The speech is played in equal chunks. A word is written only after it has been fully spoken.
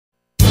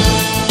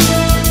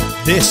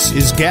This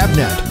is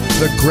GabNet,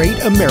 the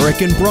Great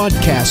American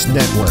Broadcast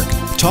Network.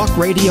 Talk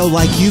radio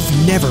like you've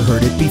never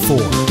heard it before.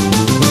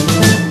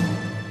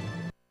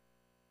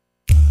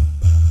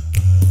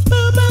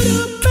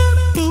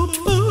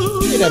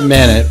 Wait a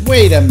minute.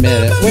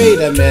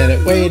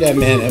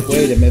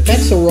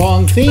 That's the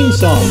wrong theme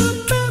song.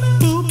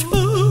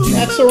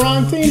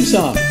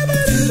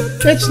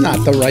 That's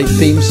not the right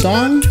theme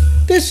song.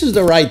 This is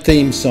the right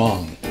theme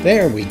song.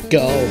 There we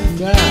go.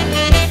 God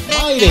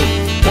almighty.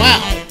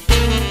 Wow.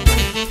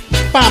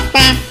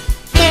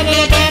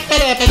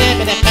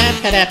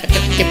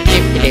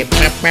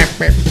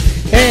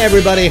 Hey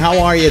everybody, how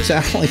are you? It's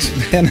Alex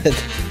Bennett.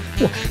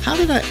 How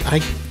did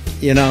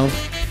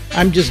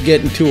I'm just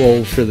getting too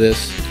old for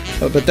this.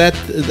 But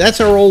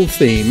that's our old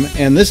theme,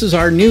 and this is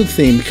our new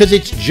theme because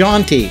it's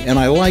jaunty, and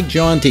I like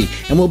jaunty,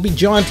 and we'll be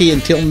jaunty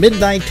until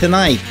midnight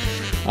tonight,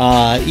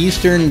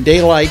 Eastern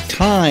Daylight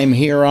Time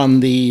here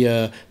on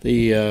the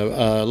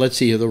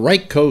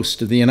right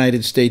coast of the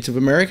United States of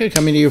America,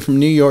 coming to you from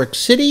New York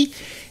City.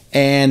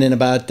 And in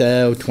about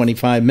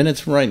 25 minutes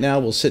from right now,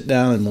 we'll sit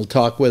down and we'll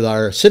talk with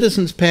our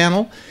citizens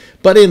panel.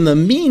 But in the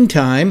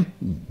meantime,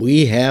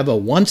 we have a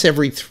once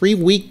every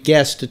 3-week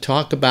guest to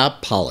talk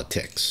about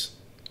politics.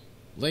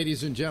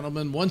 Ladies and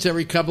gentlemen, once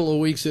every couple of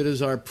weeks, it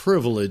is our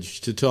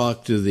privilege to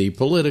talk to the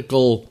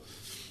political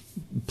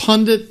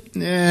pundit.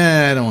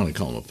 I don't want to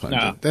call him a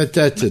pundit. No.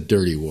 That's a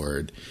dirty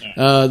word.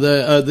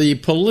 The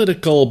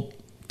political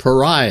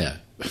pariah.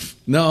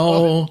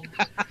 No.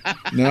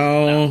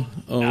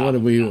 What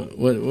do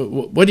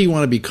you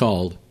want to be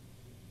called?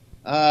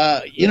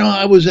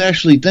 I was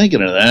actually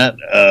thinking of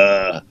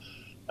that.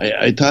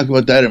 I talk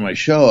about that in my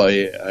show.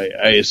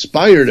 I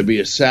aspire to be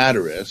a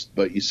satirist,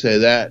 but you say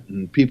that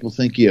and people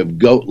think you have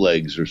goat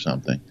legs or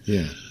something.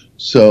 Yeah.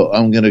 So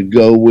I'm going to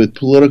go with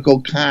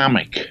political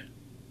comic.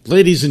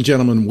 Ladies and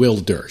gentlemen, Will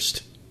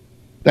Durst.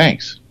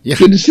 Thanks. Yeah.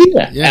 Good to see you,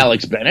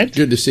 Alex Bennett.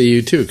 Good to see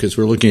you, too, because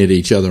we're looking at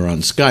each other on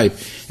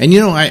Skype. And,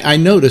 I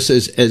notice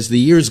as the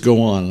years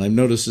go on, and I've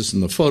noticed this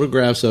in the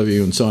photographs of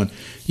you and so on,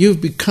 you've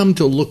become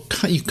to look,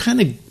 you've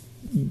kind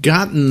of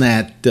gotten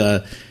that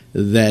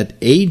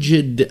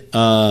aged,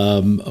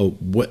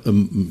 what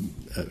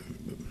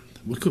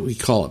could we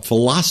call it,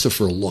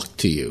 philosopher look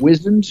to you.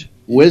 Wizened?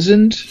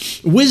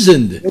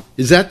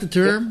 Is that the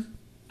term?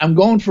 I'm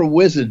going for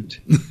wizened.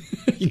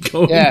 You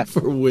going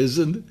for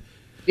wizened?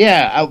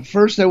 Yeah,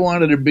 first I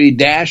wanted to be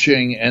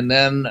dashing, and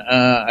then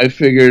I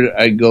figured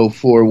I'd go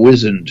for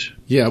wizened.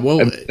 Yeah,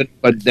 well,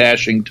 but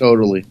dashing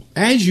totally.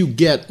 As you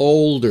get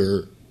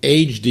older,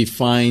 age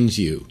defines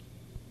you.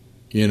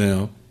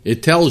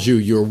 It tells you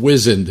you're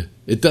wizened.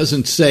 It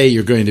doesn't say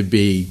you're going to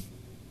be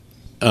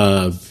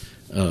a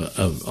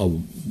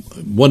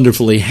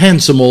wonderfully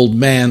handsome old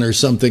man or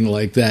something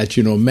like that.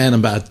 Man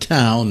about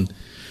town,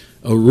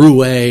 a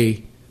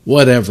roue,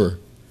 whatever.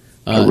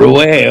 A roue.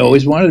 I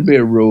always wanted to be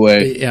a roue.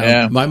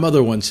 Yeah. My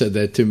mother once said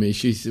that to me.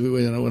 She,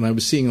 when I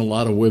was seeing a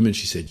lot of women,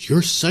 she said,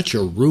 "You're such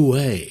a roue."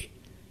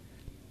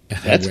 And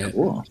that's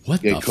cool.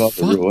 What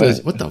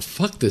the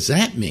fuck does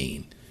that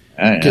mean?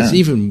 Because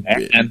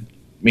and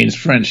means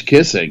French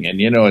kissing,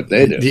 and you know what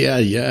they do.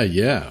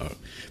 Yeah.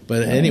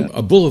 But anyway,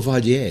 a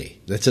boulevardier.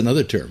 That's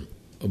another term.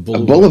 A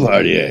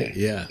boulevardier.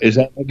 Yeah. Is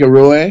that like a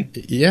roue?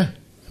 Yeah,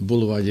 a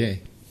boulevardier.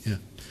 Yeah.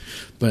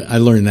 But I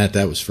learned that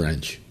was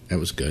French. That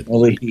was good.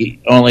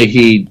 Only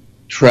he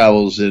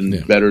travels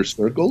in better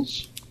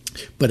circles.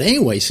 But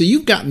anyway, so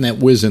you've gotten that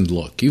wizened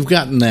look. You've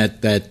gotten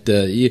that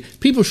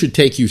people should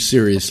take you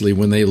seriously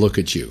when they look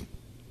at you.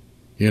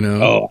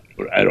 Oh,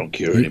 I don't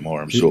care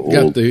anymore. I'm so old.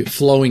 You've got the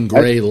flowing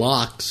gray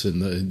locks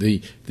and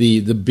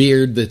the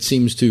beard that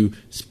seems to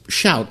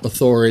shout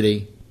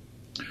authority.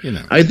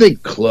 I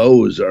think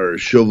clothes are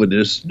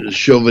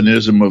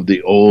chauvinism of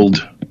the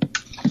old.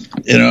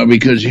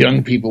 Because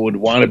young people would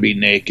want to be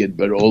naked,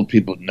 but old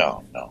people,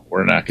 no,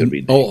 we're not going to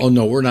be naked. Oh,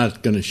 no, we're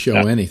not going to show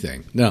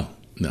anything. No.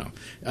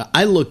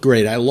 I look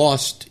great. I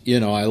lost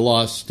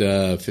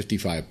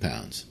 55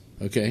 pounds.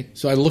 Okay,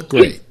 so I look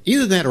great.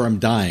 Either that or I'm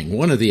dying,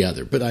 one or the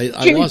other. But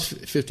I lost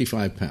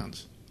 55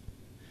 pounds,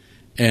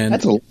 and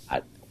that's a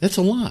lot. That's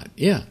a lot.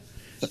 Yeah,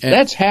 and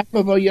that's half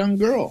of a young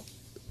girl.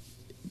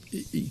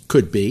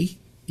 Could be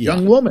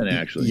young woman,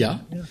 actually. Yeah.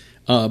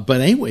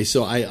 But anyway,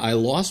 so I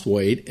lost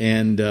weight,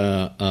 and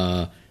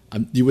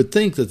you would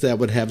think that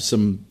would have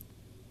some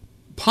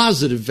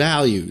positive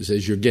values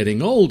as you're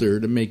getting older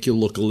to make you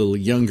look a little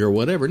younger or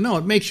whatever. No,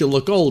 it makes you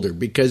look older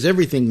because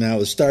everything now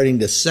is starting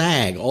to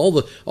sag. All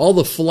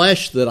the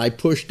flesh that I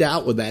pushed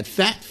out with that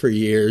fat for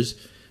years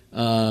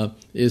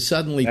is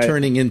suddenly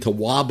turning into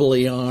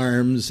wobbly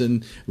arms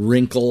and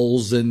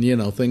wrinkles and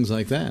things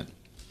like that.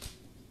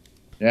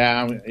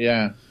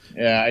 Yeah.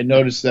 I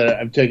noticed that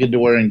I've taken to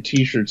wearing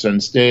T-shirts on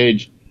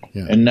stage,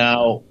 and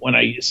now when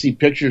I see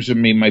pictures of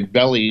me, my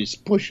belly's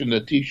pushing the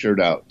T-shirt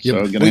out. So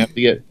I'm going to have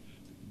to get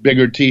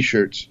bigger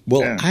T-shirts.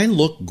 Well, I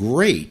look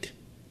great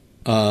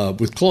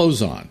with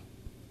clothes on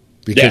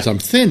because I'm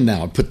thin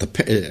now.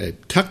 I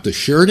tuck the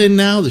shirt in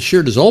now. The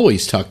shirt is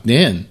always tucked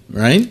in,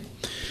 right?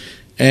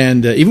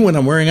 And even when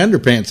I'm wearing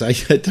underpants, I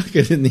tuck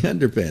it in the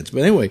underpants.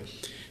 But anyway,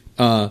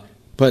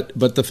 But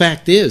the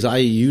fact is,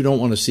 you don't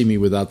want to see me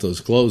without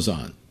those clothes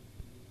on,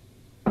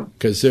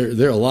 because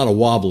there are a lot of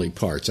wobbly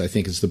parts. I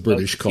think it's the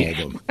British call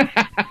them.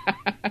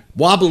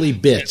 Wobbly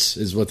bits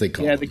is what they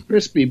call them. Yeah, the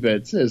crispy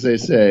bits, as they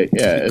say.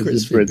 Yeah,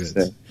 as the Brits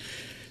say.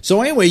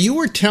 So anyway, you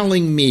were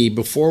telling me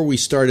before we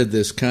started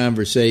this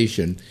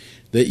conversation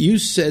that you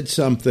said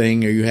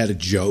something, or you had a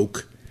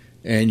joke,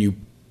 and you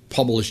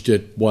published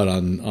it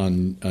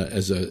on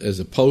as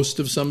a post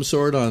of some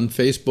sort on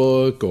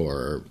Facebook,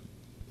 or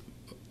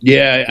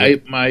yeah,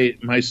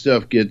 my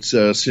stuff gets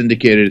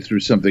syndicated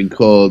through something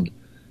called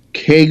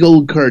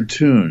Kegel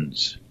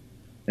Cartoons,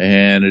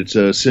 and it's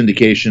a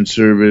syndication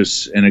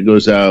service, and it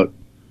goes out.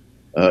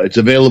 It's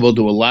available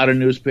to a lot of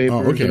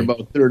newspapers, and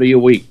about 30 a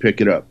week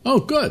pick it up. Oh,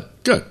 good.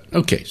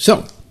 Okay,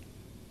 so,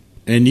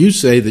 and you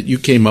say that you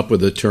came up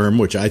with a term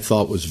which I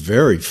thought was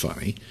very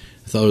funny.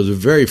 I thought it was a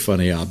very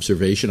funny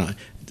observation.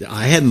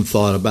 I hadn't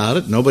thought about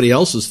it. Nobody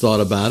else has thought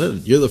about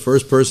it. You're the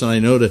first person I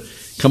know to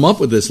come up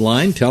with this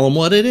line. Tell them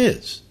what it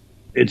is.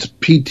 It's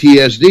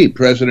PTSD,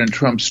 President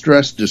Trump's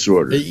stress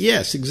disorder.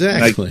 Yes,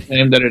 exactly. And I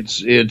claim that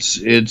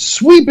it's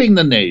sweeping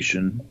the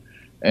nation,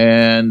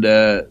 and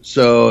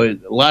so a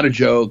lot of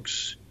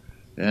jokes.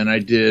 And I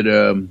did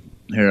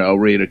here. I'll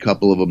read a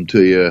couple of them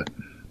to you.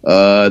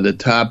 The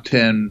top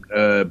 10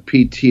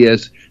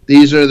 PTS.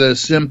 These are the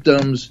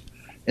symptoms: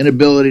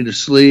 inability to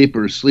sleep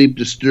or sleep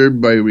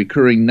disturbed by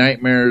recurring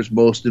nightmares.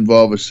 Most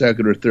involve a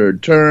second or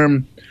third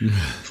term.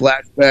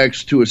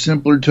 Flashbacks to a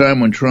simpler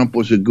time when Trump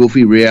was a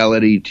goofy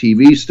reality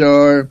TV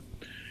star.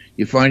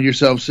 You find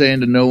yourself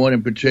saying to no one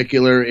in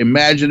particular,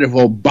 imagine if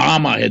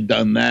Obama had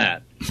done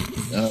that.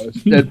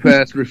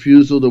 Steadfast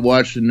refusal to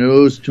watch the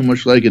news, too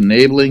much like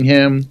enabling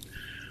him.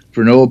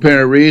 For no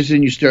apparent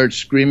reason, you start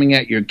screaming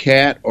at your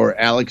cat or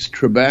Alex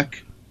Trebek.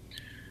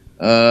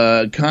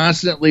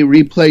 Constantly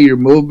replay your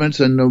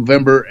movements on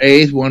November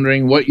 8th,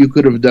 wondering what you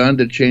could have done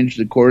to change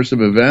the course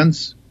of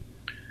events.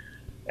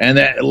 And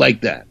that,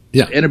 like that.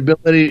 Yeah.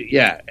 Inability,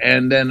 yeah.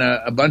 And then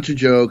a bunch of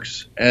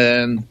jokes,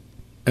 and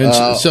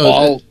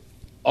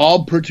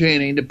all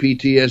pertaining to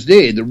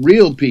PTSD, the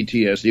real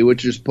PTSD,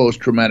 which is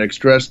post-traumatic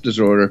stress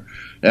disorder.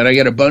 And I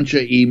get a bunch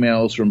of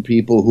emails from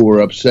people who were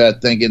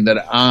upset, thinking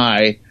that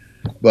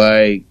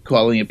by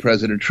calling it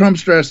President Trump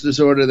stress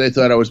disorder, they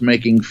thought I was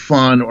making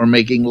fun or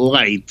making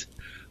light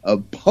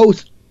of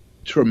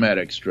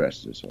post-traumatic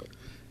stress disorder.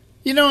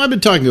 You know, I've been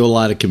talking to a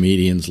lot of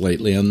comedians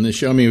lately on this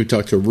show. I mean, we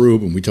talked to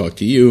Rube, and we talked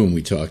to you, and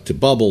we talked to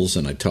Bubbles,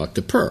 and I talked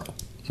to Pearl,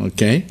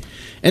 okay?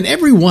 And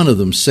every one of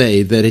them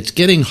say that it's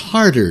getting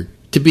harder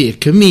to be a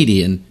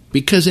comedian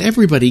because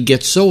everybody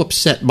gets so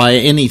upset by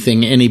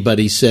anything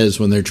anybody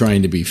says when they're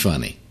trying to be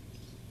funny.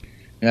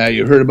 Yeah,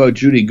 you heard about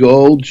Judy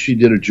Gold. She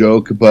did a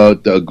joke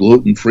about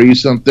gluten-free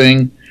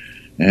something,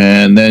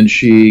 and then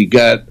she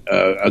got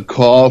a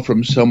call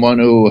from someone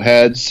who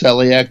had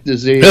celiac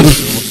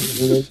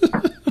disease.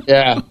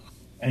 Yeah.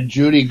 And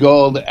Judy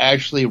Gold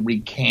actually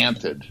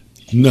recanted.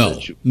 No.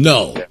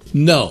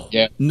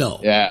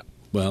 Yeah.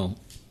 Well,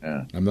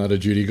 yeah. I'm not a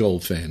Judy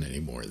Gold fan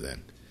anymore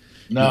then.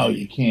 No,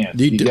 you can't.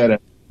 You've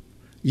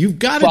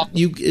got to.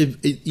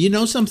 You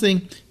know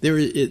something?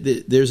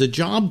 There's a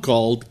job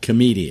called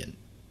comedian.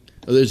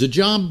 There's a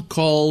job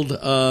called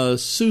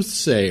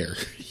soothsayer.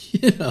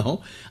 You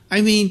know,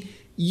 I mean,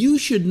 you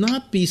should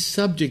not be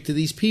subject to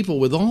these people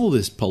with all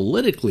this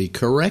politically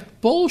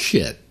correct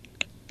bullshit.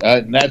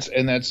 And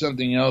that's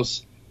something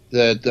else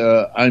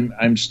that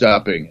I'm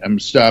stopping. I'm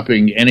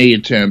stopping any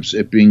attempts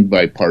at being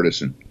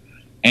bipartisan.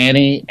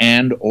 Any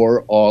and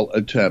or all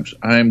attempts.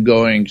 I'm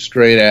going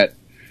straight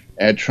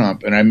at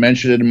Trump. And I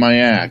mentioned it in my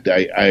act.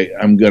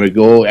 I'm going to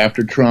go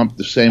after Trump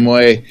the same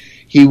way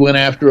he went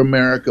after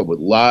America, with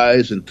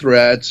lies and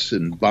threats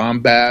and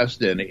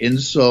bombast and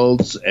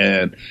insults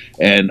and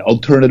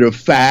alternative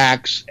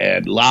facts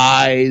and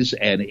lies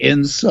and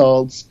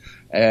insults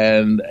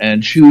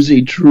and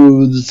choosy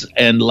truths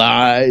and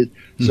lies.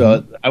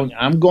 So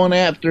I'm going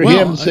after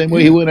him the same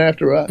way he went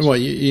after us. Well,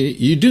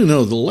 you do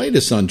know the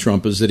latest on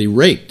Trump is that he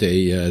raped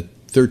a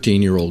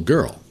 13-year-old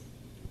girl.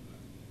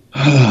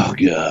 Oh,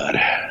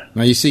 God.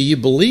 Now, you see, you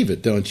believe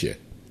it, don't you?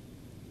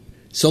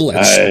 So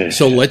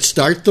let's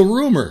start the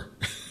rumor.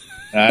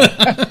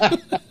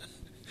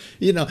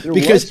 You know,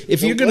 because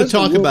if you're going to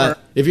talk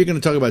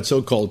about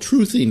so-called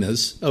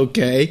truthiness,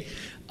 okay,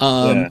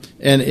 and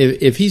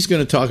if he's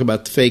going to talk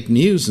about the fake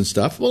news and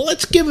stuff, well,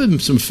 let's give him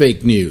some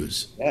fake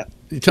news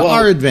to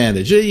our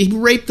advantage. He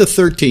raped a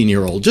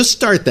 13-year-old. Just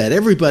start that.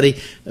 Everybody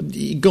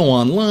go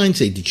online,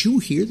 say, did you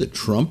hear that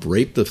Trump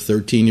raped a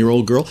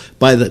 13-year-old girl?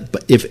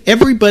 If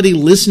everybody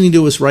listening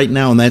to us right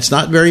now, and that's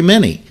not very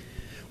many,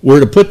 were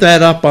to put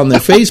that up on their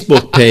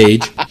Facebook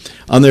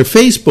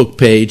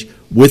page,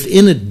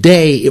 within a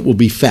day it will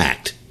be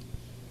fact.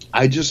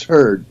 I just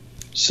heard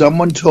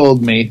someone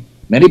told me,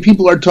 many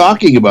people are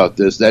talking about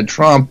this, that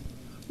Trump,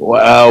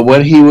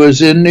 when he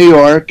was in New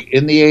York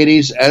in the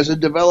 80s as a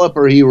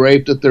developer, he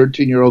raped a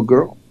 13-year-old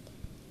girl.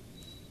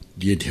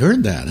 You'd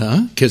heard that,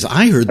 huh? Because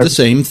I heard the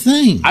same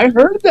thing. I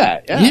heard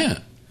that, yeah.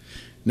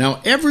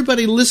 Now,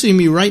 everybody listening to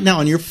me right now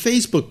on your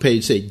Facebook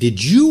page say,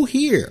 did you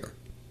hear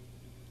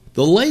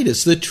The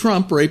latest, that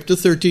Trump raped a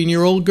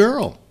 13-year-old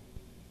girl.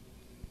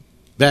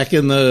 Back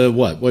in the,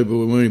 what?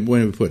 When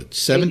we put it?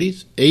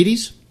 70s?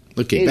 80s?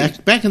 Okay,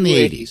 80s. Back in the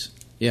 80s.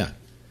 Yeah.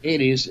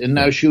 80s, and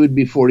now she would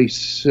be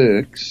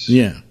 46.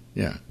 Yeah.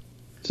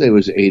 Say it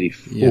was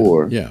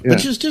 84. Yeah. But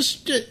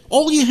just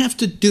all you have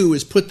to do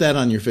is put that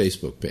on your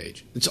Facebook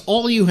page. It's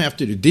all you have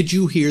to do. Did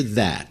you hear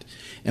that?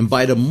 And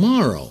by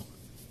tomorrow,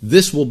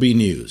 this will be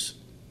news.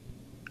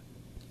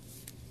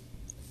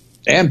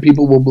 And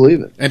people will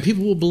believe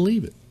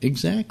it.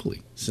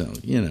 Exactly. So,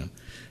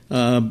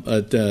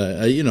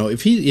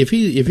 if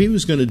he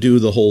was going to do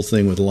the whole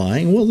thing with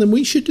lying, well, then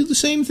we should do the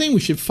same thing. We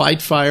should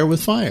fight fire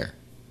with fire.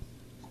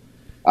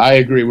 I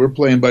agree. We're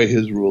playing by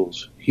his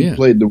rules. He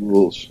played the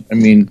rules. I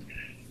mean,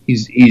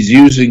 he's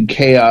using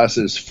chaos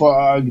as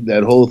fog.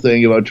 That whole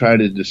thing about trying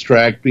to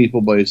distract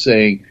people by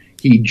saying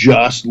he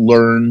just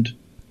learned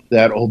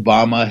that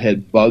Obama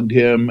had bugged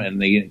him and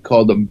they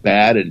called him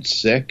bad and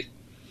sick.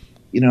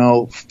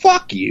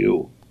 Fuck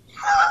you.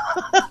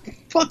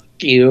 Fuck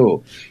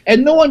you.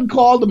 And no one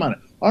called him on it.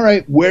 All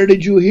right, where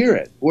did you hear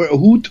it?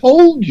 Who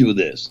told you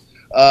this?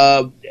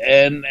 Is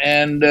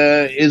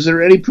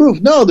there any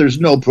proof? No, there's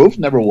no proof.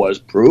 Never was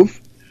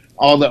proof.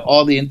 All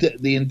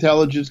the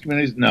intelligence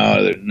communities.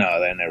 No, that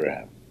never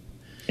happened.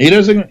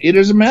 It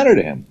doesn't matter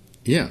to him.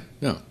 Yeah,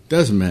 no, it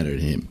doesn't matter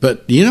to him.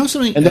 But you know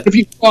something? And then if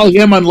you call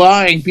him on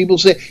lying, people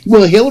say,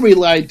 "Well, Hillary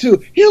lied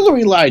too."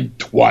 Hillary lied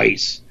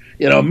twice.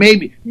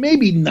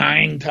 Maybe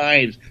 9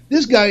 times.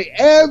 This guy,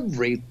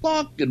 every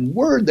fucking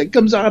word that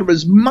comes out of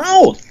his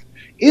mouth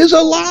is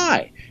a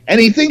lie. And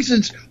he thinks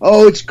it's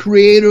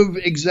creative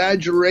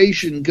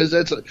exaggeration because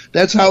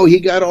that's how he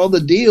got all the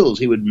deals.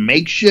 He would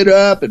make shit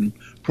up and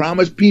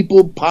promise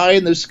people pie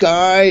in the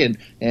sky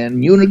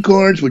and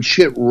unicorns would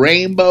shit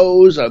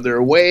rainbows on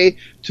their way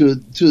to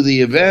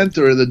the event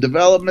or the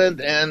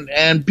development,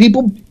 and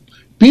people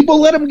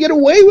let him get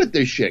away with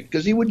this shit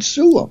because he would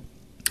sue them.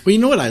 Well, you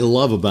know what I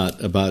love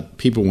about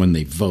people when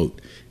they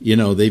vote?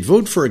 They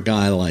vote for a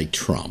guy like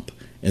Trump.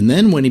 And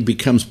then when he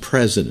becomes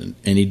president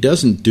and he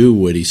doesn't do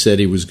what he said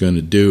he was going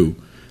to do,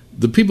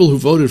 the people who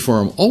voted for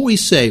him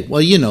always say,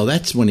 well,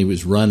 that's when he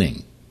was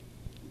running.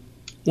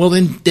 Well,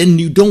 then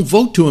you don't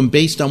vote to him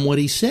based on what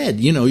he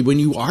said. When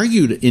you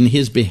argued in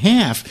his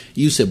behalf,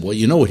 you said, well,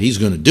 you know what he's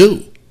going to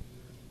do.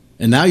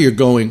 And now you're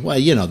going, well,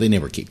 they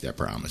never keep their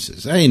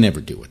promises. They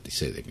never do what they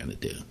say they're going to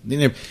do.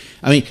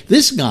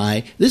 This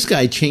guy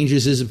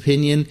changes his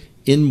opinion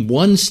in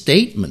one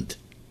statement.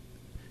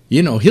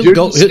 He'll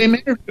go. Same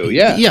interview,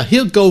 yeah. Yeah,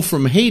 he'll go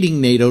from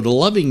hating NATO to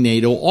loving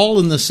NATO all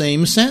in the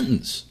same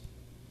sentence.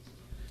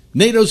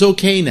 NATO's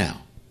okay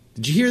now.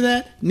 Did you hear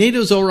that?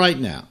 NATO's all right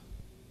now.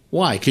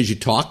 Why? Because you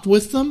talked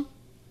with them?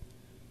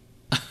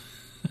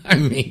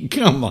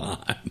 Come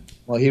on.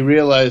 Well, he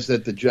realized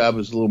that the job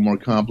was a little more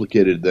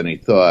complicated than he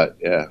thought.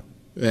 Yeah.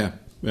 Yeah.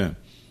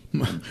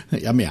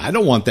 I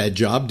don't want that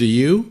job. Do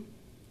you?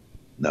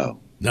 No.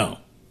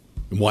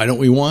 Why don't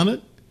we want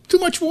it? Too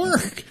much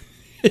work.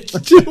 It's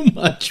too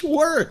much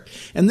work.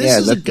 And this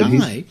is a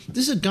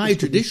guy who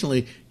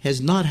traditionally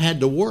has not had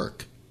to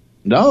work.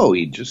 No,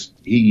 he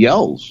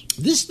yells.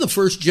 This is the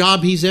first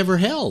job he's ever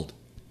held.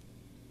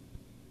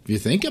 If you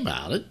think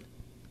about it.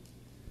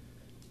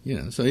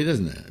 So he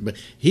doesn't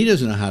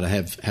know how to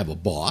have a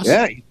boss.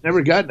 Yeah, he's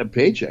never gotten a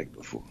paycheck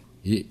before.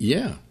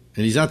 Yeah.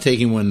 And he's not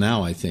taking one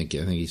now, I think.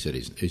 I think he said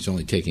he's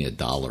only taking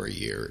 $1 a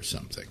year or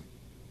something.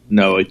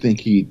 No, I think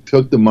he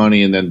took the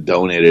money and then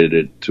donated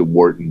it to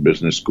Wharton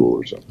Business School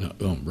or something.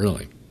 Oh,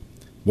 really?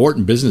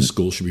 Wharton Business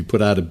School should be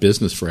put out of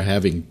business for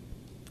having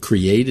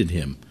created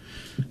him.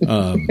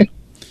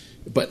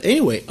 But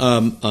anyway,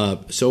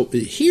 so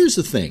here's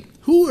the thing.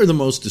 Who are the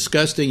most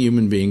disgusting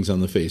human beings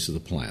on the face of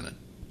the planet?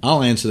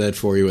 I'll answer that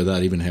for you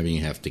without even having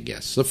you have to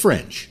guess. The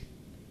French.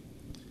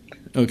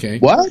 Okay.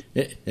 What?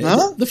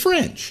 Huh? The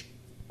French.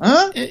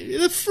 Huh?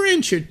 The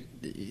French are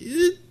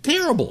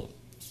terrible.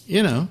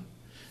 They're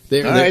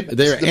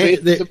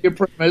your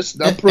premise.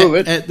 Now prove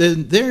it.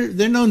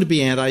 They're known to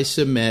be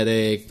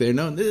anti-Semitic. They're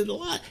known.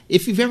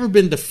 If you've ever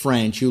been to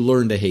France, you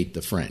learn to hate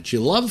the French.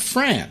 You love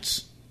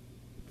France,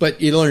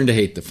 but you learn to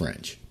hate the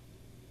French.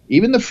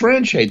 Even the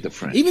French hate the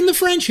French. Even the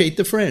French hate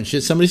the French.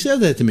 Somebody said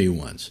that to me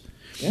once.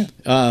 Yeah.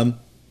 But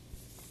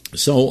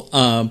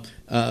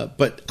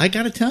I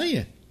got to tell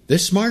you, they're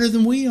smarter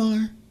than we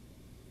are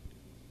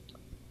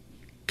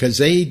because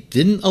they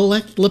didn't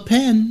elect Le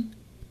Pen.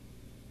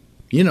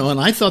 And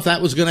I thought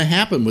that was going to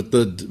happen with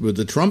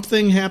the Trump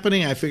thing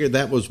happening. I figured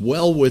that was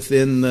well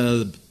within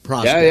the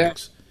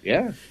prospects.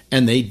 Yeah.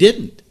 And they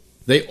didn't.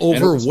 They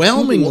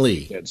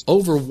overwhelmingly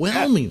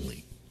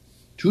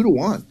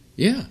 2-1.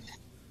 Yeah.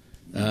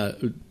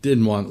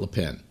 Didn't want Le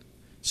Pen.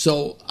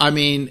 So,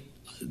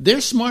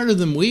 they're smarter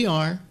than we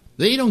are.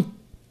 They don't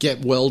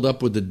get welled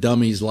up with the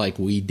dummies like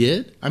we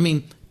did.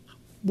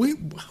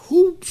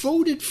 Who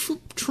voted for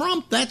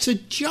Trump? That's a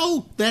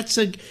joke. That's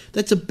a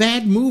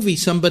bad movie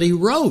somebody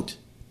wrote.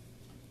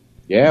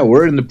 Yeah,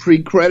 we're in the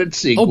pre-credit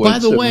sequence. Oh, by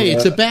the way,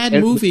 it's a bad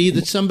movie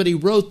that somebody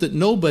wrote that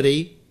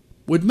nobody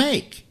would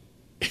make.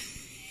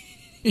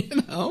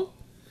 Yeah.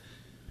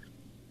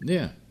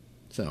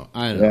 So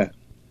I don't know.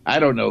 I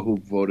don't know who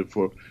voted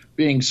for.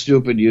 Being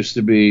stupid used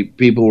to be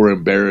people were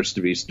embarrassed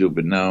to be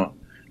stupid. Now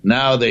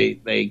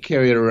they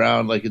carry it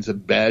around like it's a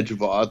badge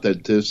of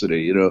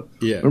authenticity. You know,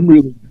 Yeah.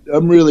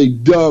 I'm really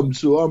dumb,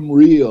 so I'm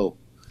real.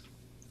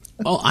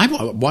 Oh, I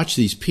watched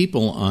these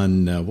people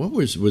on what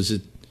was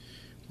it?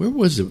 Where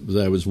was it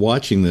that I was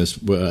watching this?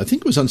 I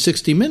think it was on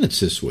 60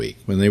 Minutes this week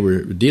when they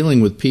were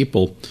dealing with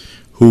people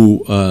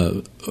who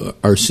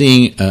are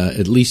seeing,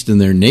 at least in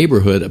their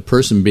neighborhood, a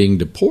person being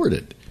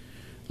deported.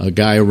 A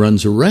guy who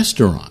runs a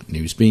restaurant. And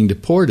he was being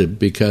deported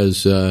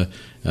because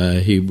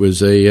he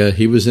was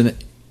an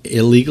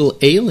illegal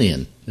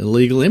alien,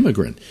 illegal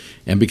immigrant,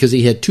 and because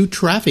he had 2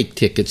 traffic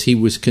tickets, he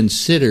was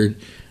considered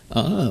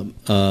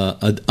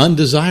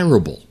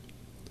undesirable,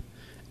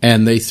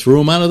 and they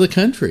threw him out of the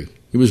country.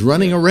 He was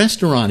running a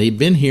restaurant. He'd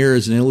been here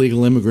as an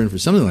illegal immigrant for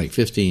something like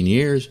 15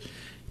 years.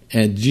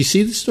 And did you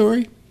see the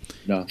story?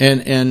 No.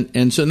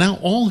 And so now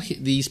all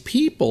these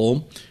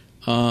people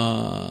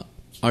are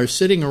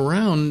sitting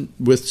around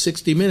with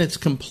 60 Minutes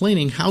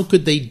complaining, how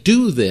could they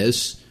do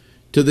this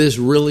to this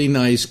really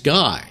nice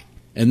guy?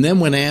 And then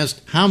when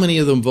asked how many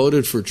of them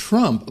voted for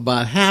Trump,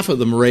 about half of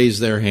them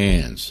raised their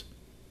hands.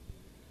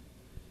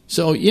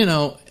 So,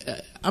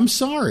 I'm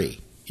sorry.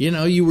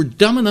 You were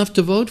dumb enough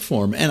to vote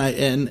for him.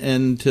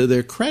 And to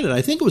their credit,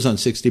 I think it was on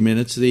 60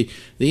 Minutes, the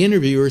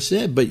interviewer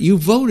said, but you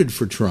voted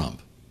for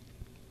Trump.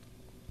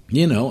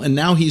 And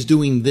now he's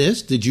doing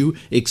this. Did you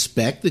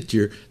expect that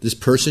this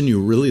person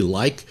you really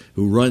like,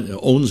 who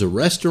owns a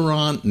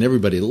restaurant, and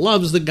everybody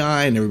loves the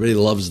guy, and everybody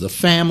loves the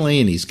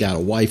family, and he's got a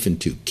wife and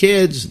 2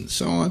 kids, and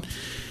so on?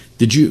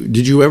 Did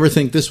you ever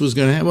think this was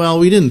going to happen? Well,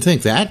 we didn't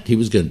think that he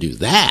was going to do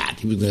that.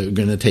 He was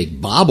going to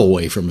take Bob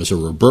away from us, or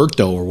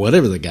Roberto, or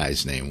whatever the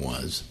guy's name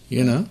was.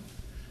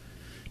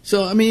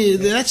 So I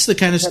mean, that's the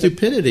kind of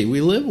stupidity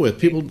we live with.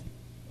 People.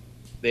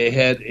 They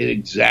had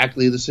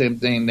exactly the same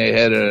thing. They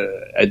had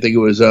I think it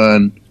was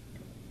on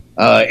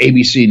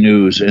ABC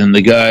News, and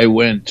the guy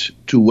went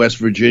to West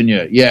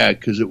Virginia. Yeah,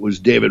 because it was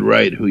David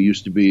Wright, who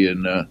used to be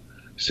in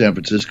San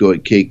Francisco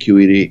at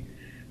KQED.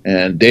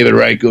 And David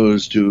Wright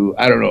goes to,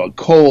 I don't know, a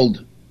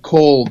cold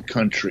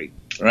country,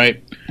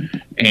 right?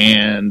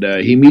 And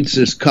he meets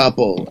this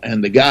couple,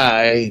 and the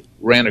guy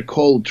ran a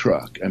coal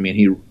truck. I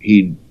mean,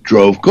 he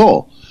drove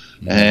coal.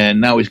 And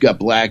now he's got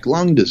black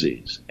lung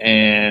disease,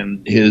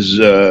 and his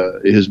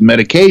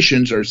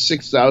medications are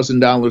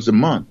 $6,000 a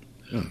month,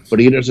 but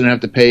he doesn't have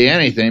to pay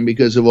anything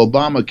because of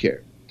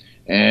Obamacare.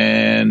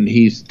 And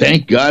he's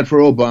thank God for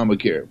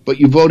Obamacare.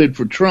 But you voted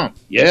for Trump,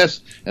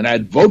 yes, and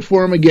I'd vote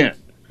for him again.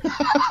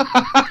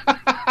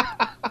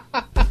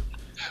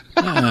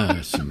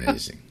 It's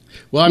amazing.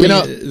 Well, I mean,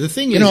 the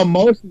thing is,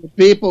 most of the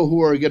people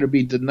who are going to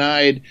be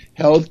denied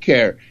health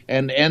care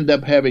and end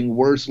up having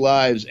worse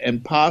lives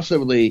and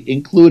possibly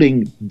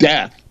including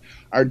death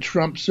are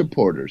Trump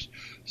supporters.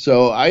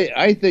 So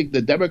I think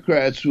the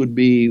Democrats would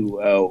be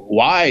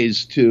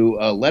wise to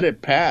let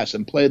it pass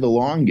and play the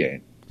long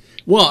game.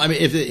 Well, I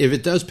mean, if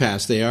it does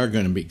pass, they are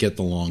going to get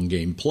the long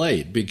game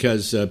played,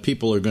 because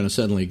people are going to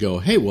suddenly go,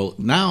 hey, well,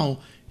 now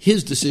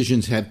his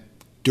decisions have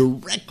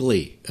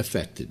directly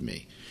affected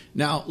me.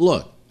 Now,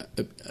 look.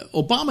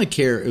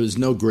 Obamacare was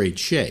no great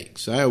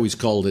shakes. I always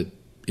called it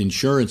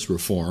insurance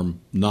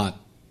reform, not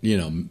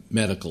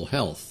medical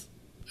health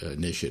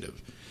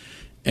initiative.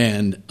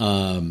 And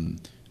Obama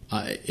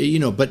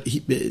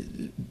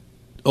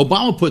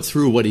put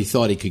through what he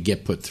thought he could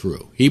get put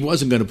through. He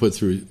wasn't going to put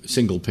through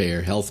single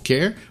payer health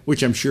care,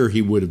 which I'm sure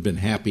he would have been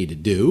happy to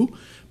do,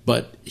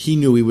 but he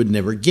knew he would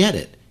never get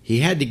it. He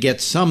had to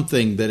get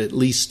something that at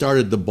least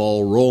started the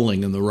ball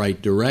rolling in the right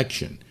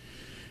direction.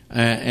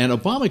 And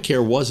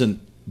Obamacare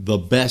wasn't the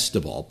best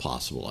of all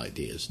possible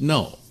ideas,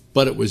 no,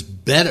 but it was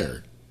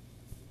better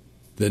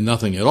than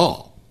nothing at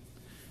all,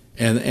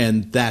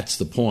 and that's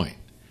the point.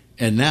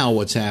 And now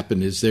what's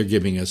happened is they're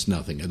giving us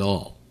nothing at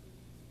all.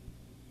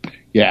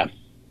 Yeah.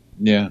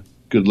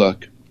 Good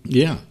luck.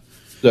 Yeah,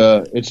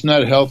 it's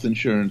not health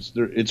insurance;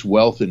 it's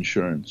wealth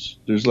insurance.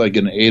 There's like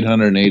an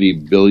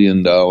 $880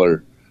 billion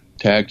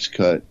tax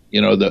cut.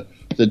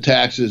 The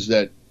taxes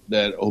that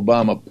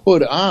Obama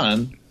put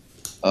on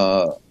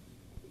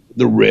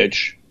the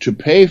rich to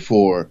pay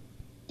for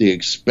the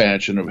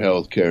expansion of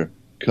health care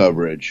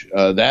coverage.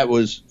 That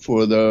was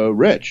for the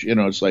rich.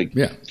 It's like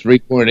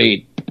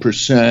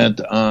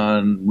 3.8%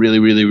 on really,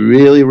 really,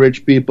 really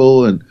rich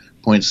people and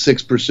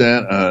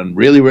 0.6% on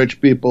really rich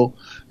people.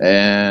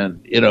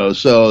 And,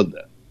 so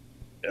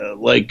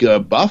like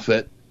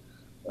Buffett,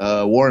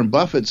 Warren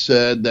Buffett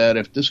said that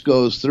if this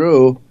goes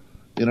through,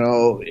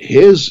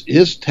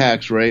 his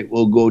tax rate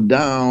will go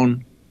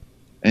down.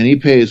 And he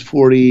pays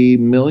 $40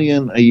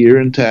 million a year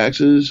in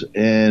taxes,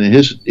 and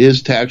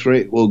his tax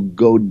rate will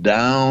go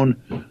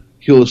down.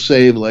 He'll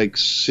save like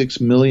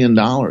 $6 million.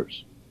 Wow.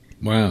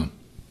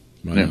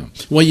 Yeah.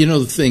 Well,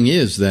 the thing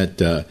is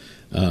that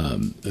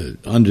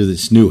under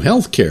this new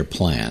health care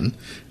plan,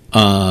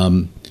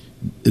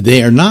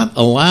 they are not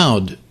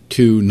allowed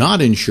to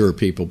not insure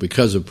people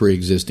because of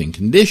pre-existing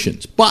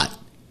conditions, but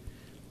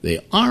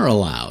they are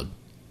allowed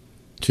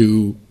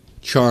to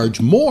charge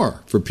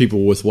more for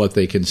people with what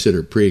they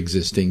consider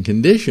pre-existing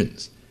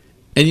conditions.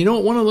 And you know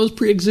what one of those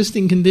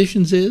pre-existing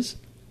conditions is?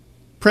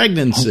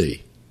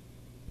 Pregnancy.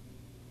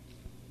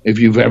 If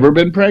you've ever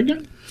been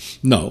pregnant?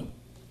 No.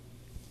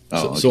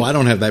 So I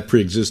don't have that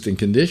pre-existing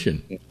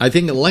condition. I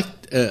think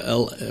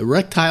erectile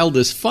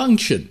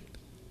dysfunction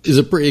is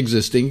a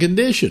pre-existing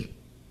condition.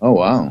 Oh,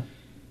 wow.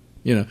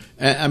 You know,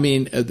 I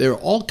mean, there are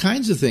all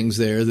kinds of things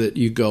there that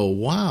you go,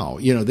 wow.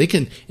 You know, they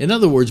can, in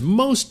other words,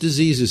 most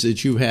diseases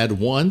that you've had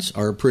once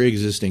are a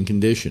pre-existing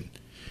condition.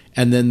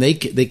 And then they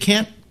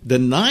can't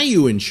deny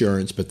you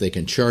insurance, but they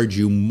can charge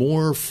you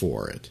more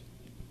for it.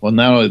 Well,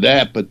 not only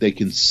that, but they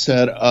can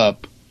set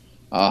up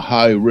a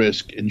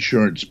high-risk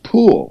insurance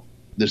pool,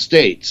 the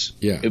states,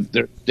 if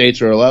their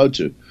states are allowed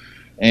to.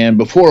 And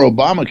before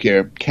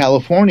Obamacare,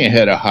 California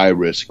had a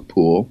high-risk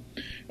pool,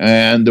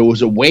 and there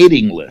was a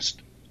waiting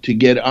list to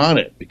get on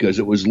it because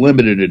it was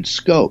limited in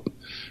scope.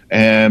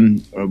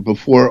 And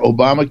before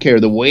Obamacare,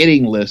 the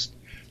waiting list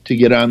to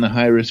get on the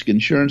high-risk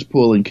insurance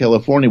pool in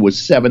California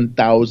was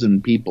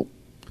 7,000 people.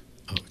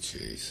 Oh,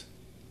 jeez.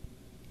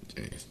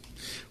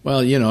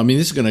 Well, you know, I mean,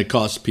 this is going to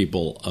cost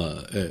people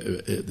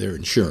their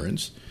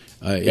insurance.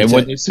 And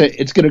when they say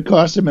it's going to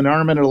cost them an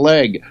arm and a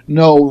leg,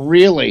 no,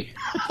 really.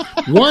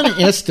 One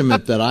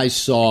estimate that I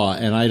saw,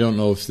 and I don't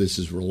know if this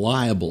is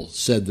reliable,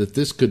 said that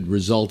this could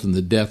result in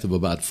the death of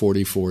about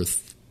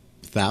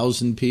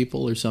 44,000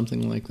 people or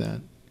something like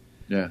that.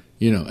 Yeah.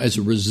 You know, as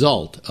a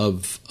result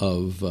of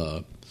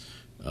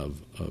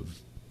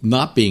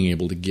not being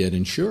able to get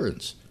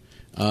insurance.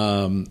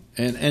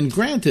 And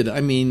granted,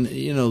 I mean,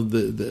 you know,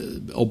 the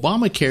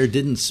Obamacare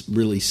didn't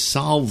really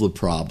solve the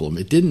problem.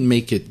 It didn't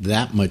make it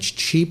that much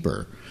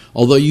cheaper,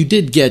 although you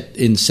did get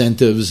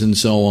incentives and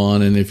so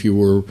on. And if you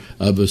were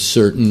of a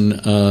certain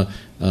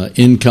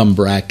income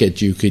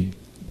bracket, you could,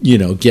 you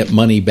know, get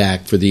money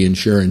back for the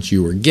insurance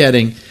you were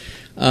getting.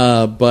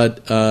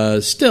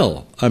 But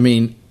still, I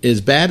mean,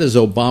 as bad as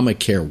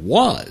Obamacare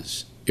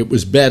was, it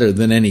was better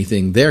than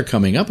anything they're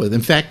coming up with.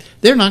 In fact,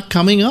 they're not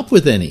coming up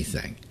with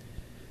anything.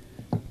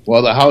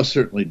 Well, the House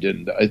certainly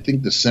didn't. I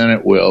think the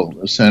Senate will.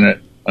 The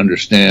Senate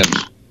understands.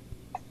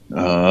 You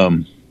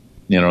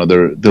know,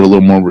 they're a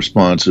little more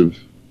responsive.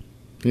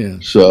 Yeah.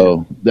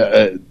 So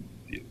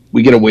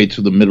we got to wait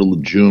till the middle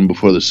of June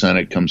before the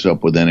Senate comes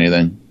up with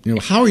anything. You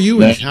know, how are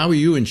you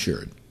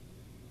insured?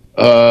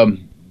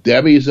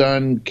 Debbie's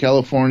on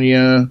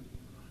California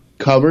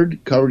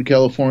covered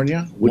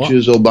California, which What?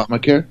 is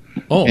Obamacare.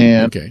 Oh,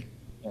 and, okay.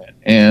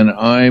 And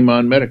I'm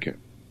on Medicare.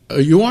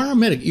 You are on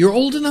Medicare. You're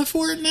old enough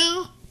for it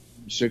now?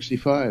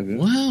 65. Yeah.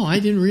 Wow, I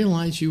didn't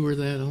realize you were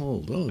that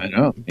old. Oh, I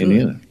know. Good. Me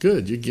neither.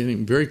 Good. You're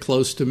getting very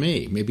close to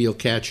me. Maybe you'll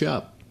catch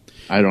up.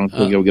 I don't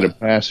think I'll get to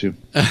pass you.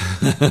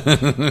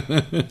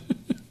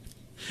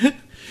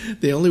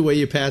 The only way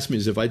you pass me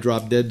is if I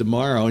drop dead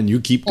tomorrow and you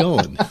keep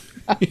going.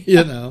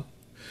 You know.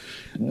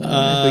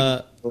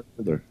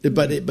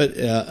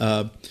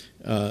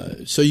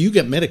 So you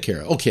get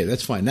Medicare. Okay,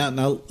 that's fine.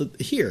 Now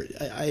here,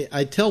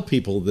 I tell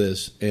people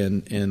this,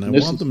 and I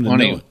want them to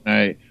know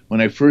it. When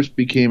I first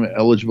became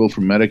eligible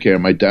for Medicare,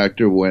 my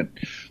doctor went,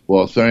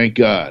 well, thank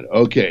God.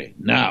 Okay,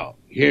 now,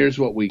 here's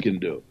what we can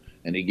do.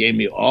 And he gave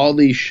me all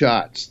these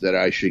shots that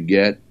I should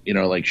get, you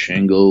know, like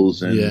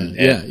shingles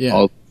and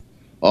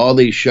all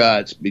these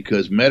shots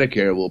because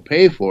Medicare will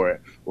pay for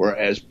it,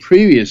 whereas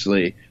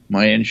previously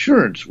my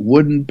insurance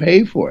wouldn't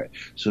pay for it.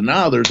 So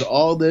now there's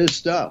all this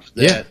stuff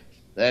that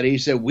he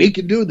said, we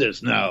can do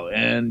this now,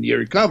 and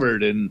you're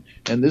covered, and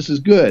this is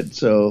good.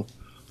 So,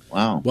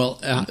 wow. Well,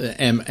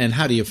 and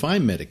how do you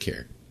find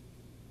Medicare?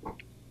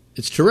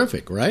 It's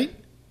terrific, right?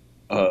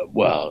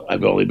 Well,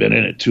 I've only been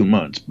in it 2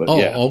 months, but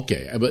yeah.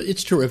 Okay. But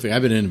it's terrific.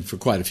 I've been in it for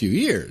quite a few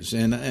years,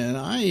 and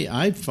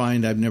I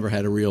find I've never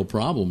had a real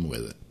problem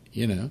with it,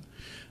 you know.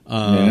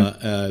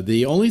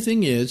 The only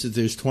thing is that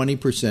there's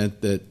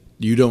 20% that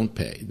you don't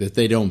pay, that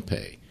they don't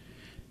pay,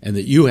 and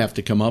that you have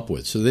to come up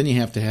with. So then you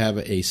have to have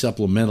a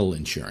supplemental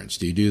insurance.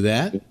 Do you do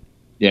that?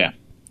 Yeah,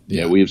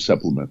 we have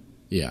supplement.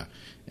 Yeah.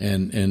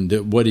 And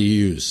what do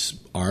you use?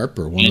 ARP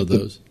or one of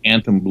those?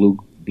 Anthem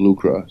Blue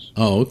Cross.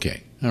 Oh,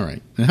 okay. All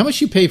right. And how much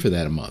do you pay for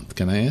that a month?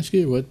 Can I ask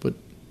you? What?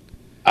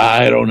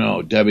 I don't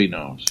know. Debbie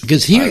knows.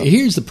 Because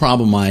here's the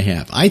problem I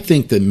have. I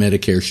think that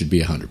Medicare should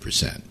be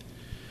 100%.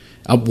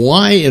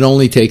 Why it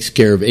only takes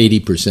care of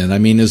 80%? I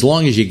mean, as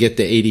long as you get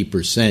to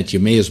 80%, you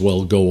may as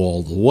well go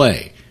all the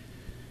way.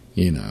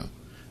 You know,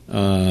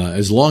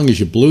 as long as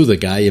you blew the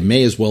guy, you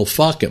may as well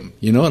fuck him.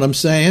 You know what I'm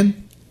saying?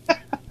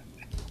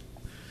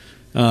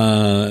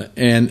 Yet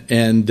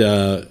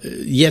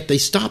they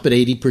stop at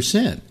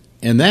 80%,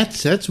 and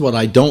that's what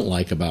I don't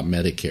like about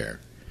Medicare.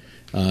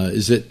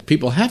 Is that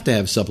people have to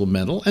have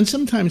supplemental, and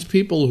sometimes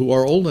people who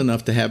are old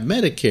enough to have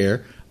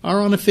Medicare are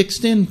on a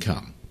fixed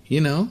income.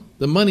 You know,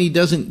 the money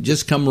doesn't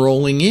just come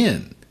rolling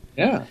in.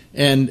 Yeah.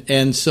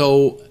 And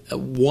so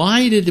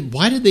why did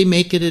they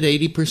make it at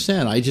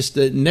 80%? I just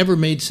it never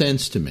made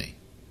sense to me.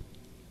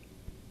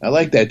 I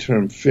like that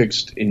term,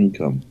 fixed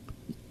income.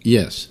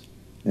 Yes.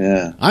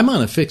 Yeah. I'm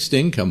on a fixed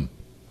income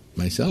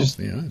myself.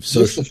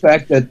 Just the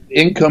fact that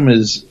income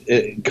is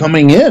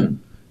coming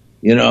in,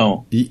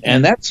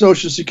 and that's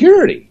Social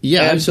Security.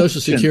 Yeah, I have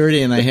Social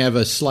Security, and I have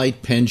a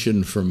slight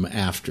pension from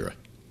AFTRA.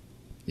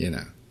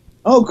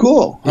 Oh,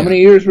 cool. How many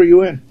years were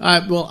you in?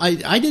 Well,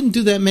 I didn't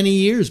do that many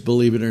years,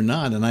 believe it or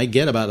not, and I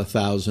get about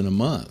 $1,000 a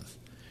month.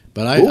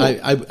 But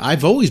cool.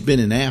 I've always been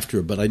in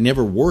AFTRA, but I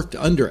never worked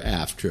under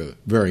AFTRA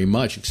very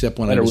much, except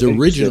when I was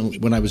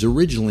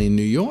originally in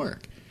New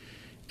York.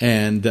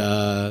 And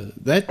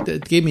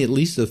that gave me at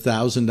least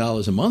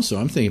 $1,000 a month. So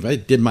I'm thinking, if I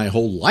did my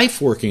whole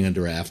life working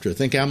under AFTRA,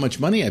 think how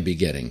much money I'd be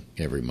getting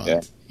every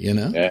month.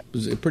 Yeah. It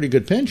was a pretty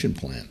good pension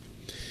plan.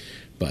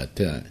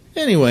 But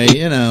anyway,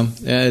 here,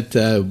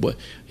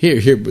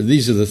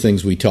 these are the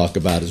things we talk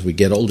about as we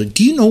get older.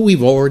 Do you know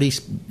we've already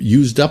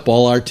used up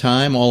all our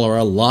time, all our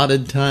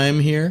allotted time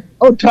here?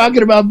 Oh,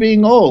 talking about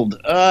being old.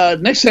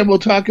 Next time we'll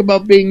talk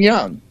about being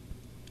young.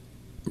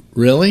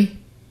 Really?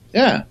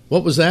 Yeah.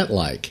 What was that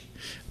like?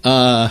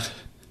 It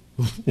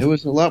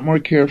was a lot more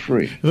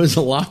carefree. It was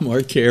a lot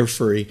more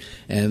carefree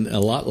and a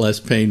lot less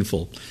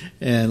painful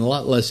and a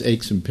lot less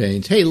aches and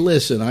pains. Hey,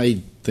 listen,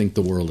 I think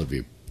the world of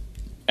you.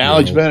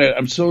 Alex Bennett,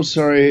 I'm so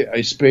sorry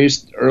I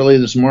spaced early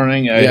this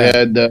morning. I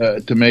had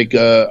to make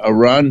a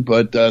run,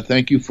 but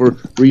thank you for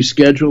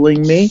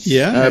rescheduling me.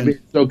 Yeah. Being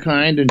so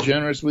kind and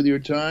generous with your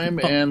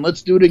time, and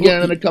let's do it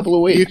again in a couple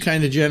of weeks. You're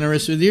kind of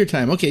generous with your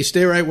time. Okay,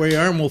 stay right where you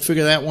are, and we'll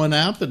figure that one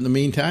out. But in the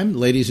meantime,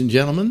 ladies and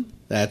gentlemen,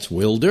 that's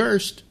Will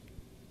Durst.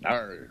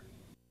 Arr.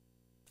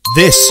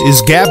 This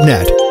is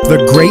GabNet,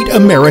 the Great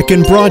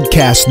American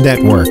Broadcast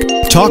Network.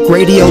 Talk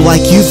radio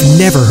like you've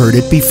never heard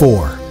it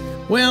before.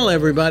 Well,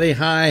 everybody,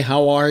 hi,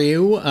 how are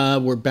you?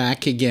 We're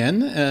back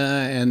again,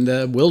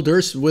 and Will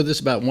Durst is with us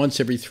about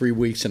once every 3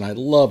 weeks, and I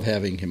love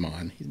having him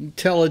on. He's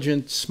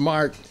intelligent,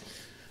 smart,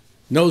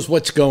 knows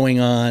what's going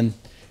on,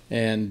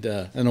 and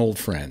an old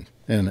friend,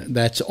 and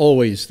that's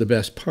always the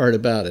best part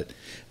about it.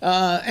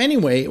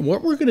 Anyway,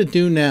 what we're going to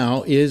do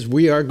now is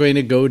we are going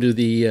to go to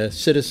the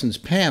Citizens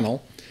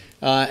Panel,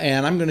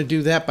 and I'm going to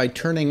do that by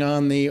turning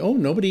on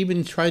nobody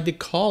even tried to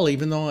call,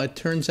 even though it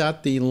turns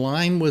out the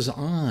line was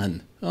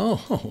on.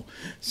 Oh,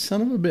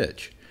 son of a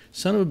bitch.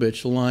 Son of a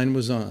bitch, the line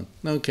was on.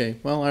 Okay,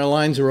 well, our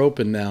lines are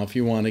open now if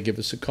you want to give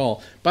us a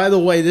call. By the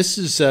way, this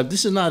is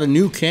not a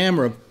new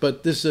camera,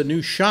 but this is a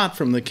new shot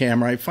from the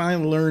camera. I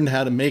finally learned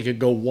how to make it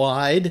go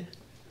wide.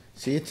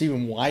 See, it's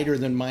even wider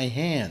than my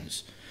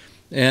hands.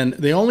 And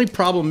the only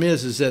problem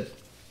is that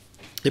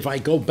if I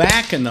go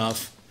back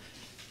enough,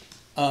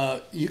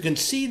 you can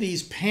see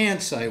these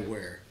pants I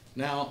wear.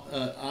 Now,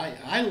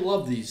 I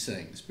love these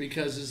things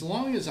because as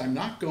long as I'm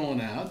not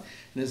going out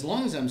and as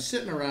long as I'm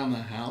sitting around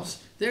the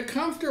house, they're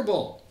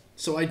comfortable.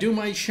 So I do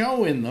my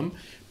show in them,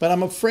 but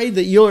I'm afraid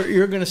that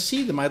you're going to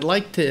see them. I'd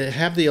like to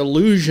have the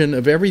illusion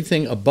of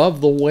everything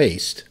above the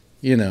waist,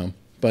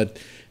 but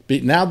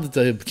now that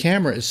the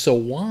camera is so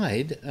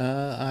wide,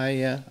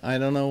 I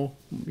don't know,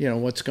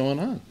 what's going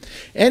on.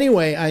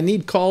 Anyway, I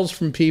need calls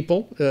from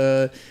people.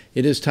 It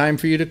is time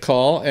for you to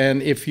call,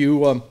 and if you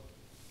want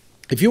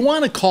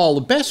to call,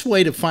 the best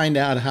way to find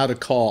out how to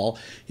call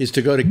is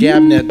to go to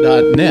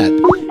gabnet.net.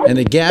 And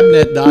at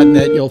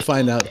gabnet.net, you'll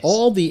find out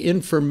all the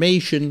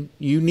information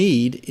you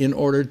need in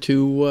order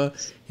to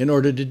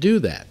do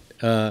that.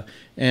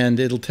 And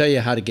it'll tell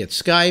you how to get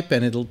Skype,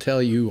 and it'll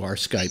tell you our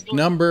Skype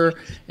number,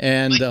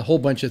 and a whole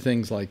bunch of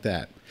things like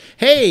that.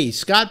 Hey,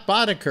 Scott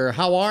Boddicker,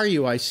 how are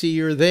you? I see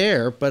you're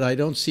there, but I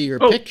don't see your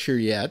picture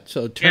yet.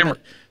 So turn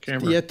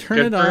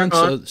it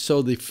on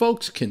so the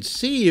folks can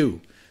see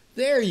you.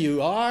 There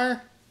you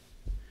are.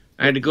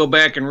 I had to go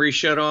back and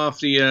re-shut off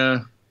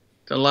the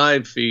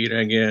live feed,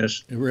 I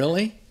guess.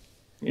 Really?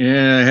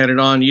 Yeah, I had it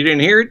on. You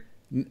didn't hear it?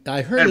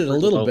 I heard it a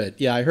little bit.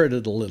 Yeah, I heard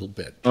it a little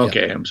bit.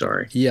 Okay, yep. I'm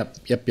sorry. Yep.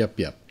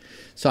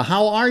 So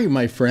how are you,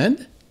 my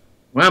friend?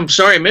 Well, I'm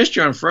sorry I missed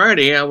you on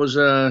Friday. I was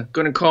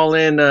going to call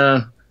in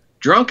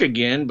drunk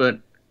again, but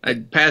I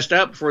passed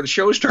out before the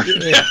show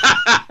started.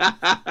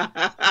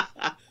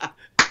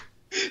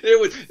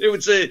 It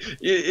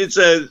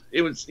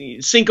was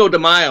Cinco de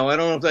Mayo. I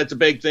don't know if that's a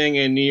big thing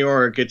in New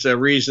York. It's a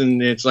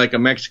reason. It's like a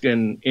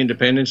Mexican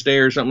Independence Day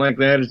or something like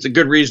that. It's a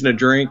good reason to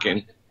drink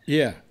and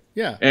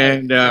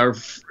and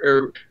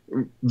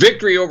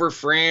victory over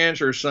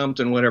France or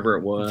something, whatever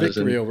it was.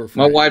 Victory over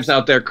France. My wife's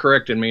out there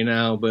correcting me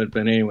now, but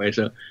anyway,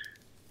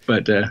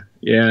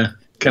 yeah,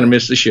 kind of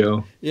missed the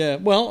show. Yeah,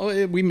 well,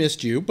 we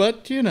missed you,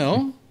 but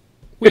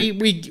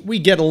we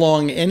get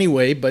along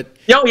anyway, but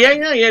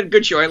yeah,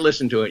 good show. I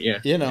listened to it. Yeah,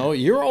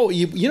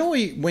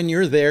 when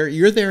you're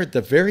there at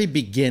the very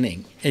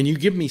beginning, and you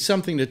give me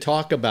something to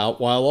talk about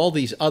while all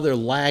these other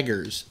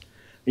laggers.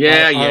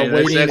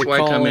 That's why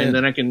I come in.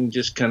 Then I can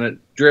just kind of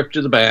drift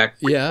to the back.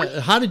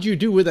 Yeah, how did you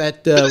do with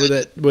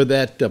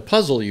that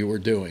puzzle you were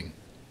doing?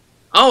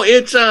 Oh,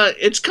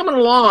 it's coming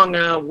along.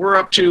 We're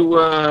up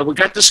to we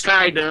got the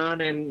sky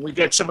done, and we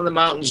got some of the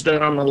mountains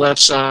done on the left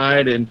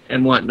side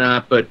and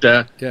whatnot. But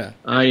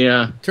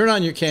I turn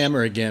on your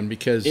camera again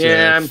because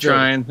I'm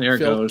trying. There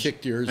Phil it goes.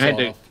 Kicked yours I had off.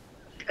 to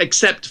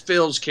accept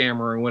Phil's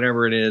camera or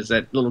whatever it is,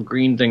 that little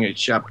green thing at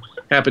shop.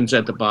 happens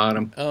at the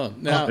bottom. Oh,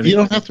 now you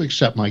don't have to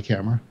accept my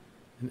camera.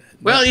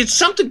 Well, it's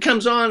something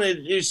comes on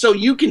so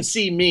you can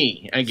see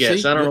me. I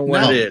guess I don't know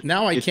what it is.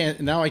 Now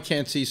I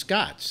can't see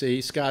Scott.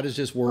 See, Scott is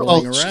just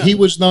whirling around. He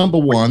was number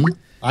one.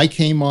 I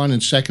came on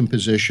in second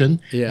position,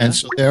 and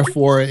so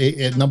therefore,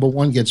 number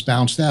one gets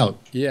bounced out.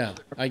 Yeah,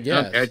 I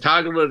guess. Okay, I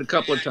toggled it a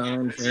couple of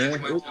times. Yeah.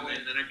 Then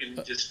I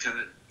can just kind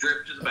of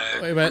drip to the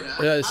back. Wait a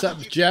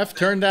minute, Jeff,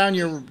 turn down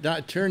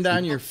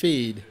your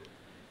feed.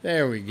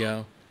 There we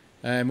go.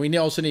 And we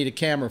also need a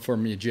camera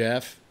from you,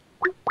 Jeff.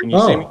 Can you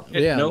see me?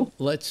 Yeah. No?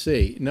 Let's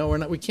see. No, we're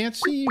not. We can't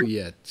see you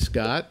yet,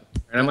 Scott.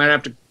 And I might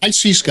have to. I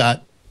see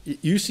Scott.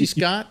 You see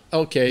Scott?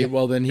 Okay.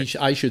 Well, then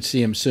I should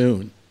see him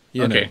soon.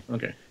 Okay.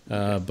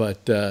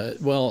 But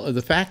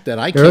the fact that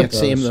I can't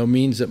see him though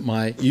means that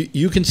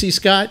you can see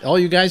Scott. All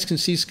you guys can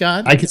see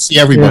Scott. I can see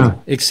everybody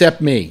except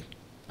me.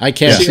 I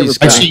can't see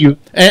Scott. I see you,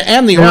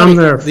 and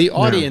the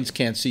audience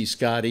can't see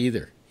Scott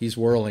either. He's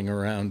whirling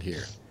around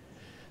here.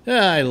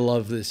 I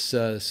love this.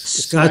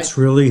 Scott's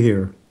really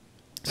here.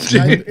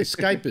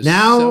 Skype is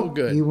now so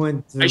good. He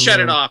went to, I shut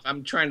it off.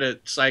 I'm trying to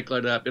cycle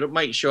it up. It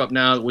might show up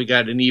now that we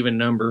got an even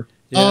number.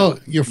 Yeah. Oh,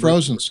 you're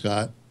frozen,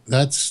 Scott.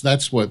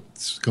 That's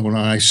what's going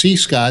on. I see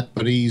Scott,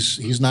 but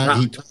he's not.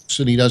 He talks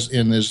and he does,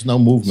 and there's no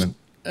movement.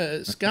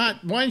 Scott,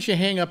 why don't you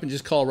hang up and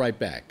just call right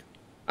back?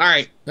 All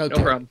right, okay.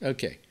 No problem.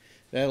 Okay,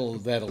 that'll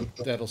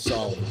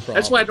solve the problem.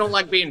 That's why I don't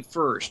like being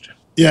first.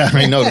 Yeah,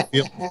 I know.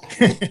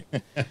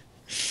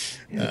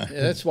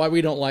 That's why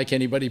we don't like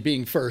anybody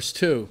being first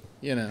too.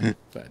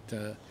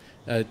 But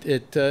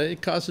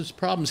it causes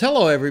problems.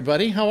 Hello,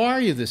 everybody. How are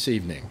you this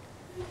evening?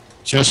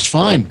 Just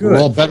fine. Good. We're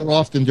all better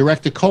off than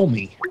Director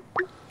Comey.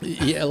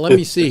 Yeah, let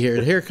me see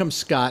here. Here comes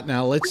Scott.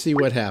 Now let's see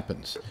what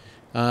happens.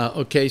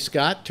 Okay,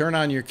 Scott, turn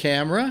on your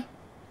camera.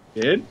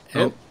 Good.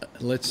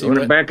 Let's see.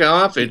 It back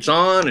off. It's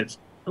on.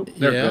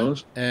 There it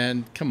goes.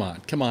 And come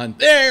on.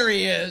 There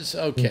he is.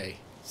 Okay.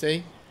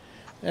 See,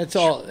 that's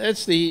all.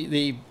 That's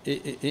the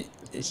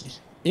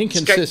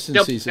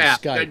inconsistencies of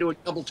Skype. Gotta do a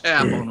double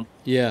tap on them.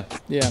 Yeah.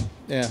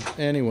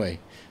 Anyway,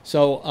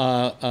 so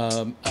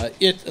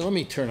let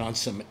me turn on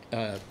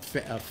a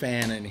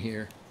fan in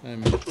here. I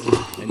need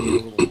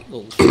a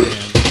little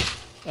fan.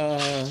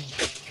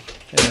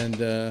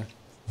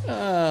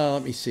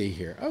 Let me see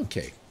here.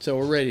 Okay, so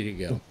we're ready to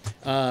go.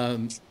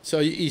 So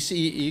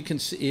you can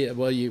see.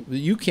 Well,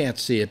 you can't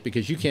see it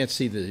because you can't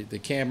see the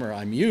camera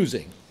I'm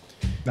using.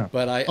 No.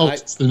 But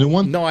it's the new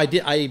one. No, I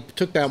did. I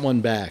took that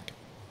one back.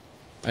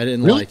 I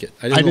didn't really? like it.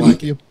 I didn't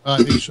like it.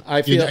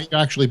 I feel you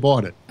actually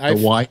bought it.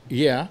 Why?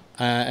 Yeah,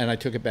 and I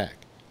took it back.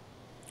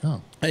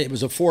 Oh. It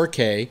was a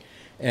 4K,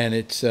 and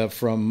it's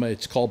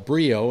called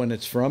Brio, and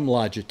it's from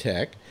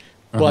Logitech.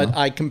 But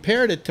I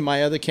compared it to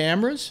my other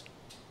cameras.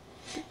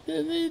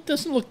 It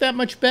doesn't look that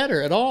much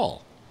better at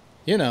all,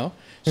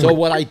 So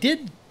what I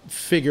did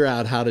figure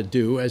out how to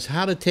do is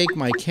how to take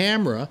my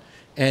camera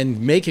and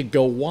make it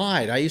go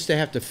wide. I used to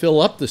have to fill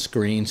up the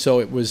screen, so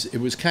it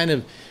was kind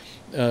of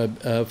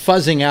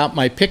fuzzing out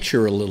my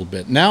picture a little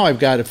bit. Now I've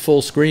got a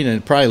full screen,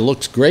 and it probably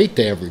looks great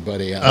to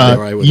everybody out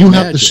there. I would you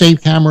imagine. Have the same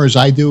camera as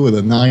I do with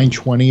a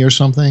 920 or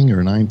something, or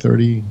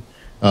 930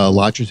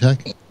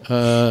 Logitech.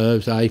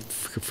 I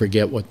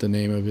forget what the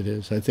name of it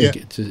is. I think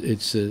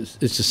it's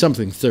a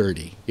something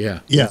 30. Yeah.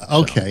 Yeah.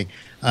 Okay.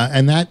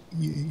 And that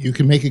you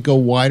can make it go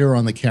wider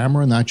on the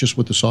camera, not just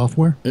with the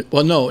software.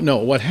 Well, no.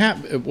 What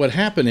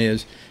happened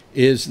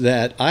is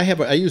that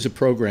I use a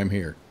program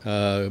here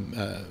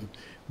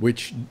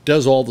which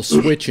does all the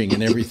switching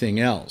and everything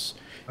else.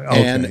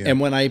 Okay, and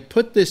when I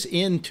put this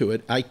into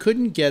it, I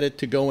couldn't get it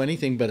to go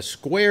anything but a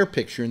square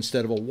picture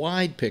instead of a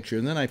wide picture.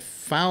 And then I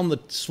found the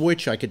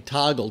switch I could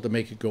toggle to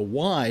make it go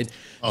wide.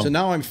 So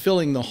now I'm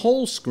filling the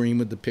whole screen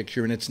with the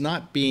picture, and it's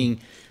not being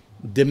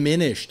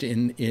diminished.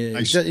 It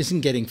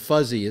isn't getting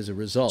fuzzy as a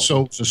result.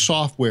 So it's a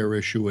software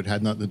issue. It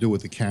had nothing to do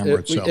with the camera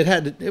itself.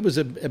 It was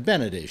a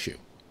Bennett issue.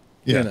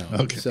 Yeah.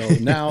 Okay. So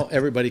now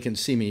everybody can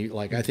see me.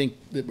 Like I think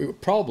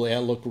probably I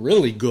look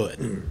really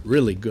good,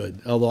 really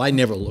good. Although I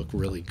never look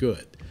really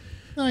good.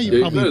 No, you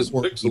probably not as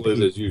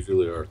pixelated as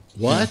usually are.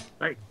 What?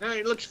 Right. No,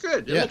 it looks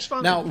good. It looks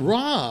fun. Now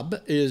Rob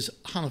is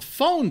on a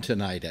phone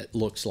tonight. It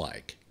looks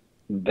like.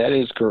 That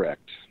is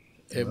correct.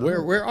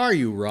 Where are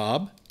you,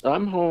 Rob?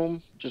 I'm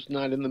home, just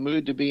not in the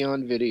mood to be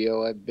on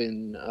video. I've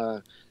been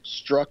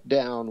struck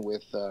down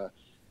with a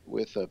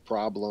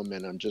problem,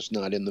 and I'm just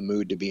not in the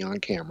mood to be on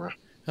camera.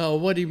 Oh,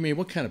 what do you mean?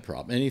 What kind of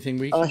problem? Anything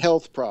we? A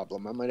health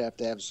problem. I might have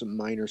to have some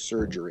minor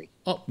surgery.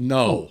 Oh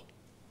no.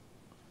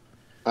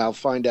 I'll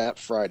find out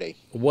Friday.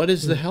 What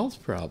is the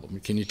health problem?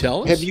 Can you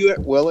tell us? Have you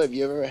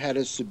ever had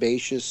a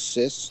sebaceous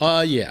cyst?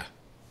 Yeah.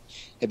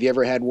 Have you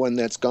ever had one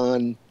that's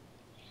gone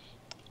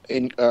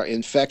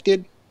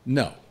infected?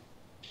 No.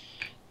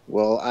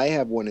 Well, I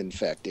have one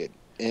infected.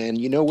 And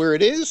you know where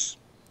it is?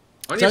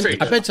 On your face.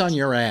 I bet it's on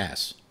your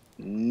ass.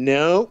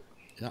 No.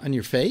 On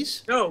your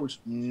face? Nose.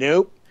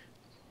 Nope.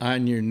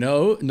 On your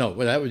nose? No,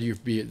 well, that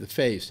would be the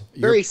face.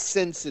 Very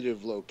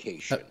sensitive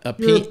location.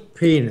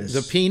 Penis.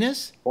 The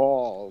penis?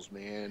 Balls,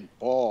 man.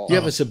 Balls. You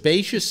have a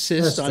sebaceous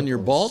cyst on your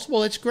balls?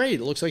 Well, that's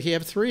great. It looks like you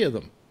have 3 of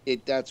them.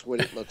 That's what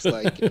it looks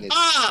like, and it's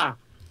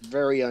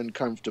very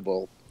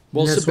uncomfortable.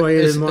 Well, that's why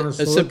you didn't want us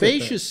to look at that.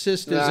 Sebaceous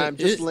cyst is... I'm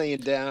just laying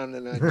down,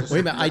 and I just... Wait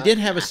a minute, I did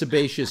have a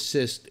sebaceous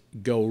cyst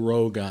go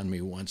rogue on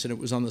me once, and it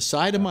was on the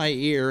side of my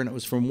ear, and it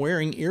was from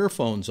wearing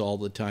earphones all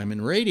the time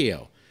in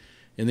radio.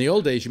 In the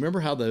old days, you remember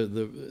how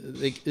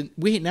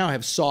we now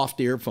have soft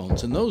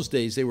earphones. In those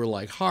days, they were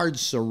like hard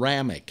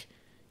ceramic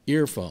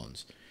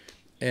earphones.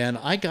 And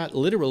I got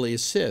literally a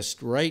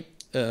cyst right,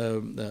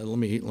 let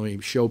me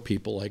show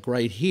people, like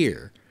right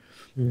here.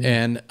 Mm-hmm.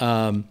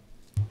 And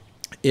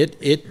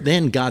it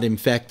then got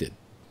infected,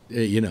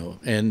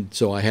 and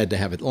so I had to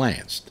have it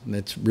lanced. And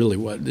that's really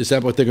is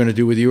that what they're going to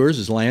do with yours,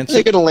 is lance?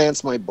 They're going to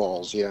lance my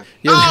balls, yeah.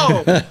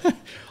 Oh!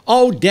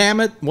 Oh,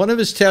 damn it. One of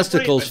his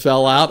testicles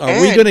fell out.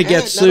 Are we going to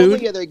get sued? Not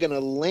only are they going to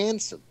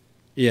lance them,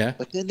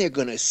 but then they're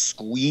going to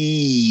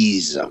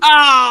squeeze them.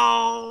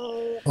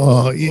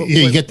 Oh,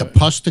 you get the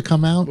pus to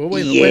come out? Well,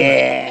 wait,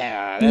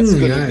 that's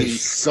going to be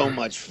so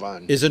much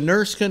fun. Is a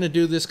nurse going to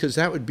do this? Because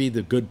that would be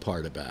the good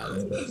part about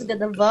it. He's going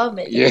to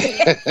vomit.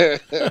 Yeah.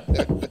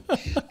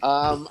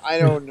 I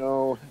don't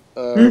know.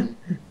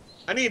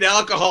 I need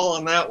alcohol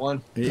on that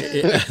one. Heat.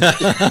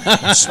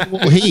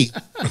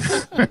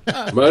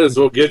 Might as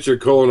well get your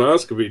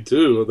colonoscopy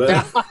too.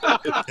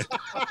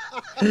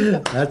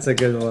 That's a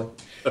good one.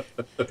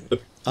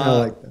 I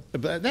like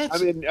that. But that's...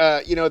 I mean,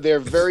 they're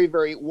very,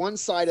 very. One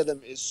side of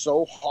them is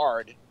so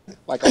hard,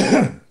 like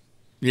a.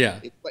 Yeah.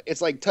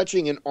 It's like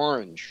touching an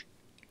orange.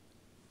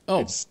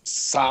 Oh. It's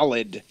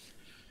solid,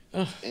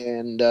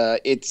 and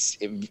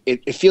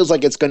it feels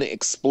like it's going to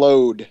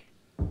explode.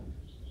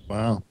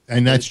 Wow,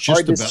 and that's it's just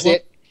hard to developed?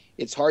 sit.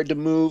 It's hard to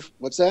move.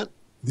 What's that?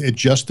 It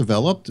just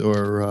developed,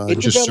 or it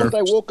just developed.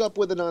 surfaced? I woke up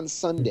with it on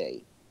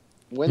Sunday.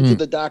 Went to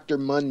the doctor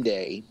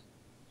Monday,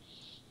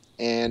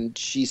 and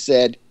she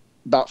said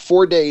about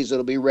 4 days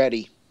it'll be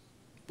ready.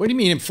 What do you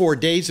mean in 4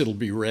 days it'll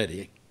be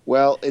ready?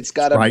 Well, it's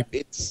got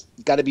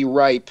to be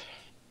ripe.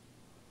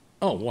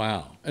 Oh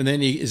wow! And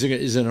then is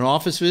it an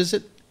office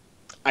visit?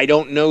 I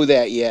don't know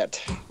that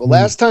yet. The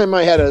last time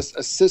I had a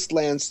cyst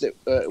lanced, it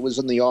was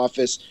in the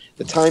office.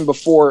 The time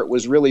before, it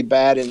was really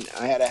bad, and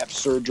I had to have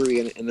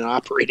surgery in an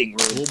operating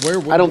room.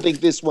 Well, I don't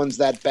think this one's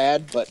that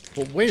bad, but...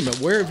 Well, wait a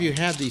minute. Where have you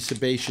had these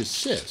sebaceous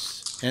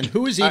cysts? And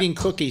who is eating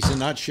cookies and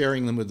not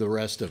sharing them with the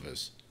rest of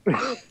us?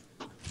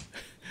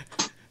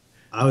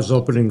 I was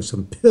opening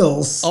some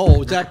pills. Oh,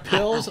 was that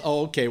pills?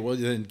 Oh, okay. Well,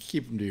 then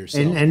keep them to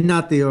yourself. And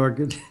not the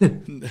organ.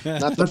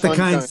 not the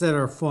kinds that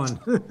are fun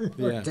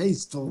or Yeah.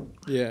 tasteful.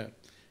 Yeah.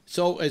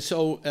 So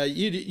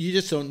you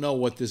just don't know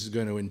what this is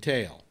going to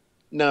entail.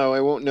 No, I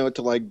won't know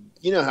till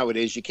you know how it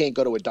is. You can't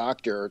go to a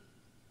doctor.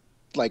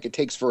 Like, it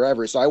takes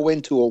forever. So I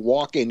went to a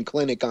walk-in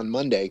clinic on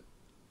Monday.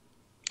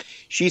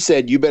 She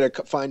said, you better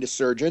find a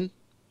surgeon.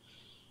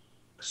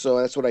 So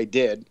that's what I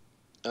did.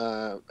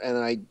 And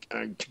I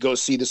go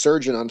see the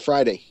surgeon on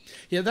Friday.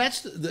 Yeah,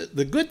 that's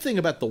the good thing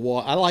about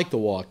I like the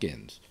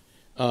walk-ins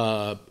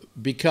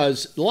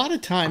because a lot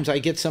of times I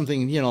get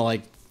something,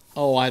 like,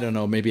 I don't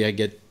know, maybe I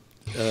get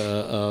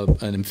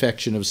an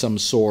infection of some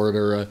sort,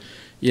 or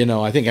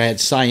I think I had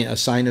a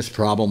sinus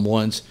problem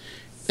once.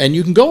 And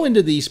you can go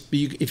into these,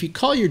 if you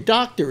call your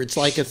doctor, it's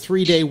like a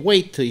 3-day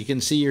wait till you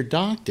can see your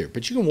doctor.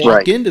 But you can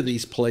walk into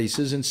these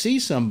places and see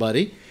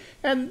somebody,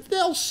 and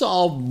they'll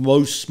solve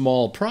most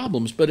small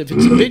problems. But if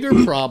it's a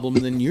bigger problem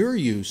than you're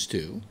used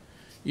to,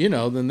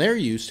 than they're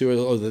used to,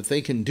 or that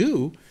they can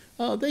do,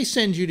 they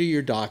send you to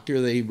your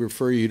doctor, they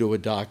refer you to a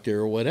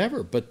doctor or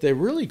whatever. But they're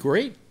really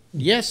great.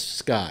 Yes,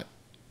 Scott.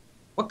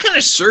 What kind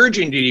of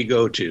surgeon did you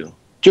go to?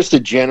 Just a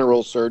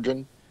general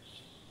surgeon.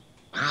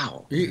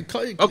 Wow.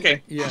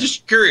 Okay. Yeah. I'm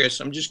just curious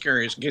in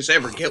case I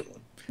ever get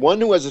one.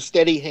 One who has a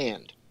steady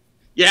hand.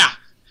 Yeah.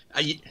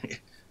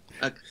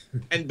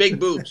 And big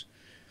boobs.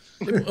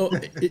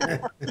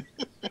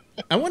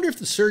 I wonder if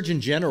the Surgeon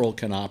General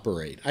can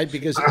operate.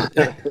 Because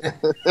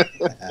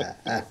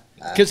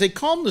they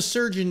call him the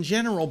Surgeon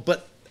General,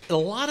 but a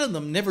lot of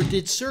them never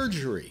did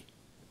surgery.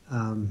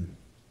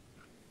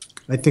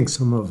 I think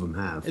some of them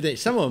have.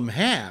 Some of them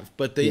have,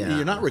 but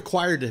you're not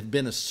required to have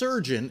been a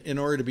surgeon in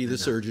order to be the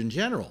Surgeon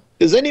General.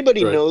 Does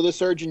anybody know the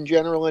Surgeon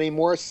General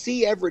anymore?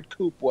 C. Everett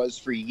Koop was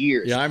for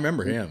years. Yeah, I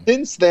remember him.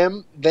 Since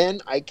then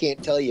I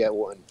can't tell you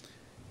one.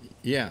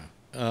 Yeah.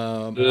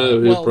 There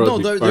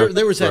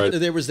was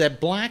that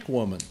black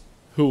woman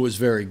who was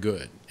very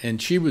good,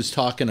 and she was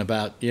talking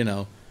about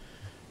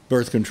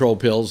birth control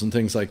pills and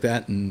things like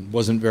that, and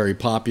wasn't very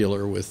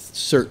popular with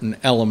certain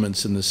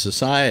elements in the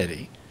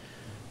society.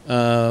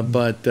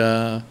 But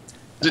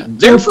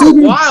there for a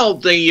while,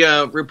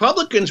 the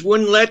Republicans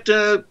wouldn't let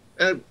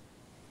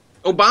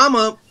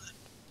Obama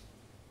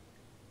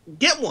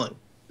get one.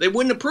 They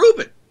wouldn't approve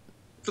it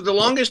for the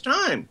longest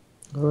time.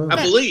 I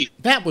believe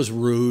that was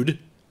rude.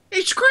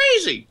 It's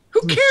crazy.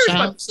 Who cares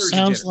about the Surgeon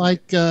General? Sounds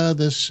like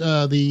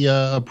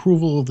the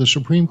approval of the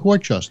Supreme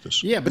Court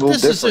justice. Yeah, but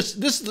this is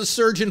the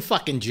Surgeon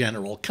fucking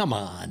General. Come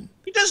on.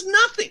 He does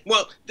nothing.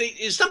 Well,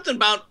 it's something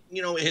about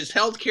his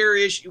health care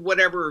issue,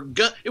 whatever.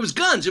 It was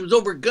guns. It was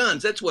over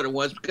guns. That's what it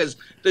was, because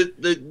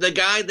the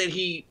guy that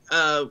he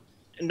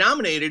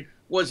nominated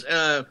was,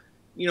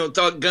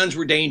 thought guns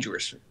were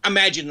dangerous.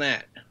 Imagine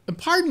that.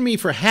 Pardon me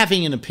for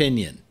having an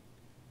opinion.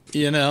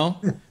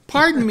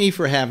 Pardon me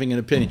for having an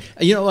opinion.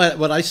 You know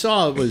what I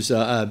saw was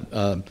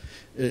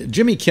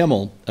Jimmy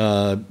Kimmel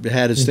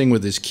had his thing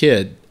with his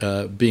kid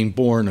being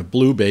born a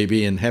blue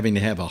baby and having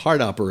to have a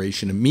heart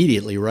operation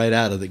immediately right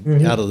out of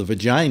the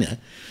vagina,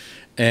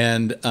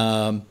 and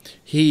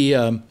he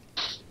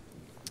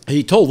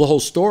told the whole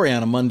story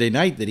on a Monday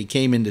night that he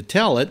came in to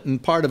tell it,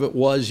 and part of it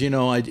was,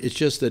 it's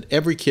just that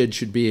every child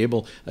should be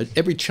able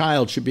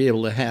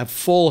to have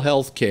full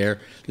health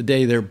care the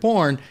day they're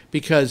born,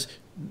 because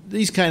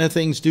these kind of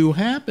things do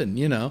happen,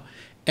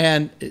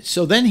 And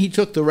so then he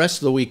took the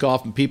rest of the week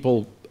off, and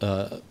people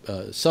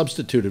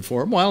substituted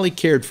for him while he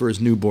cared for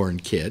his newborn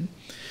kid.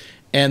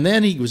 And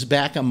then he was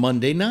back on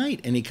Monday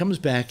night, and he comes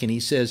back and he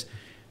says,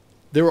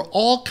 there were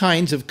all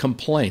kinds of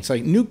complaints.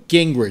 Like Newt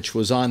Gingrich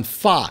was on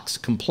Fox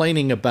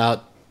complaining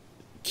about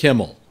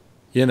Kimmel,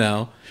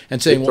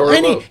 and saying, well,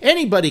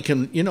 anybody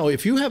can,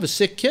 if you have a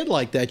sick kid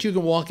like that, you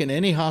can walk in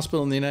any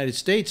hospital in the United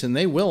States and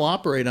they will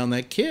operate on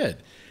that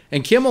kid.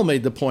 And Kimmel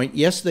made the point,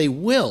 yes, they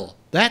will.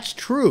 That's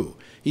true.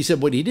 He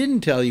said what he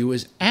didn't tell you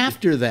is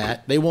after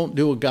that, they won't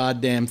do a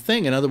goddamn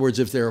thing. In other words,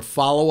 if there are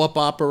follow-up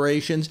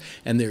operations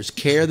and there's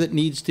care that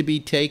needs to be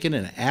taken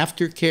and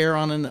aftercare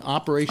on an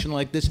operation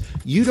like this,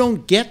 you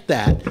don't get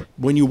that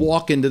when you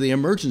walk into the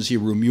emergency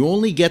room. You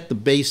only get the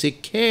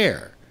basic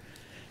care.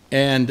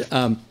 And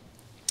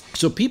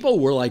so people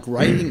were like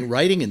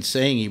writing and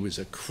saying he was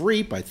a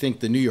creep. I think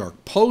the New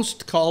York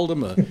Post called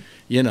him a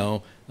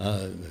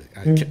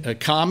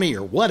commie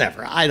or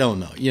whatever. I don't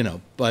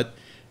know, but...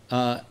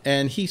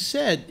 and he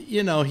said,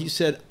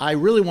 I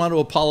really want to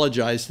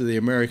apologize to the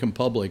American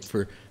public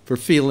for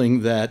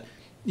feeling that,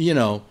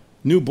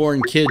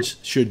 newborn kids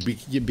should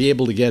be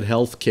able to get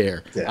health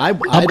care. Yeah.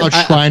 How about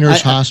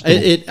Shriners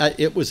Hospital?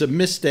 It was a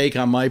mistake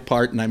on my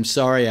part, and I'm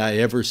sorry I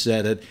ever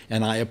said it,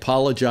 and I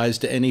apologize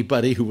to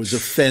anybody who was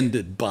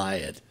offended by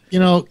it.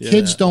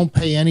 Kids don't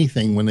pay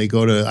anything when they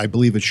go to, I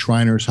believe it's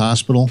Shriners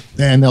Hospital,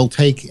 and they'll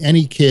take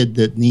any kid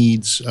that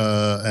needs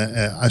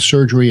a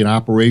surgery, an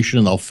operation,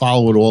 and they'll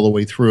follow it all the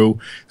way through.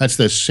 That's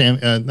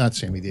the not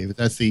Sammy Davis.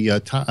 That's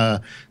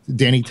the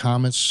Danny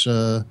Thomas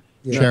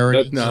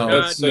charity.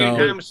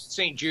 Thomas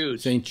St.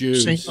 Jude's. St.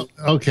 Jude's.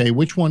 Okay,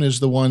 which one is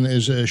the one?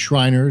 Is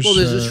Shriners? Well,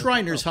 there's a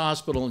Shriners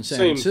Hospital in San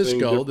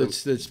Francisco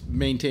that's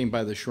maintained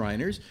by the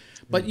Shriners.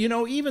 But,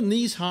 even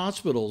these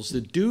hospitals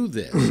that do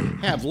this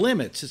have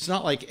limits. It's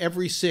not like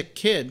every sick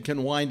kid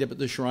can wind up at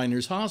the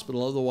Shriners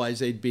Hospital. Otherwise,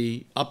 they'd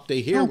be up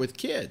to here with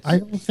kids. I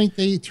don't think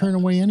they turn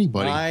away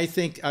anybody. I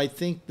think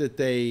that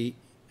they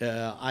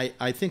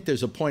I think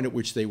there's a point at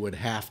which they would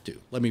have to.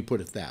 Let me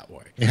put it that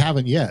way. They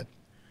haven't yet.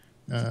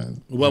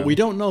 We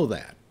don't know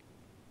that.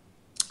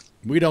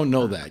 We don't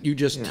know that. You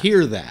just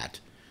hear that.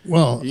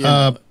 Well,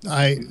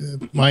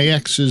 my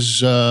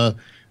ex's...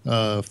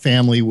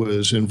 family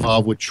was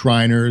involved with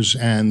Shriners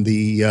and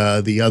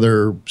the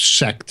other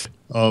sect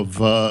of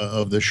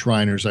the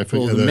Shriners. I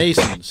forget the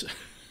Masons.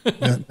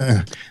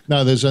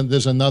 No,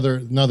 there's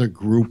another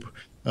group.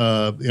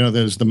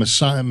 There's the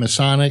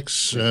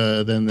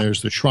Masonics. Then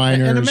there's the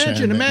Shriners.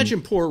 And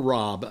imagine poor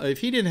Rob. If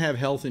he didn't have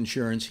health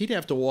insurance, he'd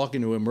have to walk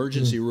into an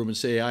emergency room and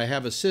say, "I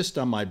have a cyst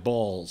on my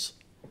balls."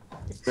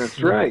 That's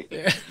right.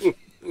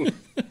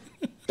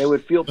 They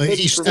would feel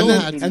pity for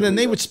him. And then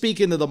they would speak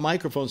into the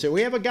microphone and say,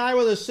 we have a guy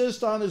with a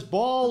cyst on his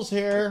balls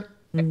here.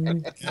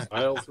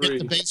 Aisle 3. Get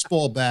the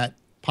baseball bat,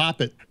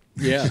 pop it.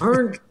 Yeah.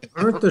 Aren't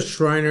the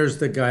Shriners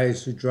the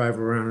guys who drive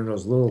around in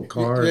those little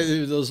cars?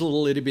 Those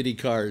little itty-bitty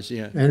cars,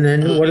 yeah. And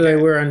then what do they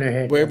wear on their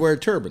head? Wear a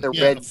turban. A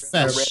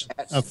fez.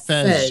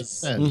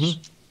 Fez.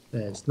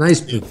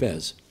 Nice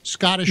fez.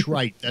 Scottish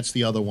Rite, that's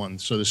the other one.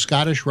 So the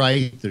Scottish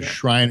Rite, the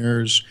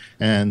Shriners,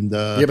 and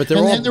but they're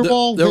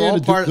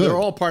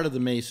all part of the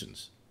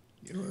Masons.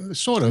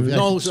 Sort of.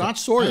 No, it's not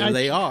sort of.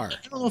 They are. I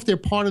don't know if they're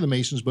part of the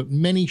Masons, but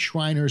many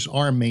Shriners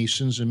are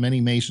Masons, and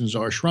many Masons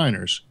are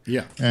Shriners.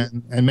 Yeah.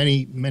 And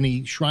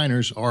many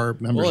Shriners are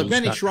members of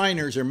the many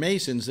Shriners are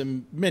Masons,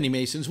 and many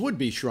Masons would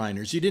be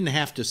Shriners. You didn't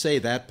have to say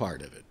that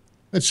part of it.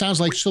 It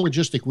sounds like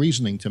syllogistic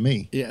reasoning to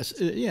me. Yes.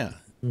 Yeah.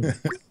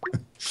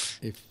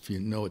 If you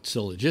know what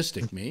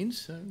syllogistic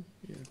means.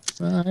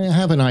 I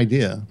have an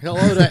idea.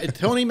 Hello to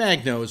Tony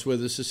Magno is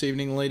with us this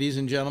evening, ladies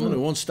and gentlemen, who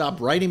won't stop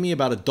writing me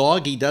about a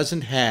dog he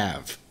doesn't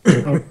have.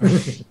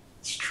 It's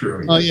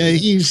true. Oh, yeah,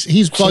 he's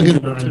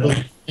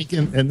bugging,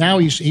 and now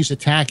he's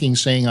attacking,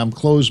 saying I'm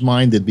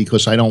closed-minded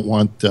because I don't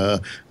want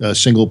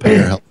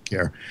single-payer health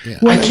care. Yeah.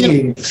 Well, I can't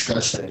even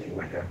discuss anything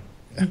with him.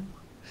 Yeah.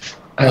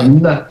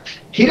 I'm not.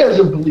 He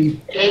doesn't believe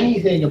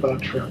anything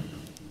about Trump.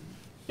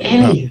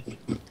 Anything.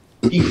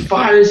 He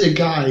fires a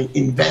guy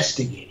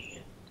investigating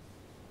it.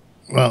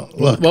 Well,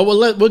 look. Well,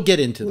 we'll get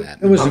into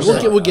that.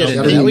 We'll get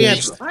into that.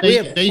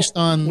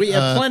 We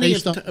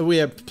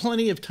have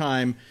plenty of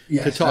time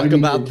to talk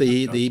about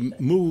the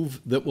move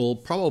that will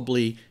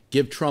probably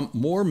give Trump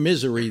more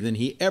misery than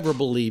he ever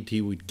believed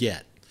he would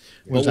get.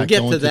 But we'll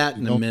get to that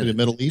in a minute. To the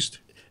Middle East,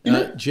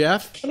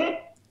 Jeff.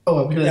 Oh,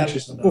 I'm going to ask you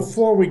something.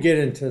 Before we get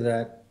into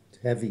that,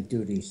 heavy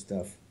duty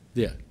stuff.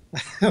 Yeah.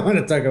 I want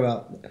to talk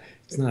about,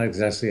 it's not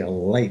exactly a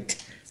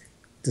light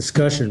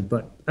discussion,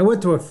 but I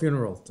went to a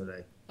funeral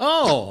today.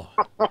 Oh.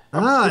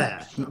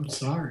 Yeah. I'm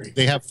sorry.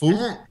 They have food?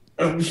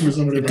 I wish there was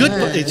somebody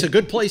It's a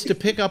good place to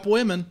pick up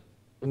women.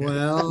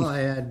 Well, I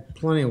had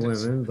plenty of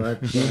women,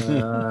 but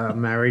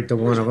married to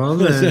one of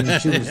them,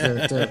 and she was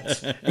there too.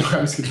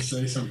 I was going to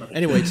say somebody.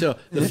 Anyway, so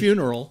the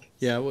funeral,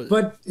 yeah.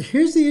 But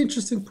here's the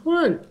interesting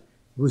part. It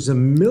was a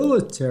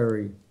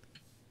military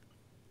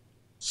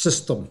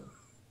system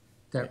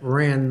that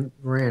ran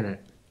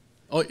it.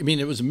 Oh, you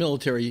mean it was a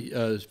military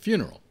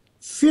funeral?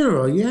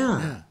 Funeral,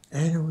 yeah.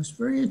 And it was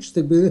very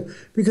interesting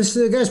because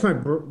the guy's my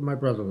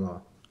brother-in-law.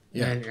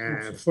 Yeah. And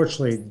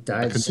unfortunately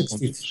died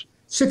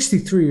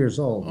 63 years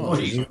old. Oh,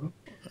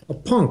 a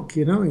punk,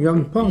 a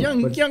young punk.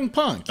 Young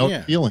punk,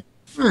 yeah. Feeling.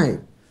 Right.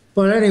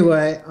 But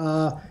anyway,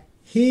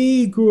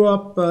 he grew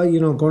up,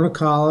 going to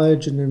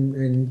college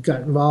and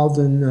got involved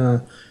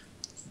in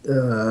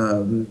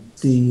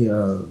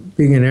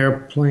being an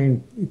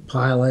airplane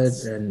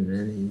pilot,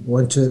 and he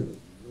went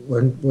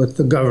with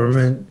the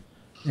government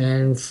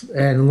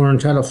and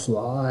learned how to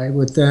fly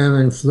with them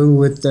and flew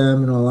with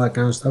them and all that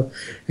kind of stuff.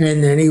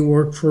 And then he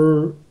worked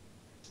for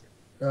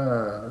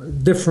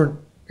different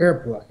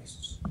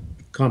airplanes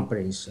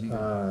companies,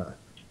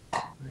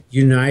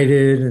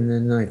 United, and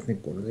then I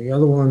think one of the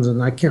other ones,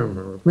 and I can't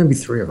remember, maybe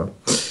 3 of them.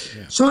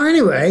 Yeah. So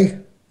anyway,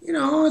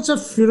 it's a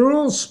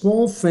funeral,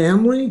 small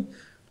family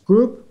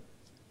group.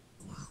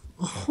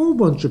 A whole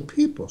bunch of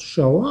people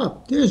show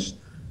up. There's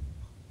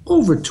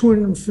over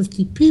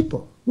 250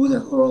 people. Who the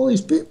hell are all these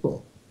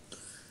people?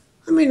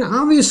 I mean,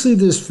 obviously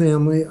there's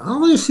family.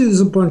 Obviously there's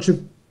a bunch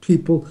of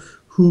people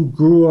who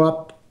grew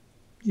up,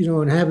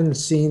 and haven't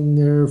seen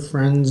their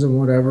friends and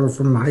whatever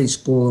from high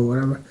school or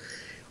whatever.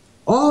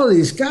 All of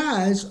these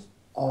guys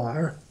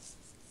are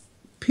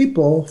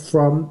people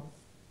from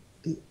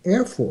the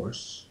Air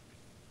Force.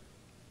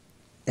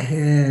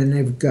 And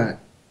they've got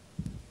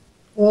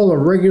all the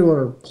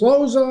regular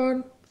clothes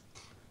on.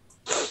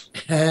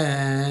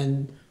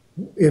 And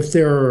if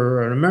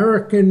they're an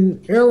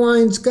American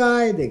Airlines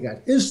guy, they got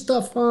his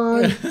stuff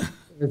on.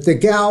 If the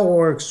gal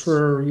works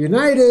for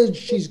United,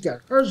 she's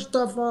got her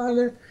stuff on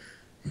there.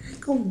 And I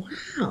go,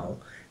 wow.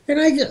 And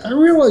I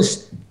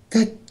realized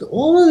that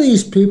all of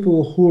these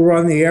people who are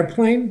on the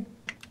airplane,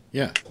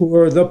 who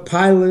are the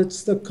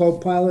pilots, the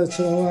co-pilots,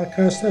 and all that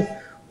kind of stuff,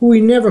 who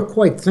we never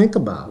quite think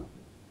about,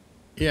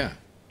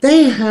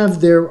 they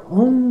have their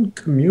own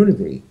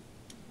community.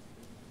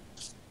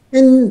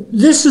 And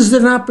this is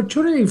an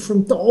opportunity for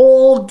them to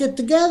all get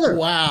together.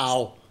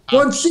 Wow.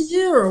 Once a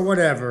year or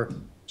whatever.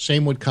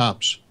 Same with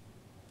cops.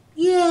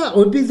 Yeah, it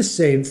would be the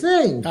same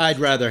thing. I'd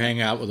rather hang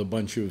out with a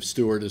bunch of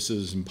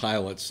stewardesses and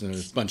pilots than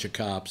a bunch of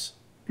cops.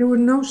 There were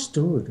no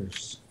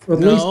stewardess. Or at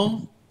least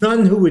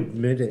none who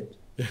admit it.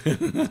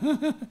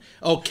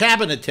 Oh,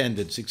 cabin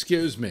attendants,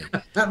 excuse me.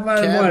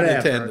 Cabin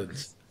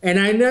attendants. And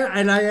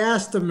I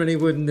asked him, and he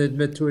wouldn't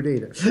admit to it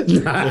either. So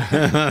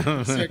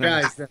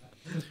guys,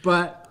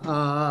 but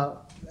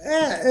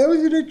it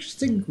was an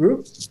interesting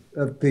group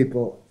of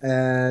people,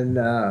 and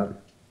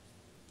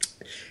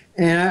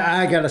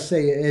I gotta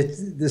say,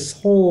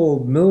 this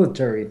whole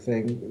military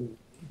thing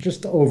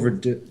just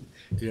overdone.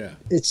 Yeah,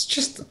 it's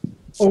just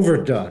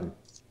overdone.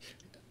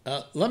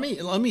 Let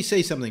me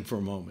say something for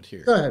a moment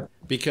here. Go ahead.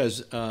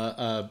 Because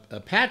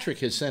Patrick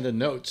has sent a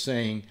note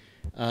saying,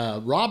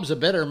 Rob's a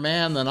better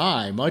man than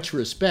I. Much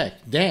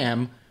respect.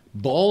 Damn,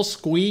 ball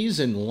squeeze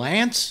and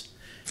Lance.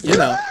 And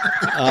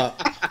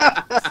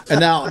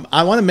now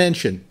I want to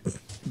mention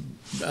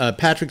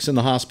Patrick's in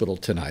the hospital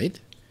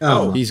tonight.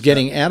 Oh, he's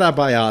getting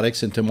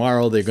antibiotics, and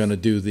tomorrow they're going to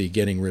do the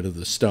getting rid of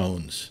the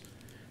stones.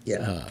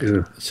 Yeah.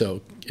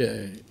 So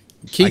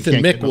Keith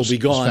and Mick will be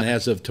gone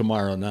as of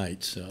tomorrow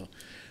night. So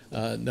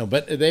no,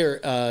 but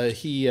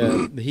he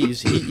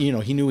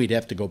knew he'd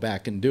have to go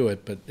back and do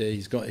it, but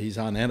he's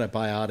on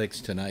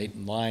antibiotics tonight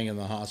and lying in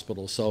the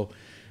hospital. So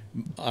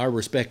our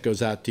respect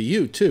goes out to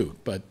you too.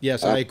 But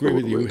yes, I agree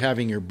with you.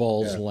 Having your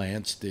balls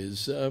lanced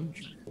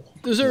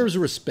deserves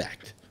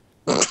respect.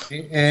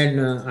 And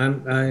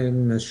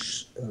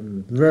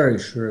I'm very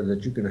sure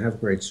that you're going to have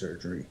great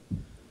surgery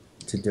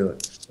to do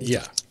it.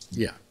 Yeah.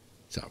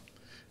 So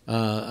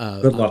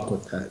good luck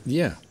with that.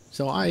 Yeah.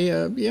 So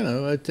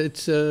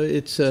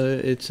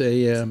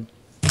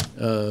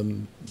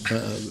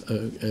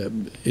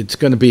it's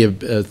going to be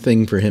a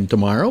thing for him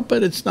tomorrow,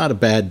 but it's not a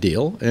bad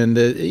deal. And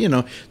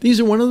these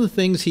are one of the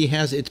things he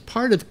has. It's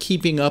part of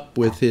keeping up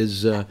with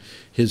his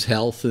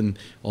health and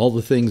all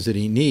the things that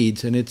he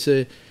needs, and it's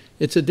a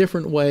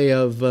different way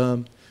of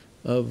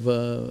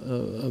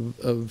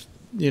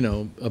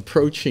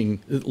approaching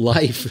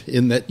life,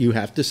 in that you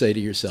have to say to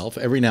yourself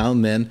every now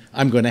and then,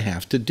 I'm going to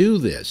have to do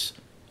this.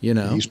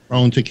 He's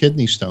prone to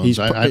kidney stones.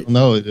 I don't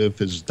know if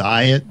his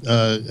diet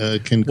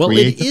can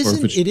create it, or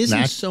if it's it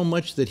isn't so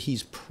much that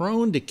he's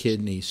prone to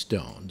kidney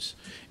stones.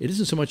 It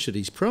isn't so much that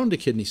he's prone to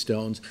kidney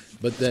stones,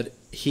 but that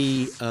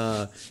he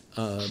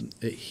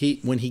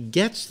when he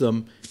gets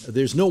them,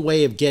 there's no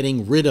way of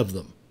getting rid of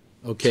them.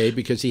 okay,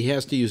 because he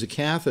has to use a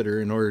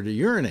catheter in order to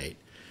urinate.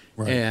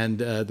 Right. And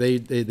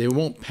they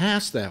won't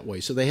pass that way,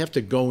 so they have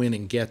to go in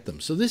and get them.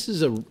 So this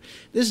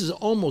is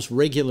almost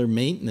regular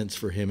maintenance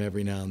for him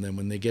every now and then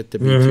when they get to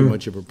be too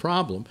much of a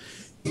problem.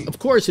 Of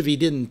course, if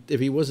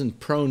he wasn't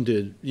prone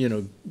to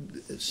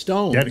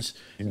stones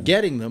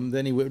getting them,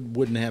 then he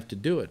wouldn't have to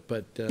do it.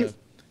 But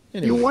anyway.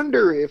 You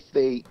wonder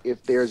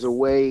if there's a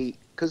way,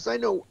 because I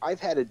know I've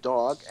had a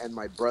dog and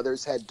my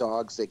brothers had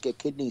dogs that get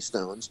kidney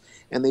stones,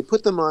 and they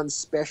put them on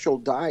special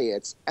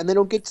diets and they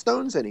don't get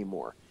stones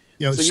anymore.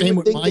 So you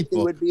would think that they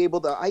would be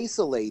able to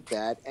isolate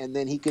that, and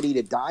then he could eat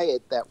a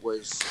diet that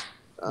was.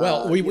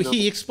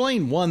 He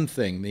explained one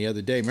thing the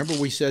other day. Remember,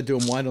 we said to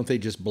him, "Why don't they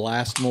just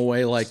blast them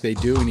away like they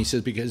do?" And he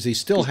says, "Because they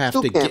still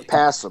can't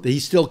pass them. He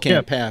still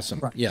can't pass them."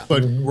 Right. Yeah.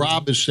 But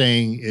Rob is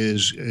saying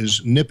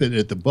is nip it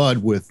at the bud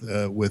with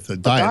a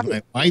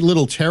diet. My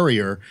little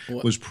terrier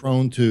was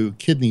prone to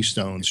kidney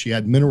stones. She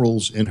had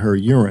minerals in her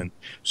urine,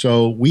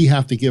 so we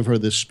have to give her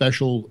this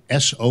special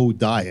SO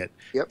diet.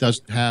 Yep.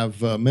 Doesn't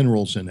have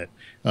minerals in it.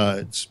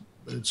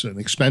 It's an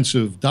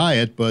expensive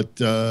diet, but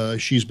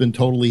she's been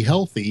totally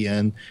healthy,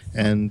 and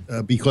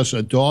because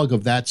a dog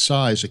of that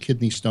size, a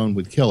kidney stone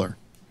would kill her.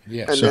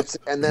 Yeah,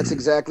 and that's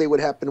exactly what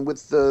happened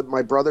with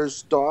my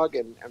brother's dog,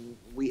 and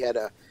we had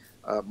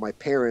my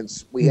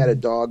parents. We had a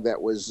dog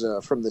that was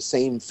from the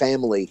same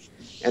family,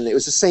 and it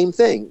was the same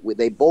thing.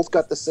 They both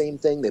got the same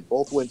thing. They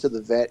both went to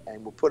the vet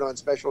and were put on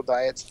special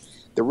diets.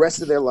 The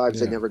rest of their lives,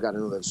 they never got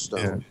another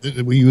stone.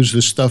 Yeah. We use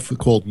this stuff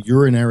called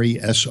urinary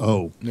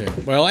SO. Yeah.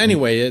 Well,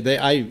 anyway,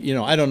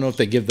 I don't know if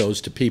they give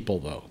those to people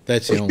though.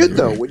 That's the only. Should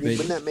though?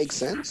 Wouldn't that make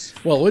sense?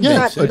 Well, it would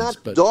make sense.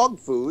 Not dog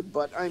food,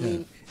 but I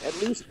mean,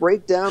 at least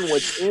break down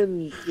what's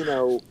in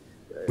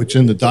what's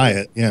in the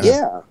diet. Yeah.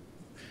 Yeah.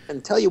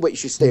 And tell you what you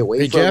should stay away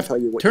from. Jeff, tell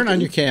you what turn on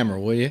your camera,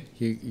 will you?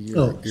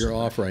 You're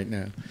off right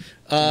now.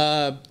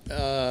 But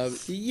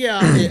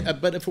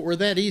if it were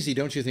that easy,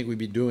 don't you think we'd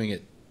be doing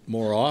it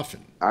more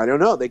often? I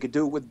don't know. They could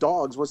do it with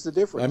dogs. What's the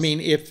difference? I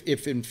mean,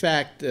 if in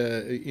fact,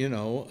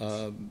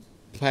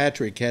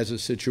 Patrick has a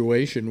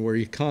situation where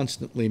he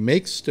constantly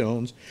makes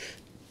stones,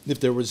 if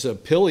there was a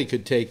pill he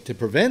could take to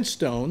prevent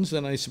stones,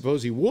 then I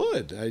suppose he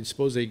would. I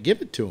suppose they'd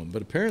give it to him.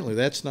 But apparently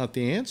that's not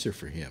the answer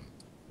for him.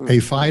 Hey,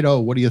 Fido,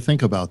 what do you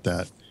think about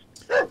that?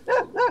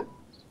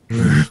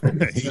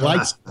 He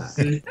likes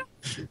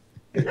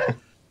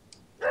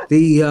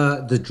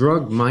the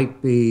drug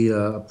might be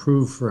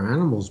approved for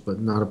animals, but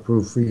not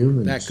approved for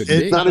humans. That could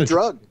it's be. Not a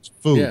drug. It's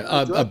food.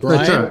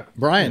 Yeah,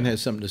 Brian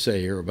has something to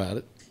say here about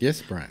it.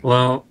 Yes, Brian.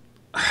 Well,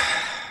 a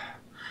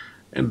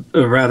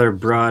rather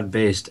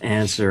broad-based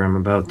answer I'm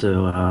about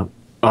to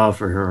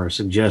offer her, a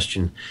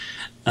suggestion.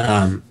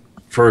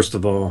 First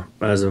of all,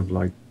 as of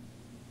like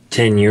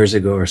 10 years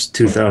ago, or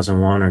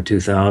 2001 or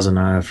 2000,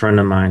 a friend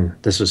of mine,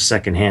 this was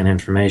secondhand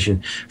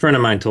information, a friend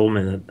of mine told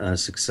me that a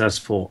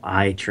successful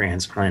eye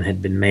transplant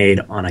had been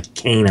made on a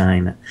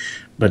canine,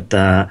 but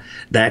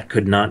that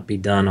could not be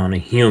done on a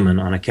human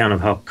on account of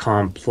how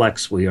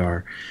complex we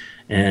are.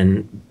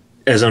 And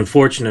as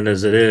unfortunate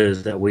as it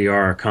is that we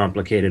are a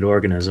complicated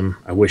organism,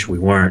 I wish we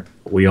weren't,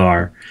 but we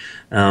are.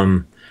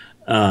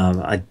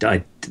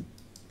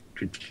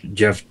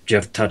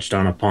 Jeff touched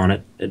upon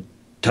it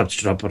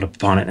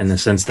in the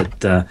sense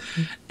that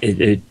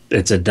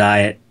it's a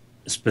diet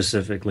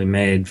specifically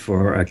made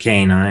for a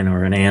canine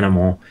or an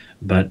animal,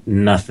 but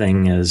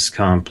nothing as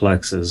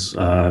complex as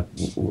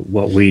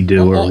what we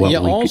do or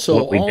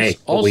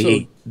what we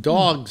eat.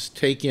 Dogs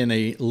take in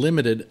a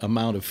limited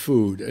amount of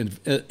food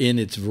in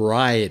its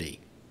variety.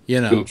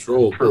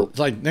 Control. It's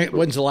like,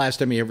 when's the last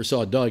time you ever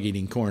saw a dog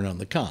eating corn on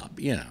the cob?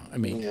 I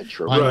mean, yeah,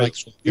 true. Right.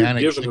 You're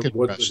giving them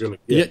what they're going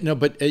to get. No,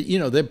 but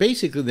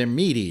they're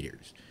meat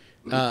eaters.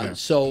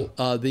 So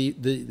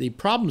the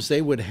problems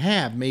they would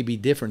have may be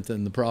different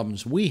than the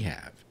problems we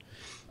have.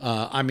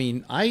 I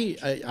mean, I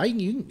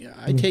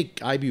take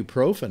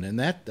ibuprofen, and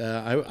that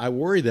I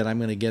worry that I'm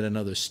going to get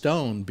another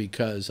stone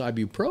because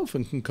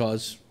ibuprofen can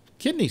cause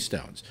kidney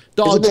stones.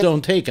 Dogs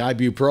don't take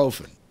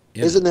ibuprofen.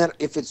 Isn't that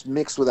if it's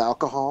mixed with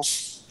alcohol?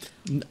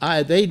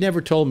 They never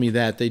told me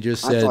that. They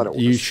just said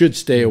you should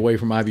stay away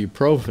from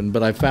ibuprofen.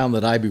 But I found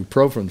that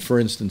ibuprofen, for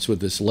instance, with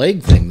this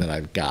leg thing that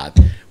I've got,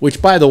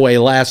 which, by the way,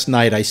 last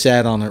night I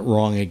sat on it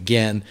wrong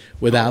again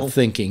without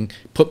thinking,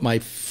 put my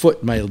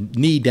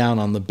knee down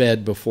on the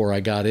bed before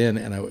I got in,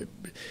 and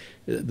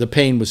the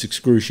pain was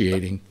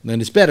excruciating.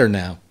 And it's better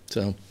now.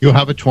 So you'll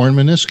have a torn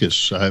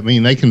meniscus. I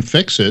mean, they can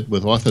fix it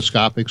with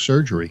orthoscopic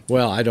surgery.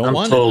 Well, I don't I'm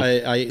want told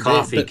it.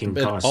 coffee can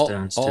cause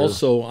stones too.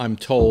 Also, I'm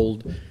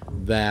told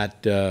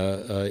that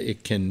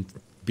it can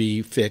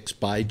be fixed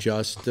by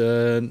just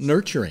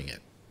nurturing it.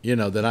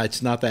 That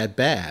it's not that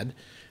bad,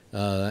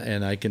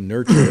 and I can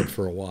nurture it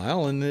for a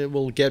while, and it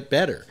will get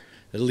better.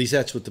 At least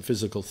that's what the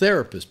physical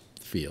therapist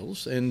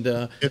feels. And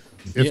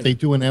if they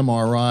do an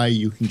MRI,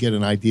 you can get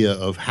an idea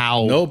of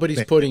how.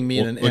 Nobody's putting me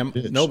in an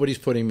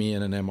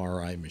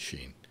MRI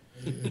machine.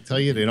 I tell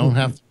you, they don't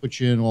have to put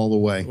you in all the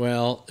way.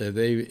 Well,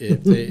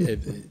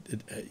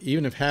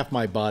 even if half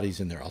my body's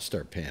in there, I'll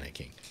start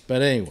panicking.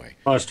 But anyway,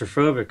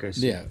 claustrophobic. I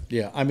see.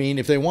 Yeah. I mean,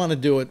 if they want to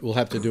do it, we'll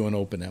have to do an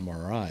open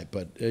MRI.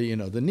 But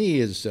the knee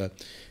is,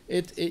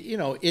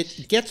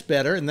 it gets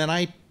better, and then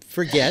I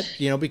forget,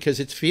 because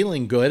it's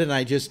feeling good, and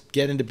I just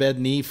get into bed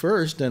knee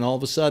first, and all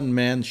of a sudden,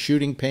 man,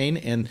 shooting pain,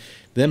 and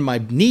then my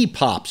knee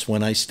pops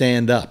when I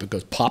stand up. It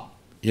goes pop,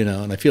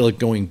 and I feel it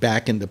going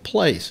back into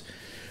place.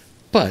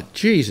 But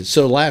Jesus,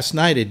 so last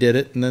night I did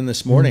it, and then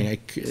this morning I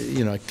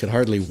could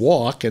hardly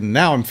walk, and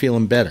now I'm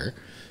feeling better.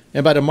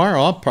 And by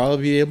tomorrow I'll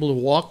probably be able to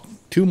walk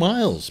 2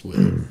 miles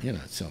with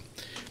it, So,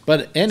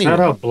 but anyway, is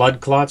that how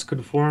blood clots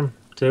could form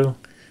too?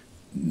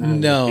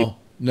 No.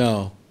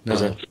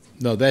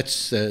 That's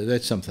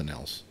something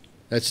else.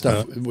 That's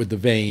stuff with the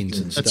veins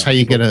and stuff. That's how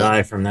you get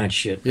die from that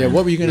shit. Yeah,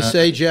 what were you going to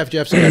say, Jeff?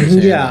 Jeff's got his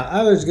hand Yeah, up.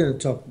 I was going to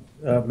talk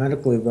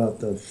medically about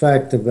the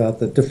fact about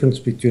the difference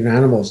between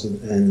animals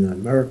and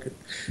American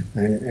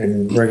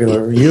and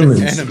regular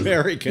humans. And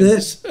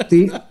Americans.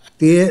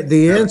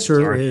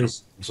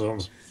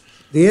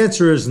 The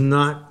answer is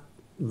not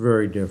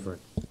very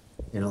different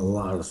in a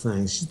lot of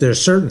things.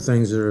 There's certain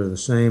things that are the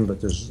same, but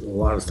there's a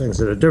lot of things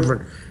that are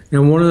different.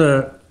 And one of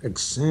the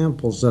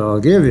examples that I'll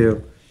give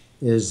you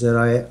is that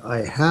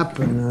I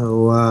happen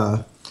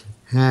to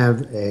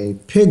have a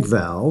pig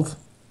valve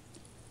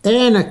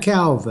and a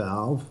cow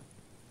valve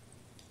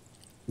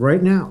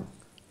right now.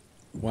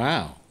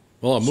 Wow.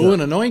 Well, I'm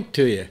moving an oink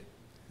to you.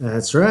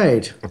 That's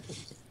right.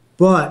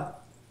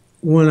 But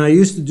when I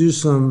used to do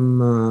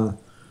some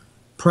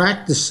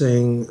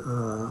practicing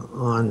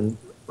on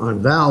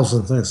valves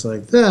and things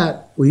like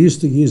that, we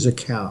used to use a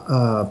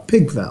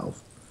pig valve.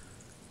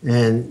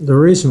 And the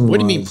reason What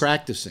do you mean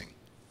practicing?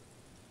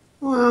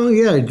 Well,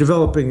 yeah,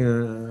 developing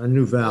a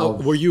new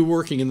valve. Were you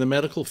working in the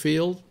medical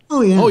field?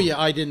 Oh, yeah. Oh, yeah,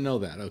 I didn't know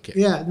that. Okay.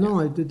 Yeah, no,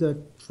 I did that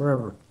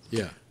forever.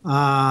 Yeah.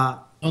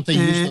 Don't they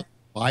use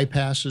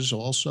bypasses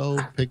also,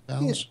 pig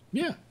valves?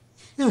 Yeah.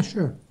 Yeah,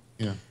 sure.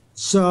 Yeah.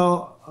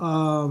 So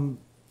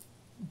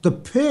the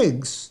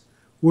pigs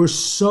were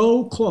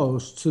so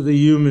close to the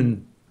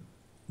human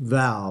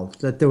valve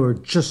that they were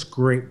just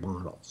great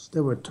models.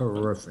 They were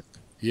terrific.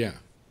 Yeah.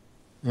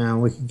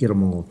 And we could get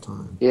them all the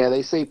time. Yeah,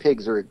 they say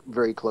pigs are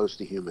very close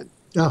to human.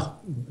 Oh,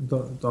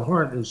 the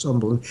heart is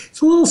unbelievable.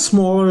 It's a little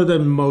smaller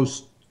than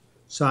most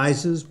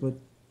sizes, but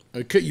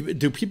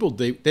do people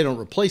they don't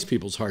replace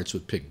people's hearts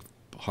with pig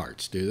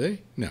hearts, do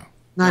they? No.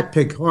 Not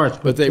pig hearts,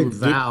 but pig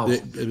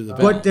valves.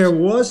 But there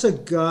was a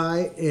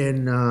guy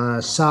in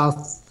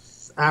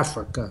South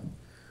Africa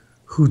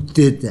who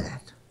did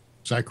that.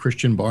 Is that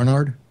Christian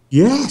Barnard?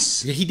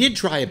 Yes. Yeah, he did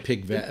try a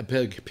pig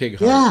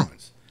heart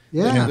once.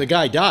 Yeah. The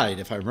guy died,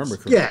 if I remember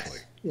correctly.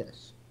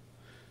 Yes.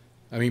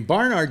 I mean,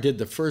 Barnard did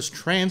the first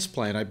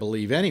transplant, I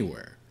believe,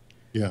 anywhere.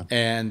 Yeah.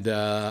 And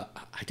I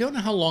don't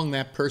know how long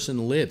that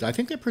person lived. I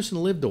think that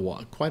person lived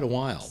quite a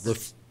while.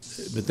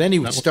 But then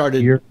he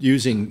started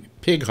using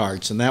pig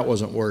hearts, and that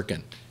wasn't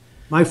working.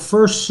 My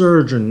first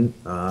surgeon,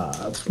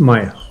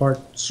 my heart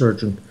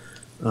surgeon,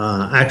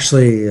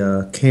 actually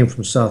came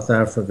from South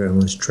Africa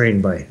and was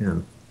trained by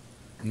him.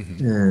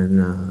 Mm-hmm.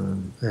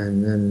 And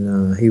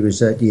then he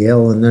was at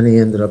Yale, and then he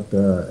ended up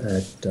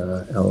at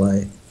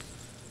L.A.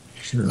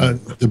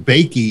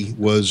 DeBakey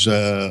was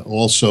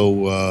also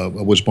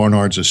was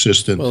Barnard's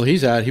assistant. Well, he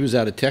was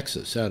out of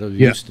Texas, out of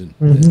Houston.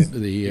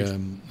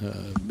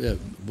 Mm-hmm.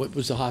 What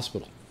was the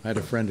hospital? I had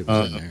a friend who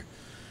was in there.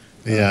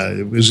 Yeah,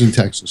 it was in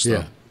Texas,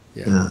 though.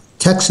 Yeah.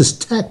 Texas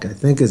Tech, I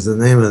think, is the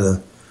name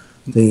of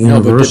the university.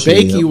 No, but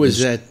DeBakey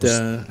was at...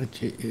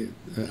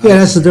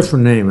 that's a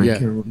different name. I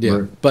can't remember.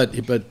 Yeah, but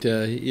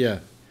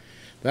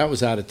that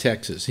was out of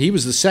Texas. He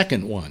was the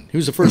second one. He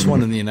was the first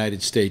one in the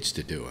United States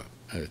to do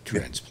a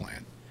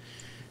transplant.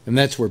 And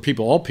that's where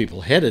all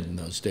people headed in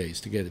those days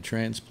to get a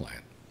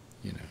transplant,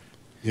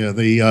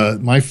 Yeah,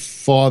 my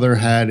father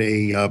had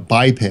a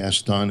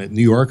bypass done at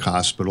New York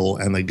Hospital,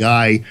 and the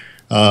guy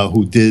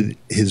who did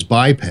his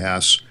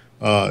bypass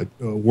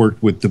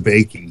worked with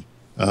DeBakey,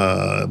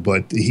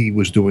 but he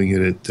was doing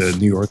it at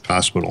New York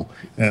Hospital.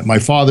 My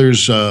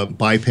father's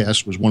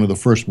bypass was one of the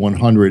first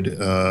 100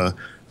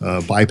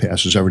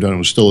 bypasses ever done. It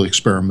was still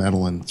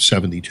experimental in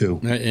 '72.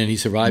 And he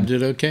survived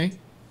it okay?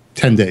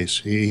 10 days.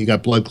 He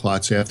got blood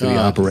clots after the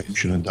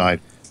operation and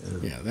died.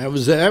 Yeah, that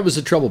was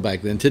the trouble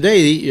back then.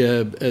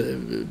 Today,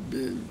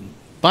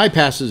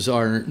 bypasses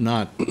are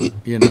not,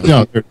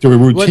 No, they're a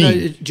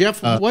routine.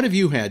 Jeff, what have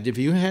you had? Have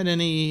you had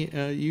any?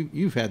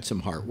 You've had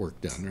some heart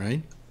work done,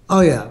 right? Oh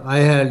yeah, I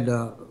had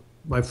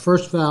my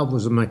first valve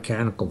was a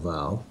mechanical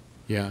valve.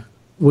 Yeah.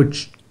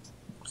 Which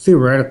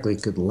theoretically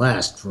could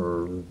last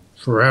for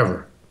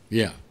forever.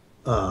 Yeah.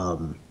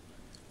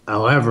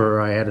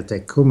 However, I had to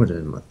take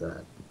Coumadin with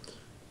that.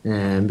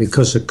 And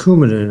because of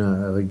Coumadin,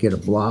 I would get a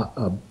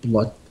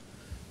blood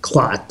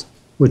clot,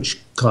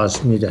 which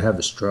caused me to have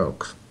a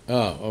stroke.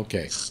 Oh,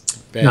 okay.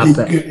 Not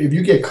bad. If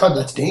you get cut,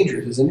 that's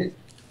dangerous, isn't it?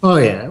 Oh,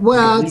 yeah.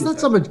 Well, it's not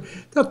so much.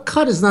 The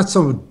cut is not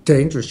so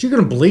dangerous. You're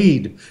going to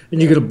bleed,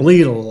 and you're going to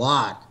bleed a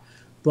lot.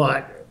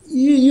 But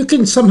you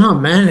can somehow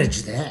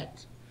manage that.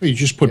 You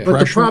just put But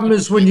pressure. the problem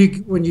is when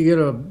you get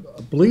a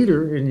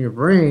bleeder in your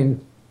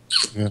brain.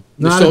 Yeah.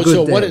 Not a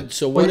good what day. did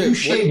so When what you did,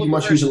 shave, you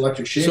must use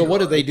electric shave. so what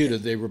did they do?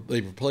 They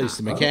replaced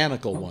the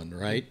mechanical one,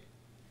 right?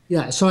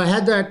 Yeah, so I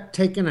had that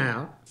taken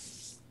out,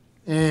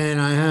 and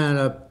I had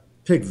a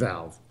pig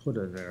valve put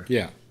in there.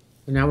 Yeah.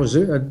 And that was,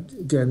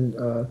 again,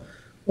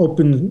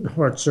 open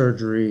heart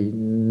surgery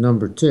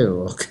number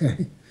 2,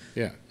 okay?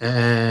 Yeah.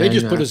 And They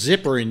just put a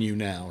zipper in you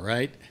now,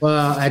 right?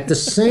 well, at the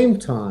same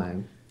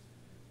time,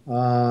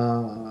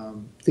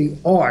 the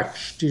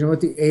arch, do you know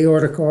what the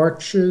aortic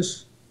arch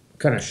is?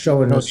 Kind of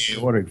showing I know us. the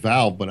aortic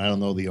valve, but I don't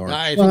know the arch.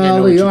 I think I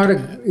Well, know the what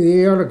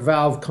aortic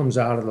valve comes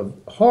out of the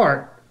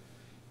heart,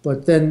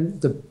 but then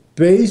the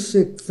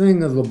basic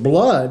thing of the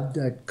blood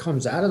that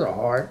comes out of the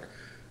heart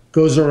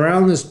goes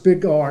around this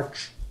big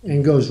arch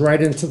and goes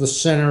right into the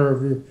center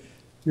of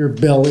your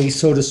belly,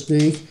 so to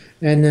speak,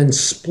 and then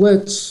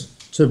splits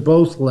to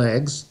both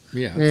legs.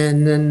 Yeah.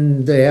 And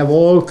then they have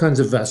all kinds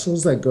of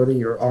vessels that go to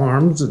your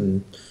arms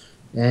and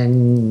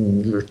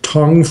your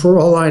tongue, for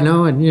all I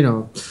know,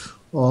 and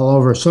all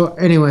over. So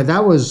anyway,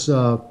 that was,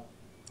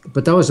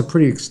 but that was a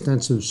pretty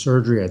extensive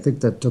surgery. I think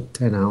that took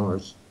 10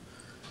 hours.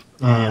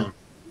 Yeah.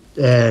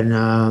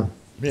 The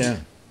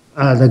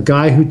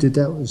guy who did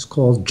that was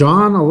called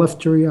John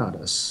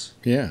Eleftheriadis.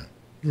 Yeah.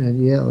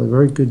 And yeah, a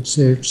very good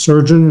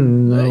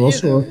surgeon, and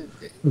also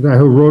a guy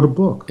who wrote a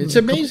book. It's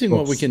amazing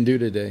what we can do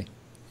today.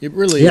 It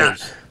really Yeah,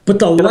 is. but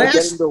the Can I get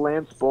last into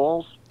Lance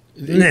Balls?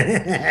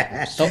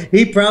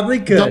 he probably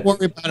could. Don't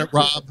worry about it,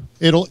 Rob.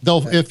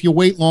 If you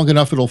wait long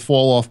enough, it'll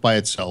fall off by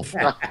itself.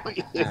 But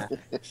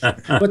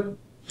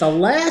the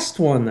last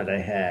one that I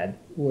had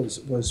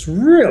was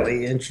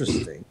really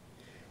interesting.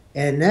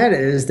 And that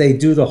is they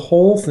do the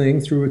whole thing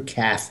through a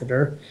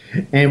catheter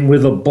and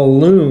with a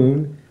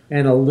balloon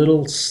and a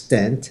little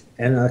stent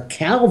and a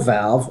cow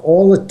valve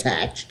all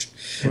attached.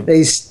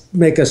 They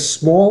make a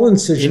small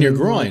incision. In your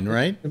groin,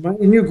 right?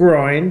 In your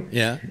groin.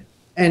 Yeah.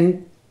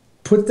 And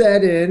put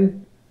that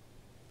in,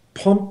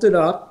 pumped it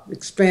up,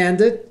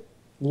 expand it,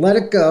 let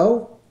it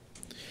go.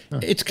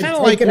 It's kind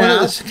of like one of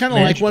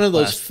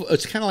those.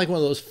 It's kind of like one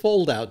of those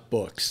fold-out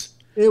books.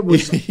 It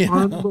was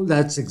unbelievable.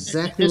 That's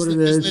exactly what it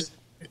is.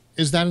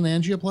 Is that an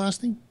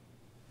angioplasty?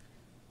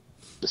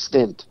 The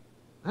stent.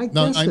 I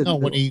guess I know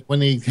when he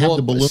had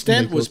the balloon. A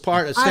stent was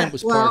part of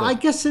I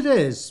guess it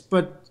is,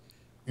 but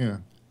yeah,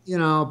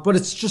 but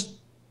it's just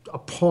a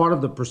part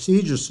of the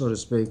procedure, so to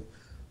speak.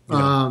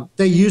 Yeah.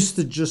 They used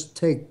to just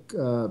take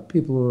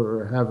people who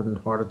were having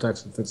heart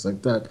attacks and things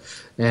like that,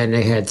 and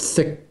they had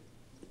thick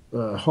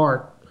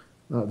heart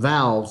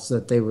valves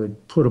that they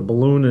would put a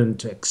balloon in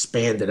to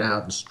expand it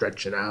out and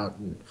stretch it out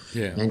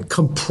and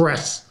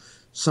compress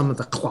some of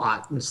the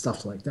clot and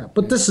stuff like that.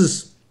 But this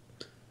is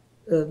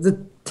the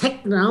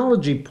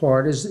technology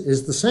part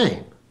is the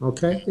same.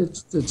 Okay,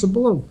 it's a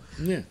balloon.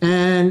 Yeah.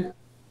 And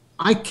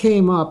I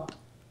came up.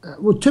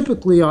 Well,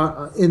 typically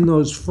in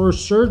those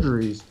first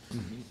surgeries,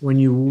 when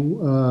you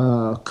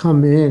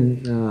come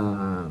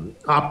in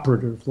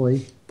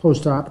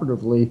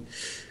post-operatively,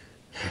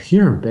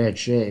 you're in bad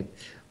shape.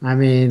 I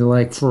mean,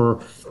 like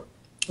for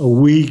a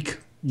week,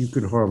 you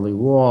could hardly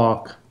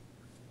walk.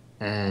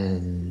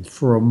 And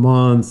for a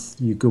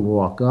month, you could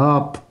walk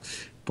up,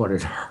 but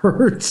it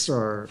hurts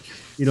or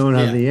you don't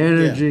have the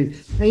energy.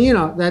 Yeah.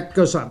 And, that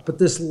goes on. But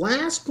this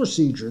last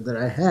procedure that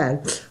I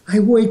had, I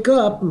wake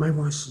up and my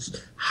wife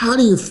says, "How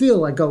do you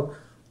feel?" I go,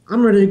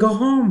 "I'm ready to go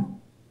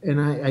home."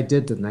 And I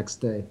did the next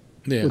day.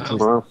 Yeah. Which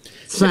was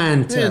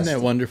fantastic. Isn't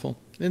that wonderful?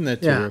 Isn't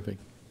that terrific?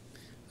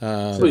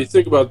 So you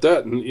think about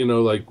that, and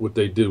like what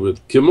they did with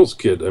Kimmel's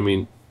kid. I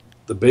mean,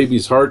 the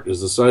baby's heart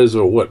is the size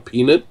of a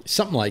peanut?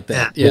 Something like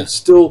that. Yeah. And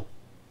still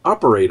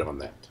operate on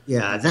that.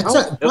 Yeah,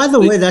 by the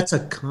way, that's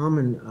a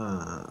common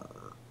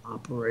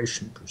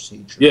operation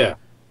procedure. Yeah.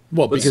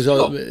 Well, because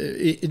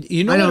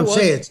you know, I don't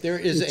say it.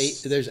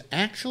 There's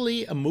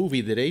actually a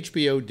movie that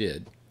HBO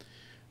did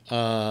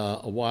a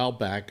while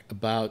back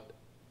about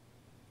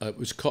it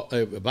was called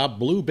about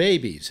blue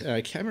babies.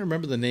 I can't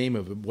remember the name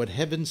of it. What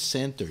Heaven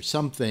Sent or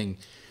something,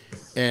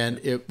 and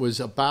it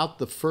was about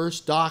the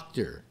first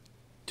doctor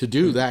to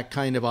do that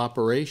kind of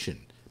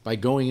operation by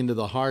going into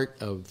the heart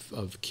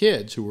of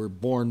kids who were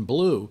born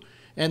blue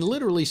and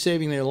literally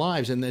saving their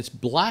lives. And this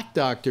black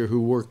doctor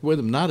who worked with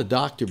him, not a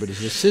doctor but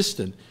his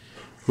assistant,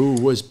 who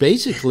was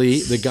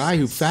basically the guy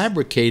who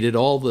fabricated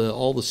all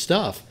the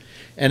stuff.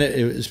 And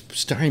it was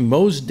starring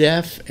Mos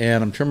Def,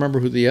 and I'm trying to remember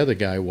who the other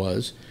guy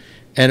was.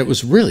 And it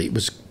was really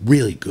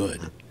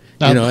good.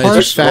 Now,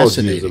 it's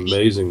fascinating. It's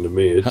amazing to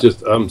me. It's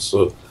just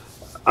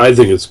I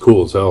think it's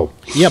cool as hell.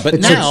 Yeah, but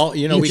now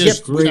we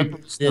get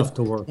great stuff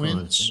to work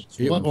on.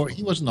 Or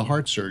he wasn't a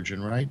heart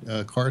surgeon, right,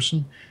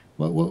 Carson?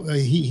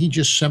 He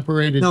just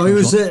separated. No, he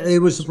was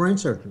a brain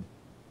surgeon.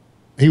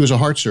 He was a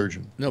heart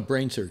surgeon. No,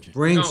 brain surgeon.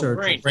 Brain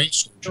surgeon. Brain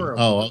surgeon.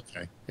 Oh,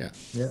 okay. Yeah.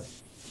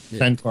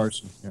 Ben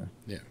Carson.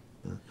 Yeah.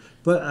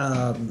 But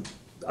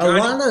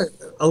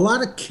a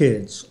lot of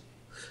kids.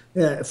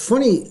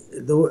 Funny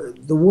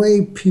the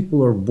way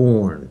people are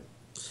born.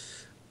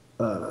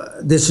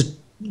 There's a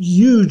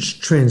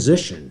huge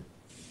transition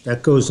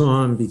that goes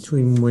on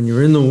between when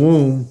you're in the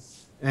womb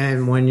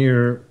and when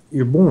you're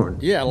born.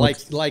 Yeah,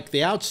 like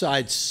the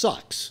outside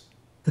sucks.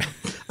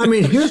 I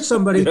mean, here's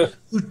somebody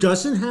who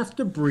doesn't have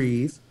to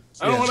breathe.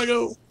 I don't want to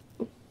go.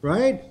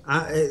 Right?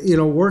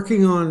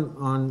 Working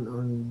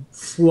on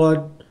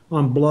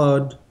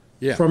blood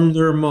from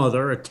their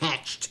mother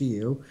attached to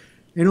you,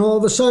 and all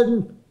of a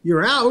sudden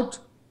you're out,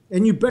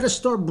 and you better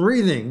start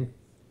breathing,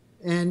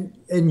 and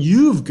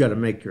you've got to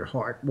make your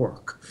heart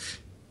work.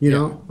 You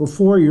know,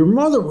 before your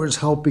mother was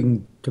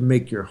helping to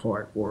make your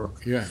heart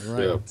work. Yeah,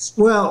 right. Yeah.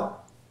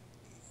 Well,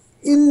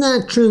 in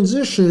that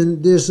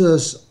transition, there's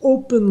this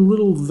open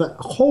little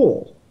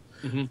hole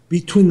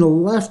between the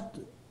left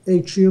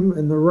atrium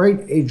and the right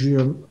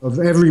atrium of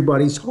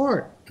everybody's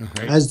heart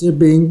as they're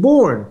being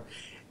born.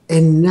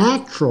 And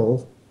nature,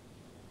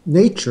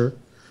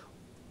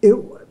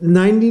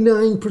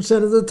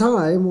 99% of the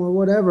time, or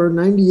whatever,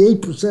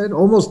 98%,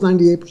 almost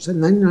 98%,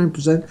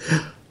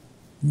 99%,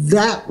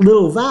 that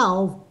little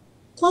valve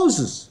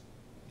closes.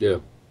 Yeah.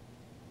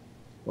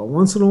 But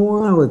once in a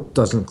while, it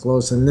doesn't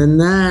close. And then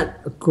that,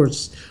 of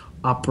course,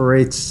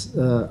 operates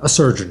a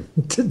surgeon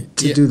to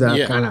do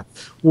that kind of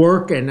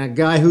work, and a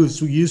guy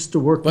who's used to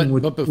working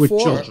with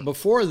children.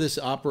 Before this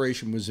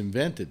operation was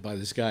invented by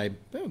this guy,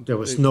 there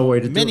was no way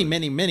to do it.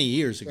 Many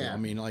years ago. I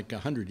mean, like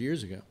 100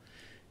 years ago,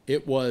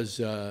 it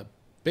was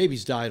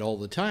babies died all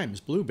the time as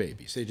blue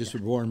babies. They just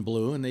were born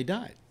blue and they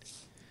died.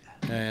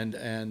 And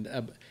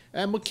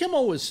what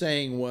Kimmel was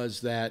saying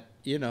was that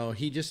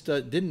he just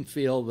didn't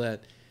feel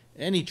that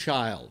any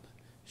child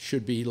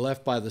should be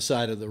left by the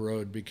side of the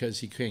road because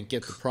he can't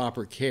get the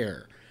proper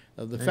care.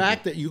 The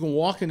fact that you can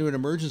walk into an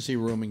emergency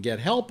room and get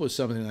help with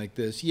something like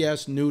this,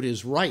 yes, Newt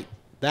is right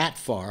that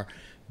far,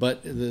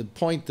 but the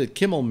point that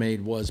Kimmel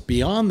made was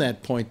beyond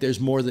that point, there's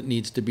more that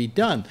needs to be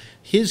done.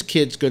 His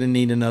kid's going to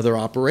need another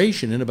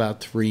operation in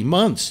about 3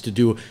 months to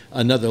do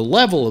another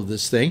level of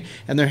this thing,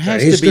 and there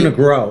has to be... He's going to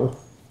grow.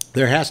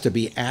 There has to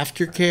be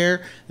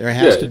aftercare. There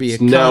has to be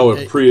now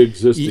a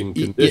pre-existing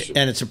condition,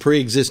 and it's a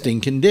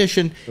pre-existing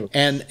condition,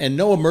 and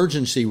no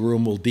emergency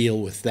room will deal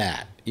with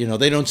that.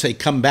 They don't say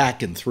come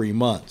back in 3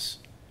 months.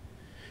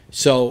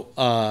 So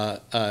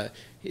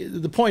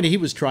the point he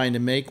was trying to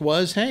make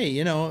was,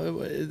 hey,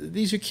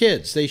 these are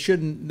kids. They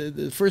shouldn't.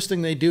 The first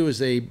thing they do is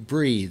they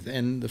breathe,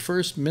 and the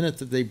first minute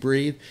that they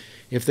breathe,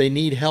 if they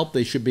need help,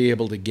 they should be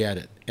able to get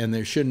it. And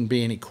there shouldn't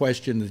be any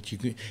question that you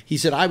can. He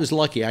said, I was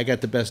lucky. I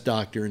got the best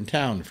doctor in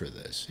town for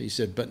this. He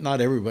said, but not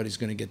everybody's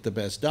going to get the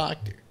best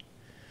doctor.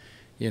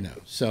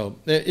 So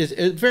it's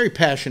a very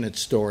passionate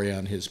story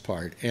on his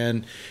part.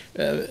 And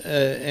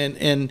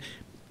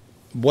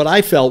what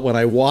I felt when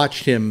I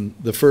watched him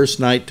the first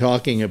night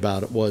talking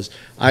about it was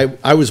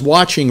I was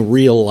watching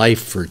real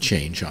life for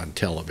change on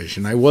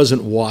television. I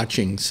wasn't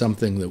watching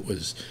something that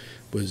was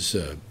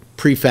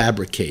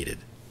prefabricated,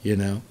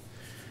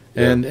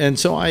 And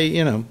so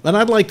and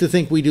I'd like to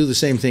think we do the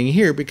same thing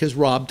here, because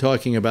Rob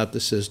talking about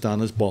the cyst on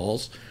his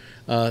balls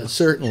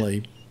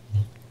certainly,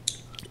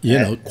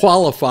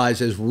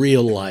 qualifies as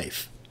real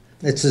life.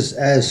 It's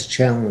as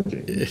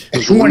challenging.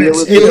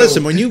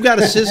 Listen, when you've got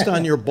a cyst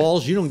on your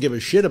balls, you don't give a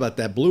shit about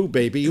that blue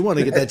baby. You want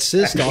to get that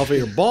cyst off of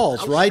your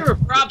balls, right? Sure,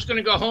 Rob's going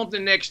to go home the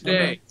next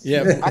day.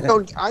 Yeah,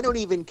 I don't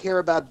even care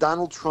about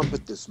Donald Trump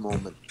at this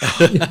moment.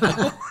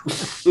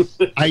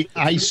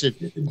 Ice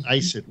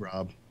it,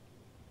 Rob.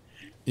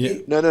 Yeah.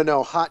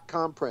 No. Hot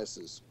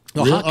compresses.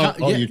 No,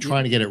 you're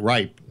trying to get it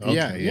ripe.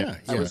 Okay, yeah.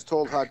 I was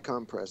told hot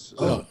compresses.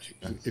 Oh,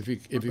 if you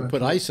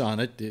put ice on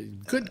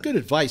it, good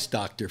advice,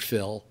 Dr.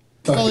 Phil.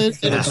 Well, He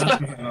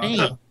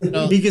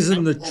gives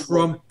him the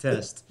Trump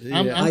test.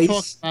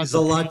 Ice is a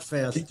lot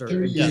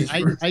faster. Yeah,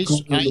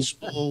 ice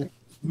will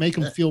make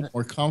him feel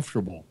more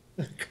comfortable.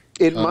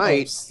 It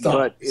might,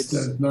 but it's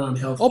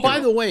non-health. Oh, by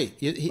the way,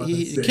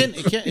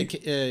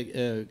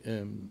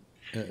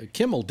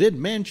 Kimmel did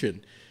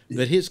mention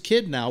that his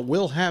kid now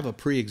will have a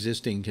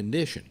pre-existing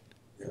condition.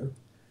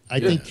 I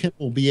think Kim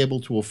will be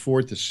able to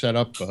afford to set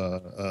up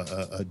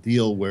a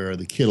deal where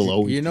the kid will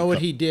always... You know what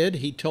he did?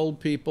 He told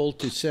people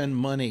to send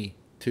money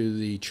to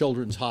the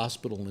Children's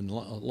Hospital in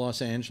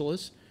Los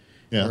Angeles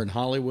or in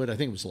Hollywood. I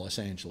think it was Los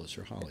Angeles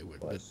or Hollywood,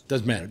 but it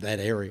doesn't matter, that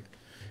area.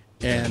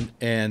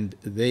 And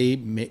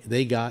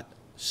they got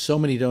so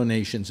many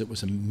donations, it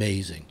was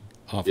amazing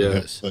off of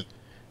this. But,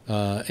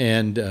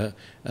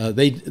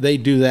 they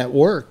do that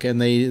work,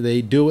 and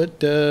they do it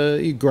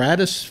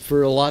gratis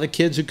for a lot of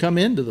kids who come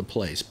into the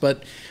place.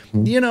 But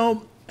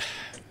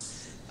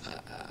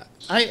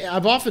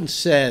I've often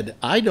said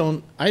I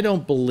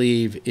don't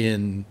believe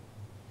in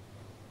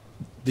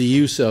the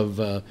use of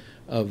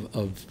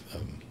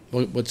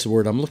what's the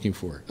word I'm looking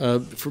for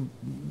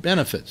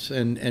benefits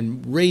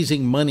and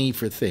raising money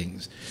for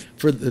things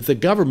that the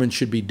government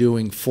should be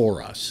doing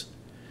for us,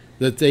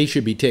 that they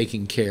should be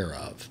taking care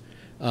of.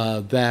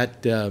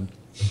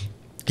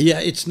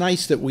 It's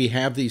nice that we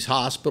have these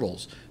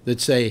hospitals that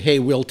say, hey,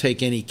 we'll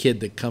take any kid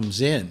that comes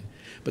in.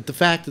 But the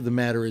fact of the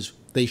matter is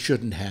they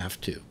shouldn't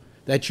have to.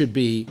 That should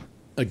be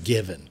a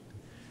given.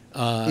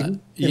 In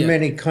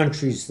many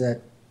countries,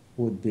 that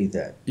would be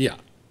that. Yeah.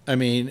 I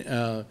mean,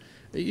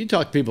 you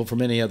talk to people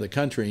from any other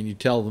country and you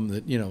tell them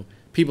that,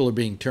 people are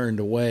being turned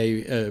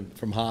away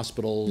from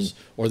hospitals,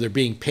 or they're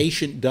being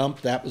patient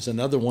dumped. That was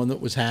another one that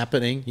was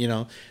happening.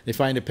 They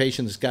find a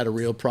patient that's got a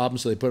real problem,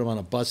 so they put them on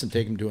a bus and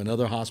take them to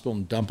another hospital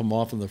and dump them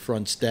off on the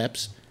front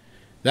steps.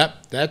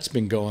 That's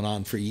been going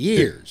on for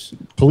years.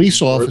 Police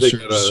officers,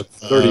 a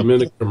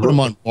 30-minute put them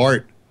on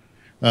BART.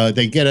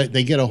 They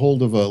get a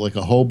hold of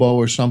a hobo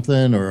or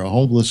something, or a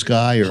homeless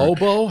guy. Or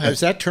hobo?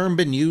 Has that term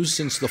been used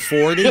since the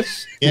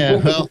 40s? Yeah,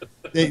 well,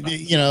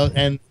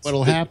 and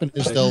what'll happen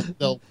is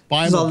they'll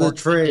buy them on the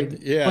train.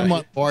 put them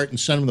on BART and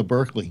send them to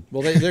Berkeley.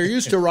 Well, they're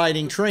used to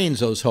riding trains,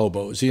 those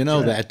hobos. You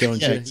know that,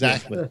 don't you?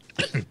 Exactly.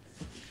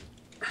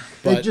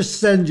 They just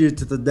send you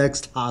to the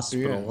next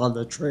hospital on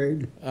the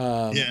train.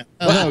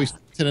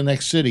 To the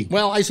next city.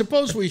 Well, I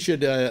suppose we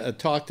should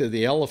talk to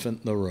the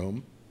elephant in the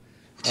room,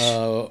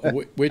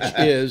 which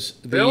is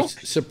the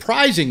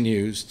surprising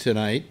news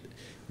tonight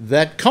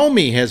that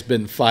Comey has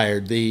been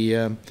fired, the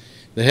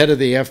head of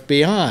the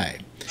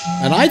FBI.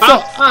 And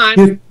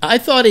I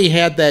thought he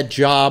had that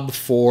job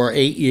for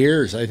 8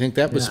 years. I think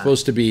that was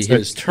supposed to be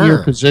his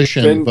term.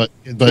 Position, but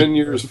 10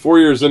 years, 4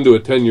 years into a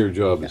 10-year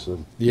job.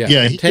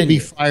 Yeah, he can be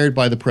fired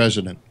by the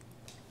president.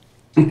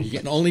 He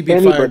can only be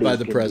fired by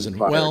the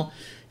president. Well,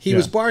 he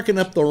was barking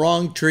up the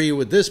wrong tree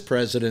with this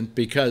president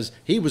because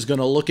he was going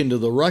to look into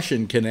the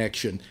Russian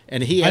connection,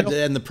 and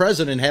and the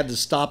president had to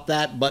stop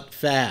that, but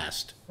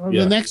fast. Well,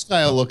 the next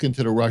guy will look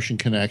into the Russian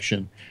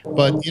connection.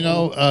 But,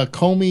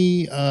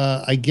 Comey,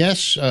 I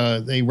guess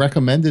they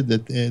recommended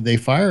that they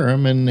fire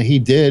him, and he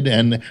did.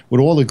 And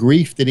with all the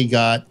grief that he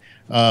got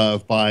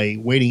by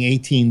waiting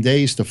 18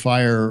 days to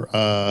fire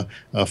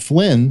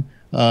Flynn,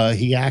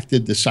 he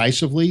acted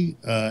decisively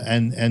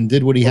and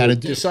did what he had to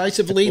do.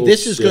 Decisively?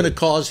 This is going to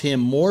cause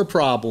him more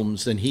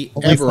problems than he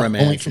ever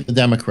imagined. Only from the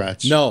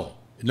Democrats. No.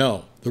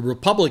 The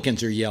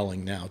Republicans are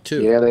yelling now,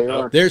 too. Yeah, they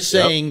are. They're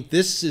saying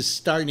this is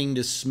starting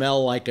to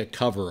smell like a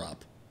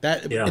cover-up.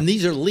 And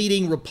these are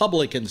leading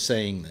Republicans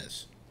saying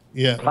this.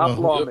 Yeah. Top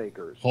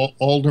lawmakers.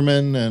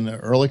 Alderman and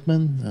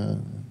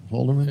Ehrlichman.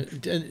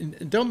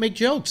 Haldeman. Don't make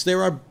jokes.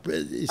 There are.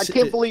 I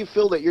can't believe,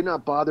 Phil, that you're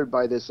not bothered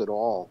by this at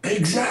all.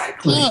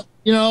 Exactly.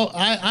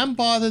 I'm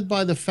bothered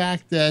by the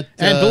fact that.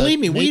 And believe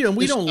me, we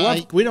don't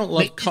love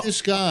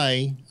this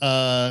guy.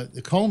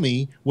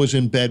 Comey was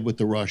in bed with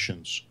the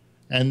Russians,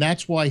 and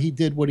that's why he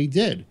did what he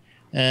did.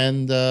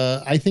 And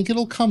I think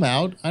it'll come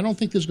out. I don't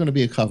think there's going to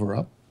be a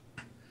cover-up.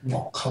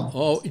 Well, come on.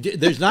 Oh,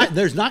 there's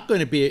not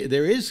going to be.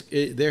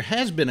 There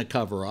has been a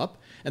cover-up,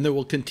 and there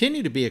will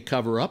continue to be a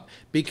cover-up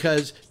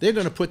because they're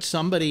going to put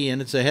somebody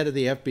in as the head of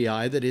the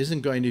FBI that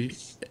isn't going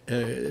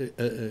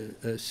to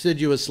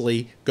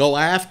assiduously go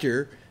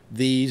after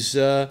these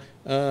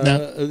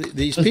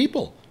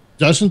people.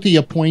 Doesn't the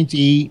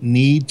appointee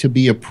need to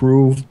be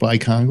approved by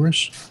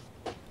Congress?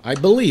 I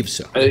believe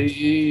so.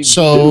 I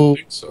So- don't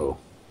think so.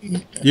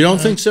 You don't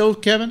think so,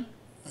 Kevin?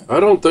 I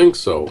don't think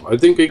so. I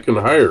think he can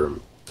hire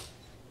him.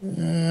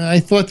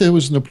 I thought there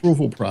was an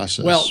approval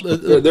process. Well,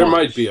 there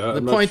might be.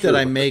 The point that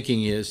I'm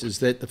making is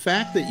that the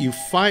fact that you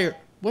fire.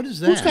 What is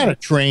that? Who's got a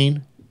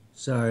train?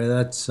 Sorry,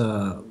 that's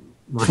my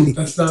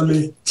That's not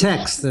me.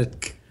 text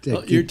that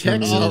your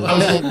text. I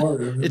was so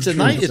worried.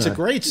 It's a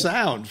great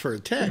sound for a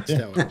text.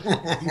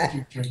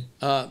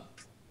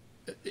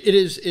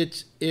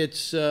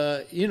 It's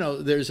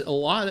there's a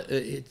lot.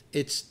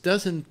 It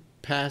doesn't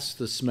pass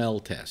the smell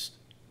test.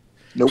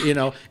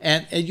 Nope.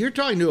 And you're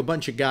talking to a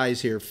bunch of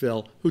guys here,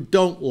 Phil, who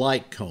don't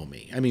like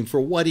Comey. I mean, for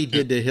what he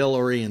did to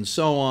Hillary and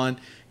so on,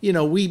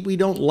 we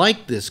don't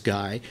like this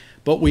guy,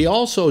 but we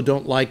also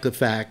don't like the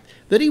fact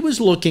that he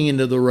was looking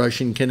into the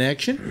Russian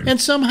connection,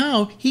 and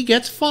somehow he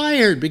gets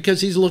fired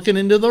because he's looking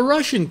into the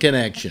Russian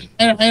connection.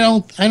 I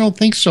don't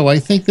think so. I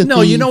think that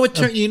you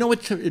know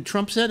what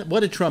Trump said?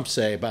 What did Trump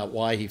say about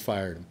why he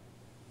fired him?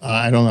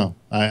 I don't know.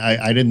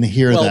 I didn't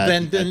hear that.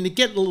 Well, then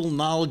get a little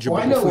knowledgeable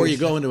before you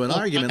go into an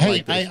argument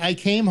like this. I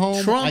came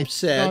home. Trump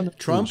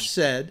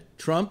said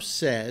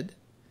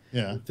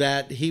yeah,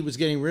 that he was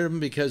getting rid of him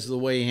because of the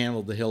way he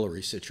handled the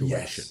Hillary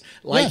situation.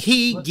 Yes.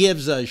 He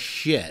gives a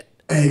shit.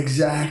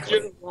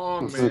 Exactly.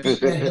 Wrong, man.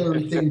 That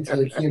Hillary thing until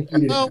they can't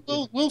beat it.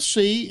 Well, we'll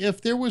see if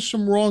there was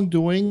some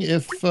wrongdoing.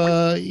 If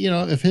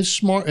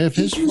He's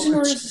using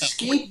her as a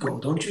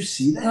scapegoat. Don't you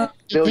see that?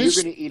 Bill, you're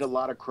going to eat a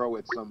lot of crow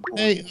at some point.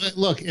 Hey,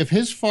 look, if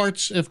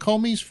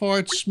Comey's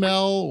farts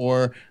smell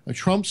or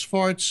Trump's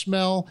farts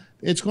smell,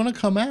 it's going to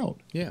come out.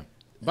 Yeah.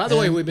 By the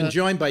way, we've been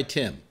joined by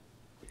Tim.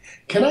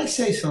 Can I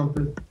say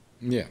something?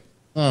 Yeah.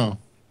 Oh.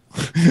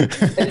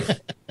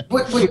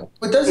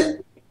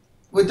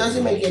 What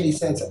doesn't make any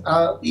sense,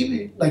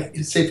 even like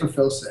say for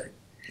Phil's sake,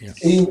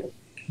 Yeah.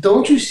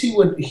 don't you see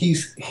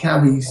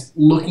how he's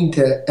looking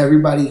to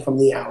everybody from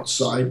the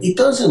outside? It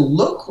doesn't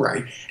look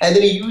right, and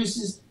then he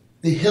uses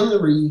the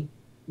Hillary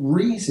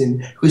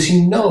reason because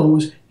he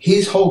knows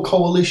his whole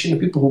coalition of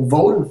people who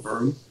voted for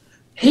him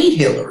hate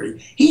Hillary.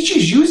 He's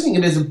just using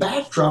it as a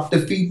backdrop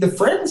to feed the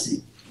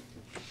frenzy.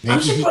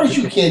 I'm surprised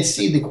you can't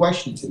see the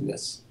questions in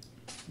this.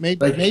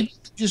 maybe he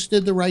just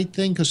did the right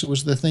thing because it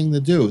was the thing to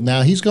do.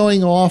 Now he's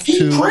going off he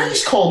to.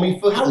 praise called me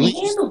for how he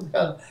handled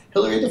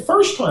Hillary the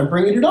first time,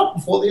 bringing it up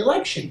before the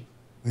election.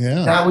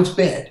 Yeah, that was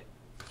bad.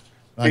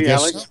 I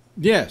guess. So.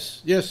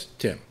 Yes,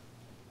 Tim.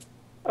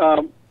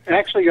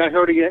 Actually, I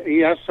heard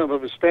he asked some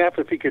of his staff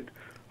if he could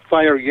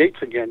fire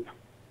Yates again.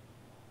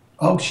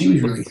 Oh, she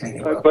was really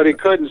thinking about but he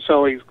couldn't,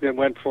 so he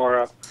went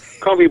for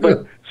Comey.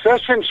 But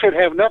Sessions should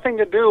have nothing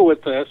to do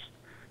with this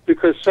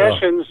because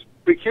Sessions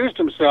recused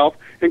himself,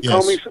 and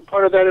Comey's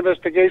part of that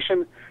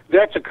investigation.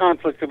 That's a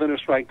conflict of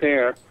interest right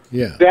there.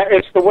 Yeah, that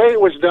it's the way it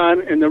was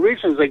done, and the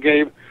reasons they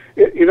gave.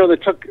 You know, they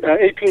took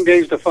 18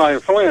 days to fire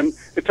Flynn.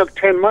 It took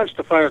 10 months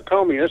to fire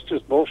Comey. That's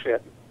just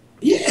bullshit.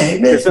 Yeah,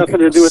 there's nothing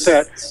to do with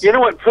that. You know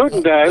what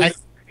Putin does?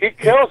 He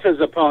kills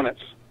his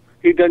opponents.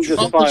 He doesn't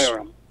just fire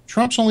them.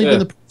 Trump's only been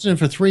the president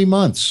for 3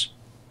 months.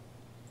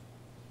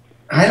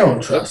 I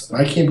don't trust him.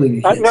 I can't believe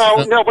he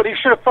no, but he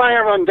should have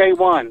fired him on day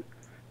one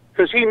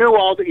because he knew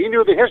he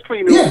knew the history,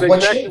 he knew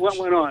exactly what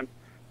went on.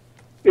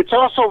 It's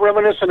also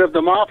reminiscent of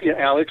the mafia,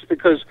 Alex,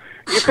 because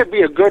you could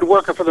be a good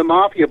worker for the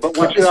mafia, but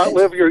once you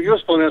outlive your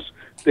usefulness,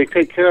 they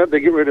take care. They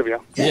get rid of you.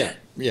 Yeah,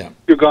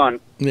 you're gone.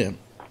 Yeah.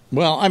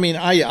 Well, I mean,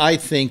 I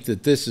think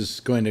that this is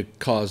going to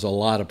cause a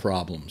lot of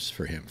problems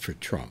for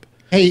Trump.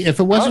 Hey, if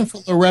it wasn't for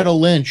Loretta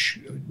Lynch,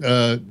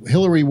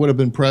 Hillary would have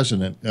been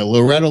president.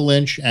 Loretta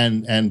Lynch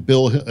and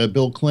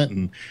Bill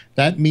Clinton.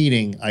 That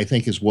meeting, I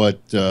think, is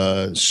what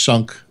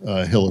sunk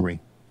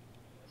Hillary.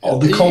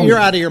 You're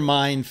out of your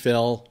mind,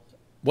 Phil.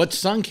 What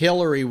sunk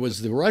Hillary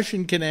was the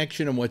Russian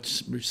connection, and what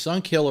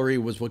sunk Hillary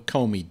was what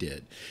Comey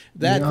did.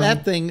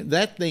 That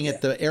thing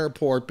at the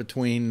airport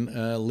between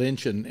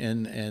Lynch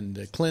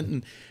and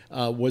Clinton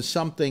was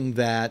something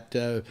that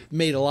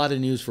made a lot of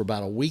news for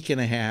about a week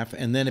and a half,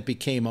 and then it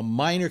became a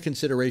minor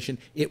consideration.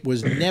 It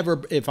was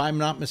never, if I'm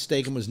not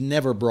mistaken, was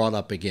never brought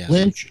up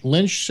again.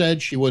 Lynch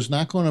said she was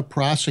not going to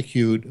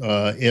prosecute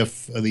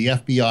if the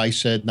FBI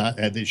said not.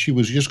 That she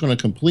was just going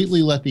to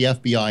completely let the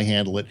FBI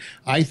handle it.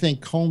 I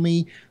think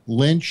Comey,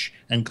 Lynch,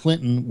 and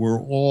Clinton were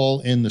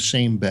all in the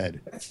same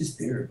bed. That's his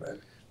theory, man.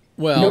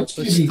 Well,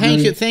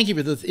 thank you.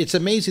 It's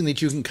amazing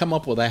that you can come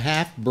up with a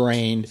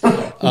half-brained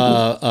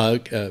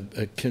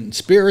a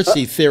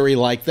conspiracy theory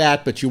like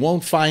that, but you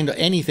won't find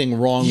anything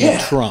wrong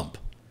with Trump.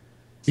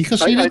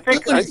 Because I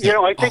think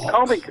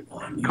Comey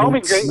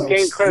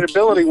gained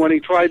credibility when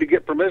he tried to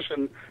get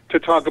permission to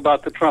talk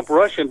about the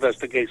Trump-Russia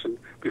investigation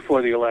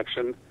before the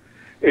election,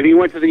 and he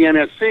went to the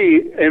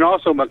NSC, and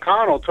also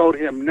McConnell told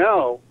him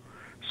no.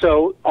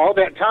 So all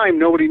that time,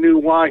 nobody knew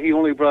why he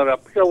only brought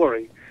up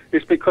Hillary.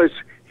 It's because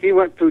he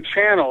went through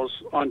channels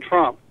on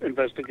Trump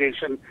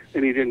investigation,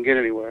 and he didn't get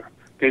anywhere.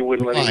 They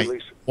wouldn't let him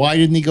release it. Why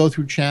didn't he go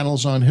through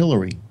channels on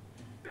Hillary?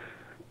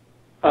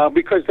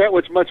 Because that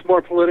was much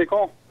more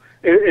political,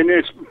 and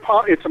it's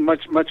a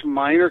much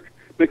minor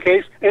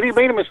case. And he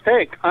made a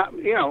mistake.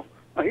 He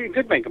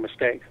did make a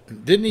mistake.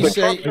 Didn't he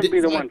say? Didn't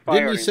he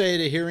say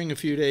at a hearing a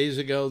few days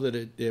ago that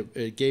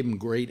it gave him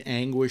great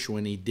anguish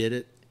when he did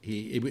it?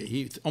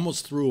 He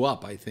almost threw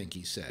up. I think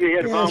he said. He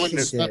had vomited in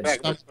his back.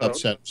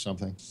 Upset or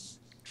something.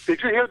 Did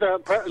you hear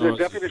the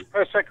deputy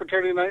press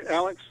secretary tonight,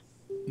 Alex?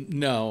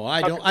 No,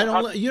 I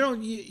don't.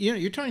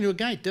 You're talking to a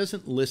guy who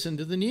doesn't listen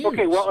to the news.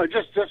 Okay, well,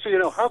 just so you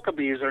know,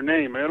 Huckabee is her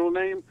name, middle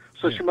name,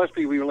 so she must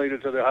be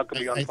related to the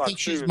Huckabee on Fox News. I think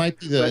she might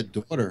be the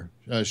daughter,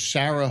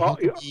 Sarah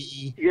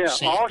Huckabee. Yeah,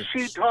 Sanders. all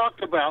she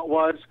talked about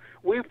was,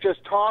 we've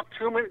just talked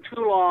too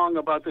long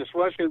about this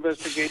Russia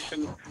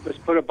investigation. Let's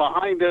put it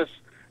behind us.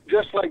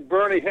 Just like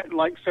Bernie had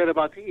said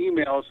about the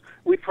emails,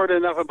 we've heard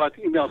enough about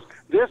the emails.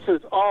 This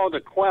is all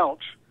to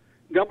quelch.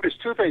 There's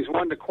two things.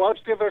 One, to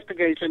quelch the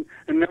investigation,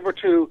 and number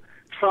two,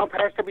 Trump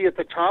has to be at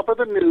the top of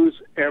the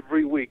news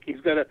every week.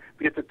 He's got to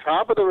be at the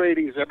top of the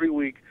ratings every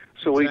week,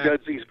 so he does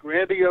these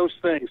grandiose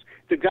things.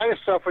 The guy is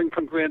suffering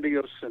from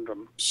grandiose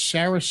syndrome.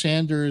 Sarah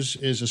Sanders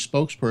is a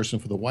spokesperson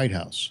for the White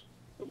House.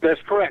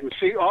 That's correct. And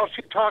all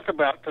she talked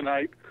about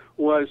tonight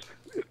was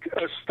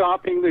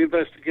stopping the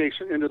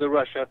investigation into the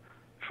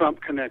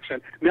Russia-Trump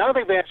connection. Now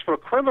they've asked for a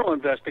criminal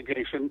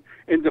investigation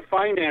into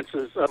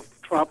finances of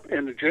Trump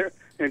and Jared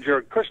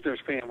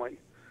Kushner's family.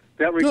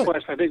 That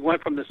request, I think,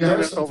 went from the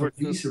Senate over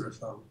to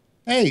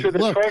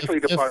the Treasury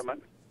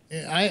Department.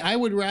 I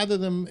would rather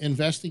them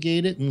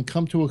investigate it and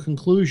come to a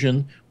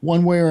conclusion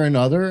one way or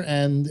another.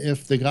 And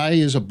if the guy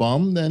is a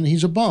bum, then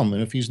he's a bum.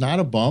 And if he's not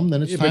a bum,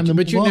 then it's time to move on.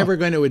 But you're never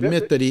going to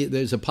admit that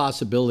there's a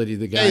possibility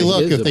the guy is a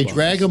bum. Hey, look, if they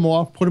drag him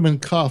off, put him in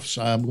cuffs,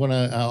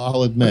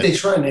 I'll admit. But they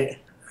trying to,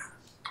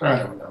 I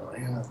don't know.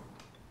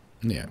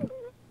 Yeah.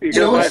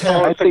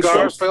 I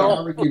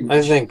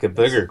think a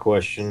bigger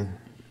question,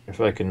 if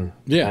I can.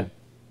 Yeah.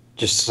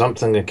 Just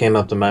something that came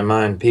up to my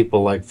mind.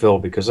 People like Phil,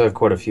 because I have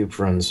quite a few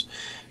friends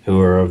who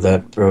are of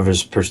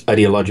his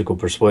ideological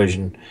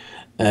persuasion,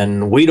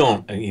 and we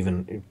don't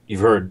even.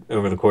 You've heard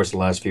over the course of the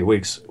last few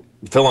weeks,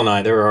 Phil and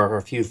I. There are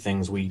a few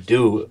things we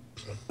do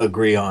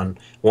agree on.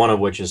 One of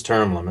which is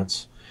term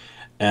limits,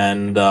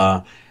 and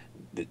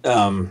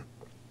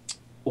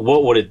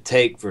what would it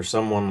take for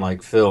someone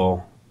like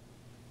Phil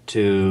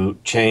to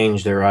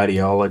change their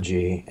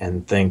ideology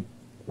and think,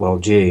 well,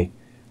 gee,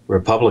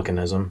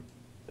 republicanism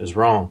is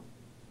wrong.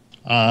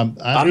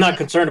 I'm not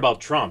concerned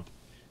about Trump.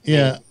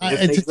 Yeah,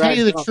 to tell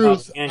you the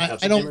truth,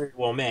 I don't. Very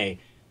well may,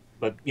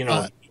 but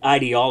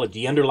ideology,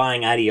 the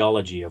underlying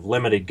ideology of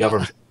limited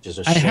government is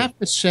a shame. I have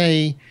to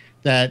say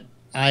that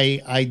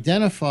I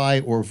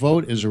identify or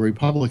vote as a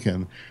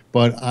Republican,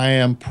 but I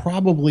am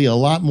probably a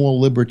lot more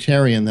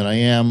libertarian than I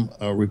am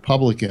a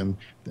Republican.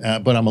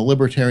 But I'm a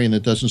libertarian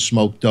that doesn't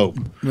smoke dope.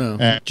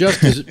 No,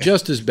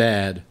 just as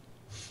bad.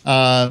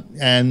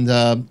 I'm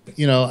a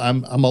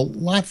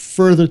lot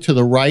further to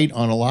the right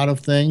on a lot of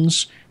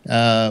things.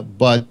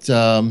 But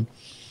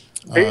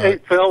hey,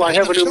 Phil, I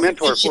have a new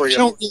mentor for you. I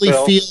don't really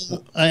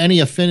feel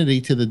any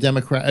affinity to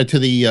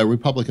the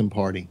Republican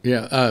Party.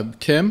 Yeah,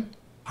 Tim.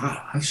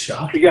 I'm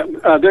shocked.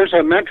 There's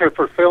a mentor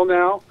for Phil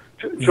now.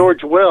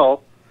 George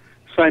Will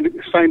signed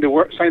up to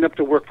work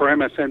for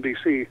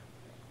MSNBC.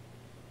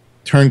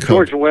 Turncoat.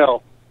 George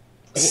Will.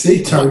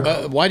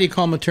 Why do you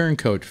call him a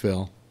turncoat,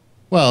 Phil?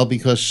 Well,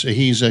 because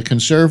he's a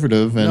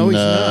conservative, and no, he's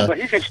not. But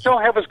he can still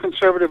have his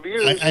conservative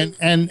views. You didn't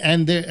say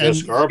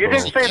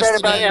that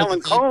about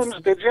Alan Combs,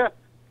 did you?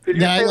 Did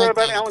you say that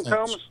about Alan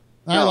Combs?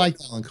 I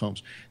liked Alan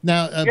Combs.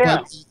 Now,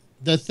 but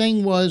the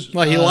thing was,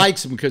 well, he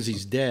likes him because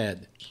he's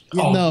dead.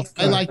 No,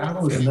 I like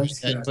him because he's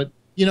dead. But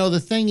the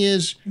thing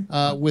is,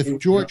 with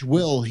George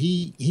Will,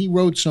 he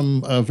wrote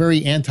some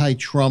very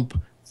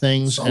anti-Trump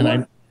things, and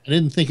I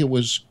didn't think it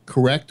was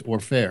correct or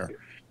fair.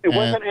 It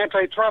wasn't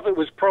anti-Trump; it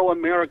was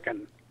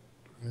pro-American,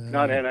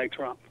 not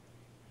anti-Trump.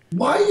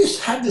 Why do you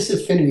have this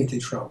affinity to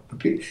Trump?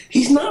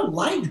 He's not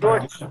liked by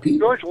a lot of people.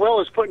 George Will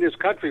is putting his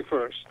country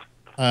first.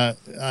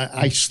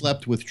 I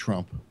slept with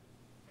Trump.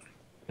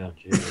 Oh,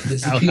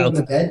 Does he pee on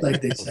the bed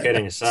like they said?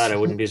 Kidding aside, I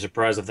wouldn't be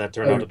surprised if that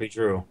turned out to be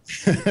true.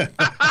 And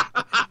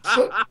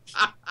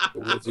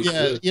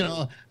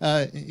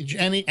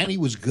he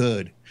was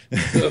good.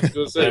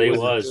 That he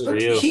was for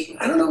you.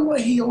 I don't know why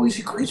he always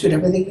agrees with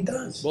everything he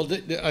does. Well,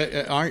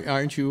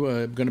 aren't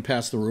you going to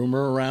pass the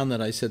rumor around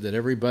that I said that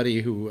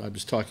everybody who I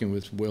was talking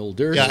with Will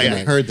Durst? Yeah,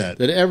 I heard that.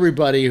 That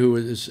everybody who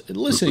is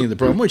listening to the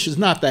program, which is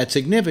not that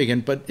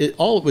significant, but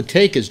all it would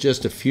take is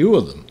just a few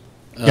of them.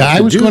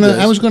 I was going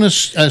to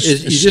say,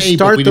 just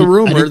start the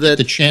rumor that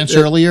the chance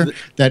earlier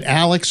that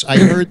Alex, I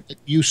heard that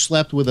you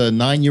slept with a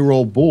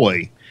 9-year-old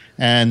boy.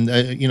 And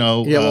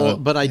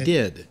but I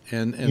did,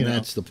 and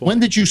that's the point. When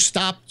did you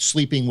stop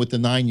sleeping with the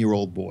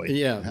 9-year-old boy?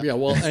 Yeah.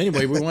 Well,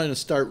 anyway, we wanted to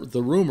start with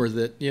the rumor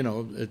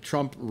that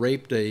Trump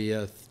raped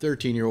a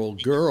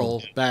 13-year-old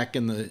girl back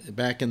in the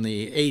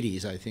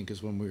 80s. I think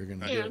is when we were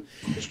going to do it.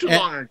 It's too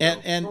long ago.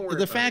 And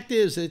the fact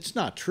is, it's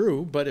not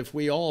true. But if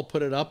we all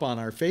put it up on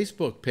our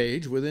Facebook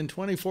page within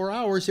 24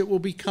 hours, it will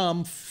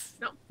become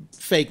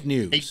fake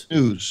news. Fake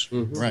news,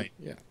 right?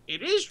 Yeah,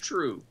 it is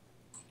true.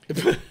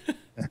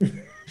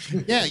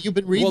 Yeah, you've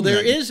been reading. Well,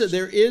 there is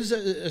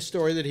a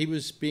story that he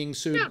was being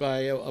sued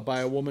by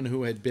a woman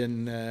who had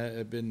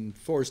been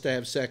forced to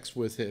have sex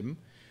with him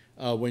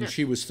when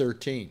she was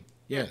 13.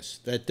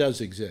 Yes, that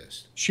does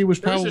exist. She was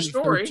probably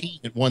 13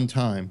 at one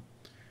time,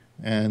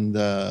 and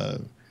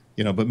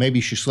but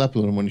maybe she slept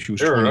with him when she was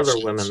 26. There are other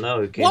women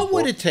though. What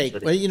would it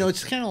take? Well,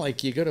 it's kind of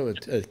like you go to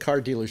a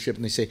car dealership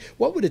and they say,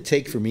 "What would it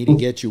take for me to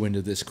get you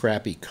into this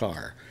crappy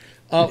car?"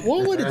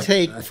 What would it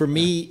take for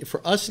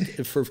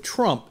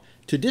Trump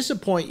to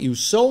disappoint you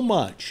so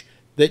much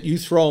that you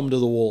throw him to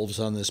the wolves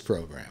on this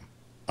program?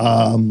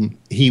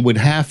 He would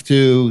have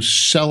to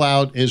sell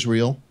out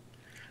Israel.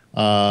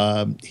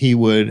 He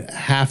would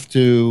have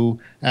to,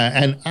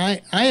 and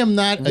I am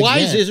not. Why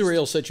is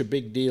Israel such a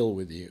big deal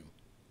with you?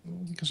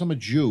 Because I'm a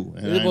Jew.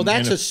 Well,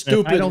 that's a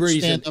stupid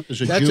reason.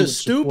 That's a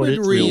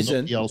stupid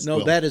reason.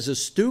 No, that is a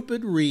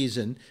stupid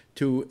reason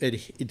to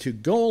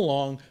go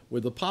along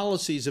with the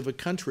policies of a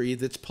country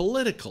that's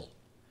political.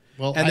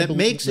 Well, and that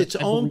makes its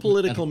own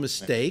political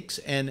mistakes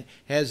and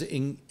has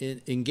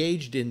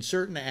engaged in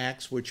certain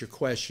acts which are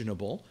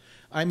questionable.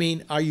 I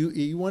mean, are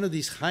you one of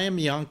these Chaim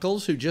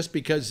Yankels who just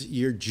because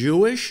you're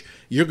Jewish,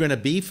 you're going to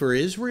be for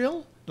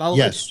Israel? Now,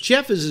 yes.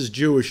 Jeff is as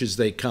Jewish as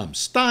they come.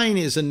 Stein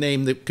is a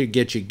name that could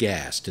get you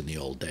gassed in the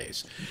old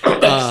days.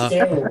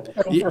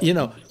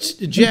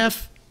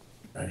 Jeff,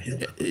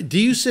 do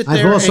you sit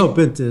there? I've also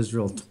been to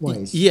Israel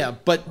twice. Yeah,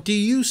 but do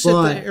you sit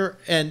there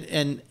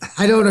and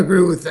I don't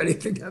agree with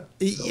anything.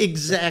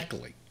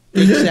 Exactly.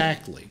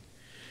 I'm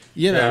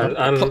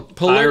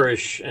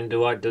Irish, and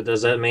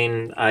does that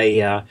mean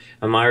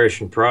I'm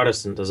Irish and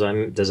Protestant? Does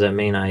that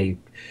mean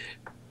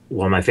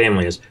my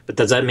family is, but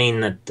does that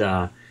mean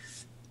that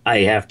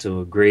I have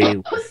to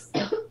agree with,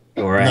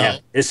 or I have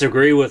to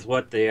disagree with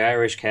what the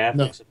Irish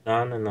Catholics have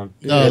done?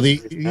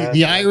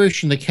 The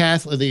Irish and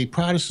the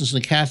Protestants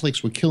and the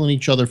Catholics were killing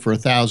each other for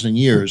 1,000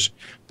 years,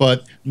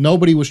 but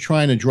nobody was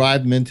trying to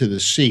drive them into the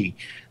sea.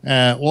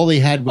 All they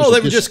had was they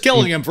were just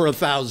killing them for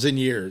 1,000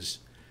 years.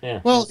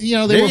 Yeah. Well,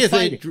 they were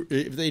fighting.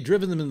 If they'd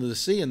driven them into the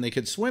sea and they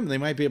could swim, they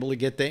might be able to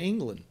get to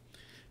England.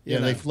 Yeah,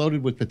 they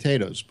floated with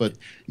potatoes, but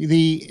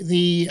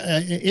the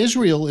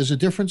Israel is a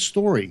different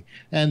story,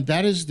 and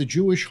that is the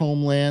Jewish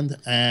homeland.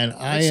 And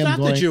It's not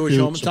the Jewish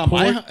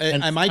homeland.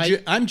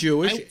 I'm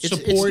Jewish.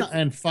 Support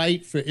and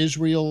fight for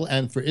Israel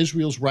and for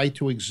Israel's right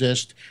to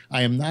exist.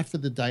 I am not for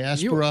the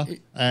diaspora.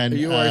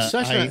 You are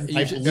such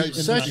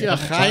a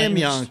Chaim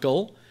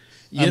Yankel.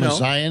 I'm a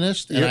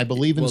Zionist, and I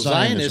believe in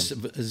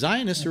Zionism.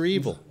 Zionists are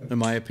evil, in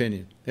my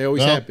opinion. They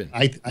always have been.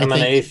 I'm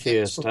an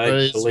atheist.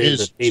 I believe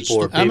that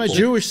people are people. I'm a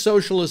Jewish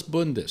socialist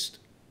Bundist.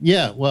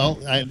 Yeah, well,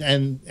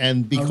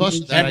 and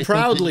because of that, and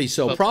proudly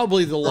so.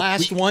 Probably the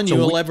last one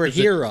you'll ever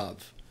hear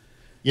of.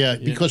 Yeah,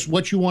 because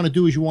what you want to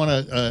do is you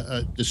want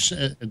to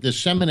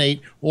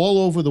disseminate all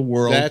over the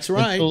world. That's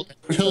right.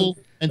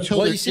 Until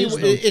well, you see,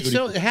 it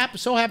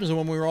so happens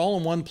when we were all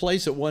in one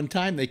place at one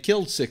time, they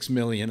killed 6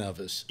 million of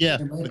us. Yeah,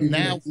 but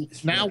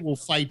now we'll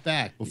fight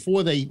back.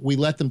 Before we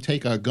let them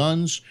take our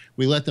guns,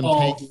 we let them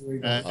we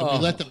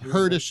let them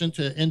herd us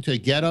into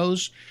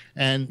ghettos,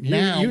 and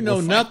now you know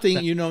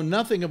nothing. You know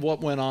nothing of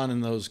what went on in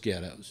those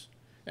ghettos,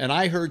 and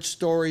I heard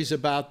stories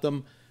about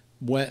them.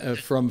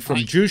 From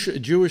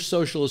Jewish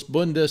socialist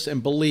Bundists,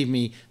 and believe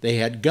me, they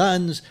had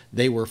guns,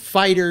 they were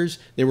fighters,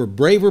 they were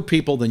braver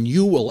people than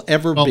you will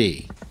ever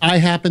be. I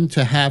happen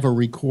to have a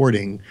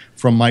recording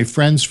from my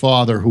friend's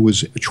father, who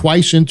was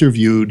twice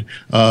interviewed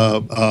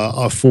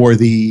for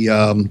the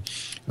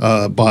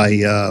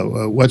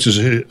what's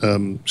his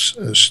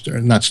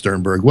not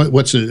Sternberg,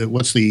 what's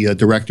the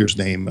director's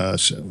name?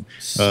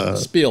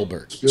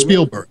 Spielberg.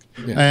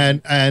 Yeah.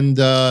 And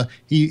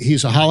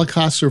he's a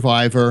Holocaust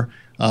survivor.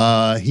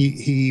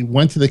 He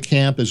went to the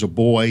camp as a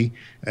boy,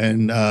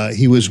 and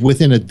he was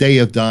within a day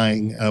of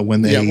dying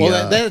when they. Yeah,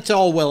 well, that's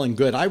all well and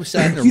good. I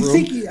sat in a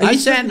room. I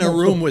sat in a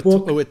room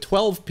with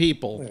 12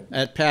 people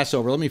at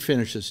Passover. Let me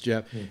finish this,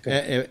 Jeff.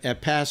 Okay.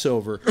 At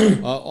Passover,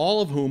 all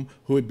of whom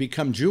who had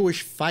become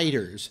Jewish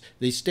fighters.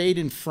 They stayed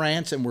in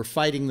France and were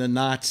fighting the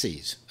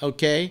Nazis.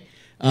 Okay,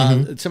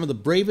 some of the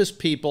bravest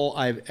people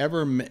I've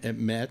ever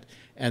met,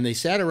 and they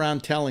sat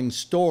around telling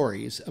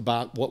stories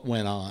about what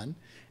went on.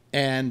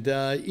 And,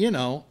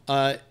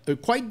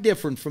 quite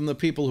different from the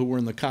people who were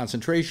in the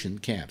concentration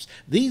camps.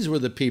 These were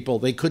the people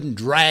they couldn't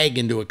drag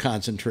into a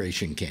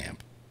concentration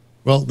camp.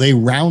 Well, they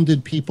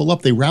rounded people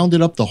up. They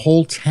rounded up the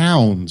whole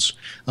towns.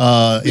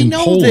 We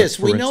know this.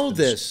 We know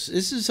this.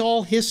 This is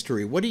all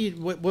history. What are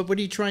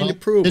you trying to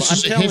prove? This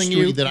is a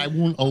history that I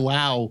won't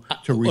allow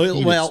to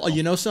repeat. Well,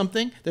 you know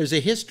something? There's a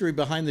history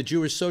behind the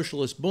Jewish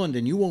Socialist Bund,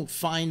 and you won't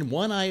find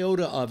one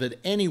iota of it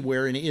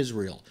anywhere in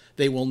Israel.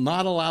 They will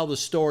not allow the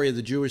story of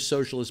the Jewish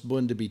Socialist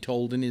Bund to be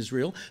told in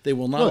Israel. They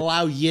will not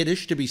allow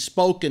Yiddish to be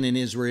spoken in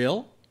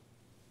Israel.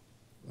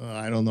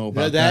 I don't know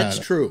about that. That's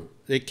true.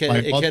 It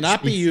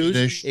cannot be used.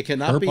 Yiddish. It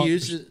cannot be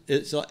used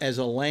as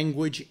a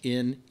language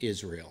in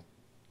Israel.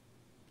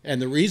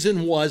 And the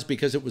reason was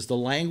because it was the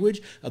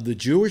language of the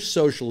Jewish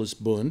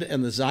Socialist Bund,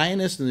 and the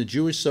Zionists and the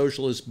Jewish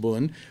Socialist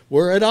Bund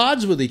were at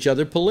odds with each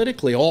other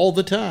politically all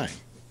the time.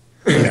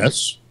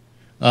 Yes.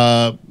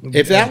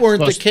 If that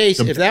weren't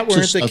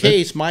the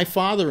case, my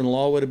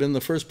father-in-law would have been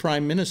the first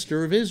prime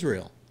minister of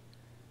Israel.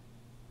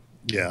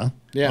 Yeah.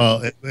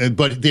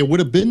 But there would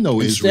have been no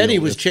Israel. Instead, he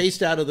was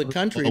chased out of the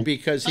country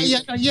because he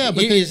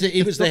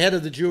was the head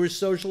of the Jewish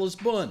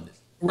Socialist Bund.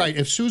 Right.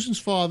 If Susan's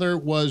father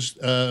was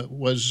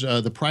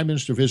the prime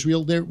minister of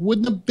Israel, there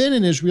wouldn't have been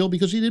an Israel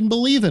because he didn't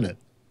believe in it.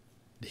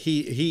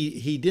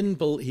 He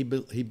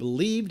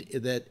believed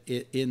that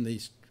in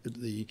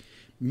the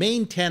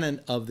main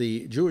tenet of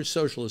the Jewish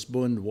Socialist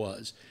Bund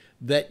was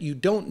that you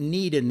don't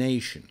need a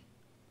nation,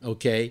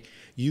 okay?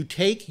 You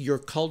take your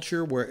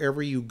culture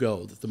wherever you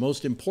go. That the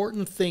most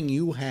important thing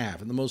you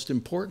have and the most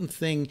important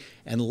thing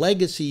and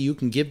legacy you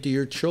can give to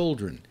your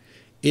children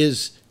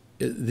is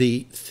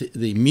the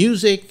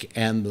music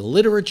and the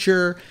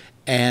literature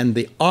and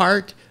the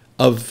art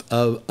of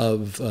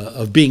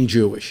being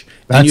Jewish.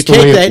 And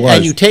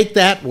you take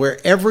that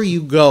wherever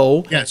you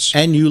go. Yes.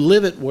 And you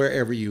live it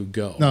wherever you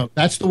go. No,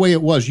 that's the way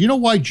it was. You know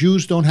why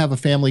Jews don't have a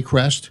family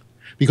crest?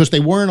 Because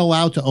they weren't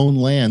allowed to own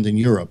land in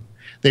Europe.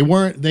 They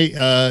weren't.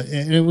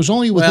 And it was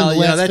only within the last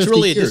 50 years. That's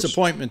really a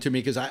disappointment to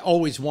me because I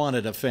always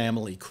wanted a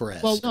family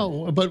crest. Well,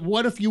 no, but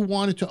what if you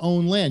wanted to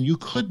own land? You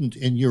couldn't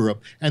in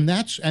Europe, and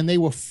they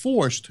were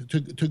forced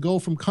to go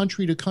from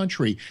country to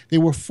country. They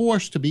were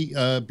forced to be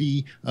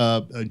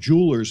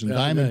jewelers and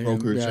diamond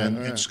brokers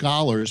and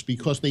scholars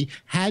because they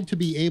had to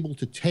be able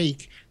to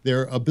take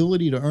their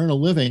ability to earn a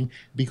living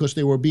because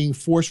they were being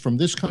forced from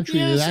this country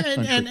to that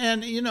country.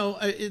 And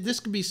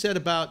this could be said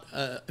about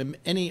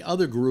any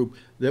other group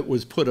that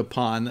was put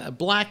upon.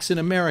 Blacks in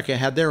America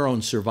had their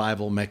own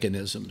survival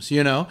mechanisms,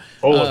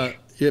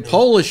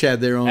 Polish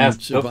had their own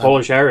survival.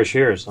 Polish-Irish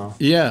here, so.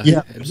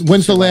 Yeah.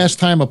 When's the last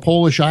time a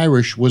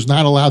Polish-Irish was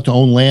not allowed to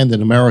own land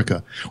in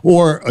America?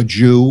 Or a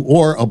Jew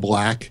or a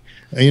black?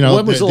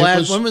 When was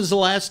the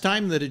last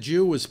time that a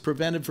Jew was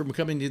prevented from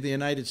coming to the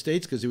United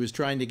States because he was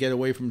trying to get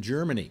away from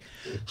Germany?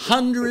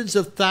 Hundreds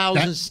of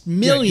thousands,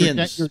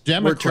 millions your were turned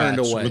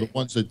Democrats away. were the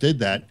ones that did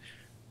that.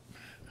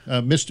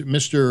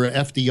 Mr.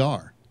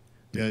 FDR.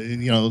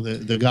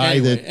 The guy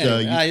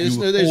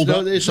you hold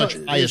up in such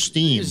high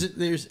esteem.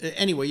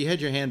 Anyway, you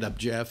had your hand up,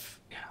 Jeff.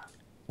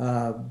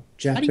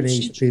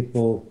 Japanese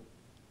people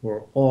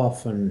were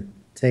often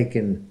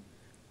taken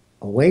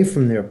away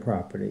from their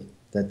property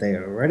that they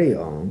already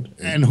owned.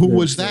 And who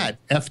was that?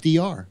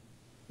 FDR.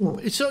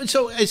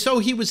 So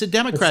he was a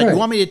Democrat. Right. You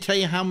want me to tell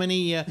you how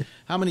many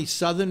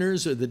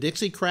Southerners or the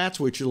Dixiecrats,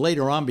 which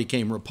later on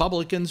became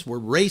Republicans, were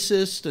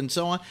racist and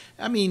so on?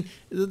 I mean,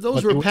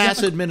 those were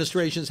past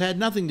administrations. Had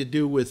nothing to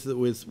do with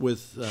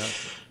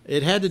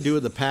it had to do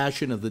with the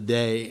passion of the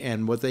day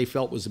and what they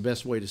felt was the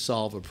best way to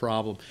solve a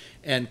problem.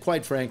 And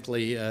quite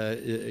frankly,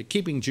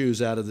 keeping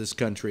Jews out of this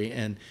country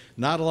and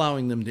not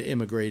allowing them to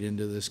immigrate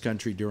into this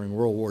country during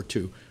World War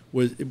II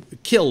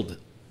killed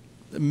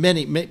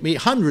many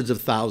hundreds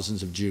of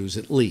thousands of Jews,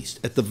 at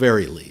the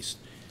very least.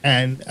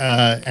 And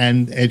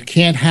it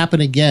can't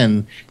happen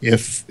again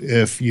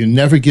if you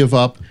never give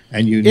up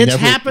and you never.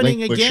 It's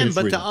happening again,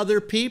 but to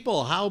other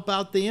people. How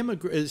about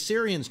the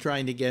Syrians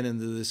trying to get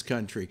into this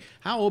country?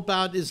 How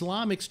about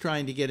Islamics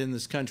trying to get in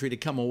this country to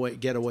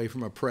get away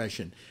from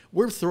oppression?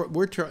 We're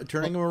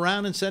turning them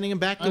around and sending them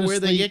back to where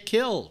they get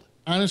killed.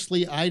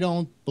 Honestly, I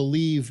don't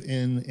believe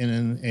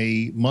in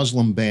a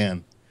Muslim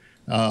ban.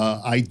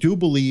 I do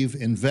believe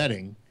in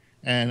vetting,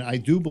 and I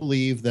do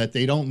believe that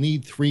they don't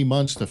need 3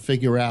 months to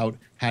figure out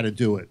how to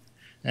do it.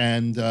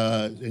 And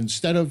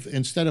instead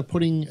of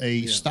putting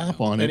a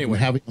stop on it and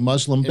having a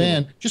Muslim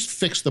ban, just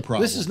fix the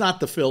problem. This is not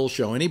the Phil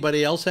Show.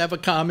 Anybody else have a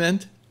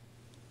comment?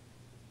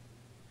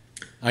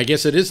 I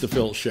guess it is the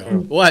Phil Show.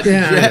 What,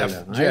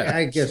 Jeff?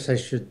 I guess I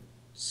should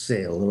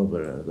say a little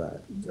bit of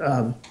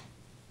that.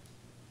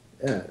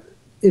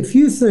 If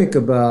you think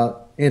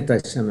about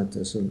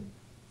anti-Semitism,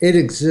 it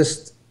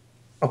exists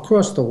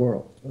across the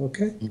world,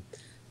 okay?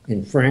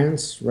 In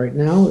France, right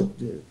now,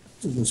 it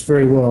was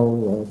very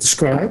well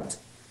described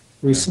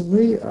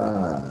recently.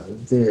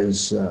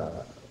 There's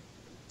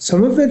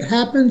some of it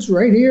happens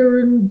right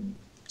here in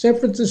San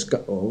Francisco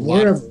or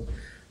wherever,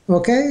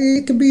 okay?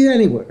 It could be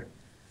anywhere.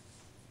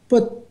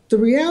 But the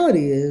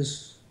reality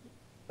is,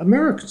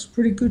 America's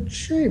pretty good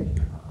shape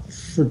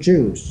for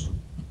Jews,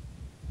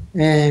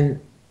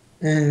 and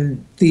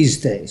these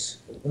days,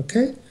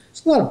 okay?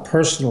 It's a lot of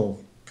personal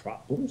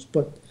problems,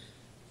 but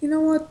you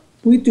know what?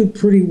 We do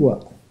pretty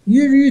well.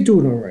 You're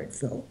doing all right,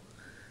 Phil.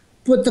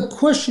 But the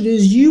question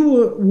is,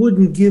 you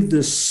wouldn't give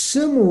the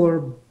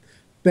similar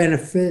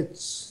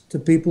benefits to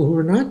people who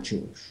are not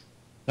Jewish.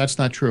 That's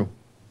not true.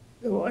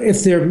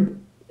 If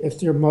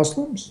they're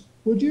Muslims,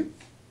 would you?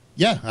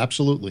 Yeah,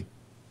 absolutely.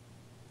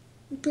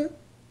 Okay.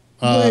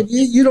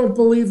 You don't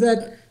believe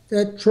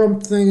that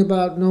Trump thing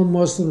about no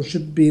Muslims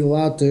should be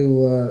allowed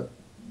to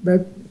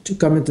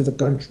come into the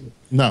country?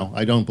 No,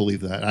 I don't believe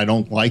that. I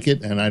don't like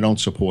it, and I don't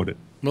support it.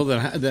 Well,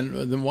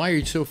 then why are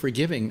you so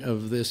forgiving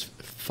of this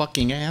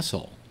fucking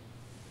asshole?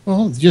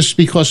 Well, just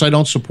because I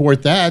don't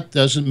support that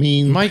doesn't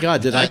mean... My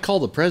God, did I call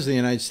the President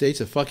of the United States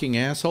a fucking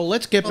asshole?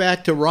 Let's get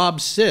back to Rob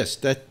Sis.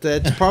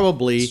 That's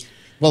probably...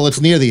 Well, it's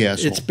near the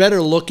asshole. It's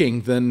better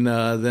looking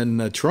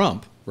than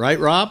Trump. Right,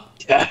 Rob?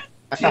 Yeah.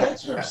 See,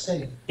 that's what I'm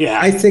saying. Yeah.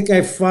 I think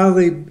I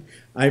found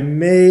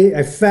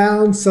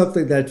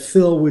something that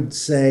Phil would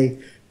say.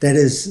 That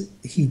is,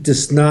 he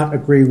does not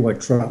agree with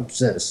what Trump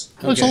says.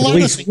 Well, okay. At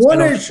least one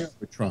issue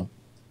with Trump.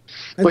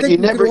 But you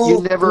never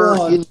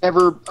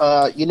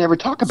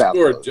talk about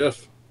it,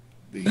 Jeff.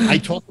 I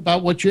talk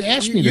about what you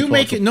asked me to talk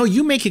about. No,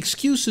 you make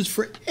excuses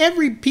for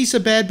every piece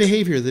of bad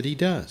behavior that he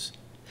does.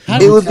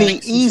 It would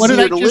be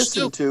easier to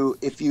listen to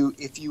if you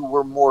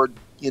were more,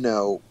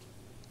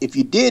 if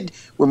you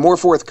were more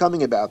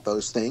forthcoming about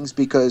those things,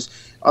 because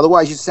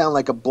otherwise you sound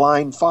like a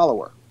blind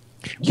follower.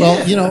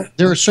 Well,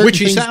 there are certain which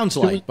he things sounds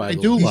like. By the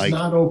way, he's like.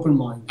 Not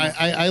open-minded.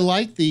 I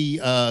like the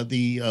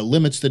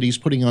limits that he's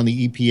putting on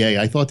the EPA.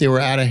 I thought they were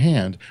out of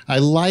hand. I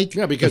like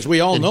because we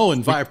all know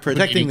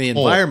protecting the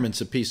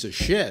environment's a piece of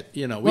shit.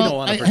 We don't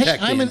want to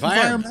protect the environment.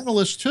 I'm an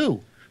environmentalist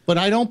too. But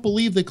I don't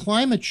believe that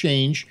climate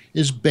change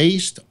is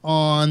based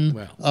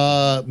on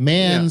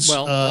man's.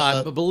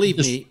 Believe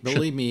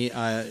me,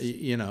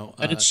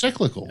 and it's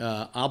cyclical.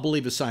 I'll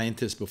believe a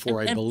scientist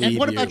before I believe. And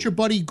what about your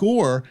buddy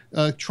Gore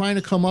trying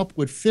to come up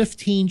with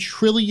 $15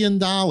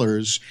 trillion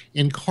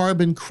in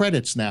carbon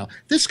credits now?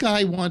 This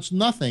guy wants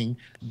nothing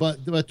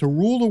but to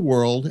rule the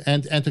world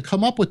and to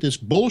come up with this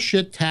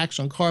bullshit tax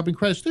on carbon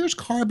credits. There's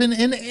carbon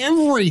in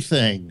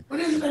everything. What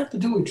does it have to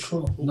do with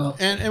Trump? No.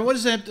 And what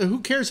is that?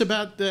 Who cares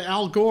about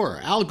Al Gore?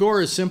 Al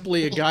Gore is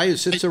simply a guy who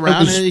sits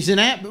around and he's an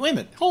wait a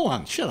minute, hold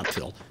on, shut up,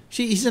 Phil.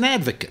 He's an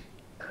advocate.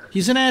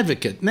 He's an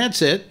advocate, and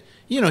that's it.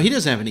 He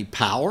doesn't have any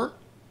power.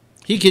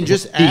 He can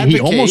just advocate. He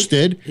almost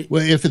did.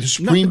 If the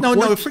Supreme Court...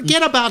 No,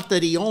 forget about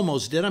that he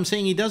almost did. I'm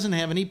saying he doesn't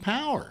have any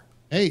power.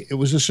 Hey, it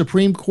was the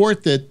Supreme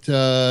Court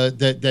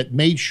that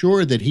made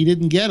sure that he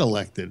didn't get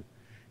elected.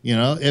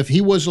 If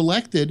he was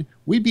elected,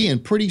 we'd be in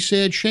pretty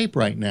sad shape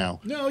right now.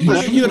 No,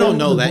 you don't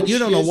know that. You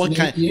don't know what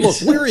kind... Look,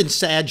 we're in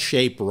sad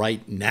shape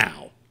right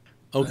now.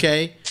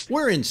 Okay?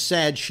 We're in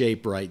sad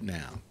shape right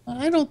now.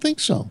 I don't think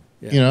so.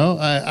 You know,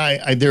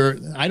 I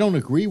don't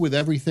agree with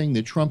everything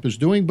that Trump is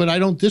doing, but I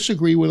don't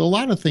disagree with a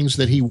lot of things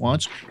that he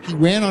wants. He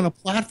ran on a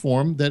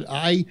platform that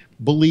I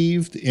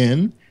believed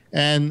in,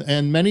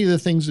 and many of the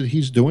things that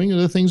he's doing are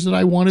the things that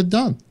I wanted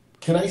done.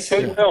 Can I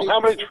say? Phil, how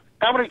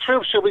many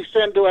troops should we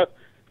send to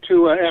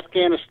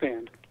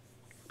Afghanistan?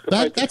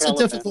 That's a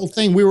difficult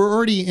thing. We were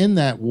already in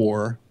that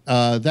war.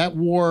 That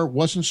war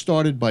wasn't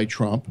started by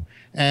Trump,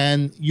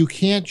 and you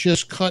can't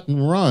just cut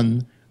and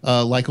run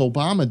like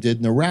Obama did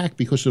in Iraq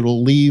because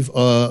it'll leave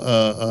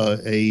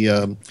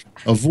a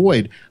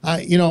void.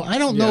 You know, I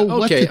don't know.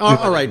 What to do.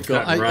 All right, Phil.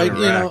 I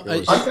don't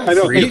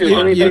think there's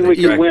anything we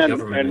can win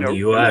in the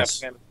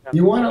U.S.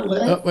 You want to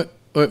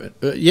live?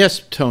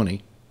 Yes,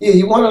 Tony. Yeah,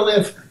 you want to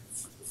live.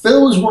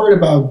 Phil was worried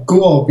about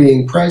Gore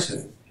being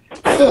president.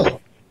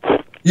 Phil,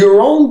 your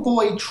own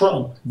boy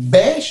Trump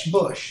bashed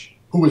Bush,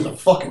 who was a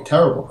fucking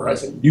terrible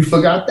president. You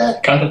forgot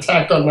that? Got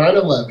attacked on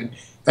 9/11.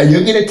 And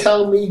you're going to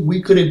tell me we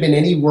could have been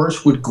any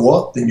worse with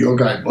Gore than your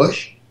guy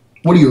Bush?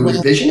 What are you, a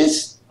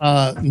revisionist?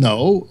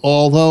 No,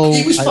 although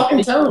he was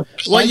fucking terrible.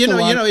 Well, you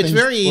know, it's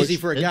very easy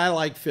for a guy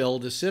like Phil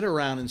to sit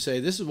around and say,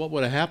 this is what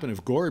would have happened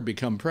if Gore had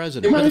become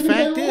president. But the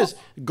fact is,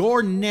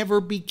 Gore never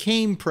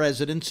became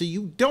president, so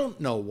you don't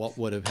know what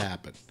would have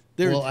happened.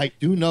 Well, I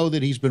do know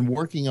that he's been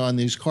working on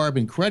these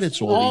carbon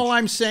credits. All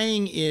I'm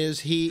saying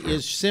is he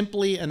is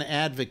simply an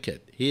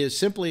advocate. He is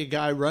simply a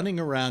guy running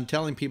around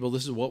telling people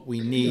this is what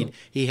we need.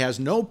 He has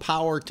no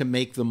power to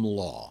make them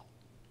law.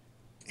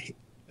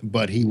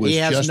 But he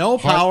has no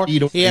power.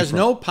 He has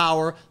no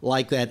power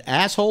like that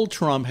asshole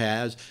Trump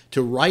has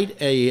to write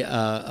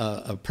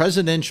a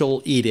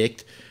presidential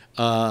edict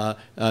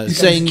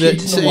saying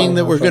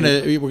that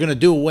we're gonna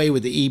do away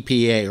with the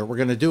EPA, or we're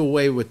gonna do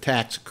away with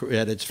tax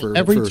credits for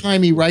every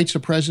time he writes a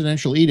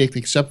presidential edict,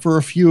 except for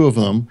a few of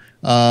them,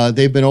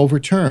 they've been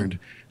overturned.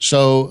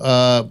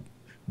 So.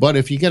 But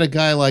if you get a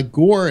guy like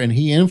Gore and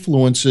he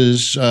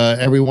influences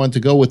everyone to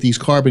go with these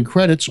carbon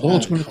credits, all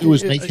it's going to do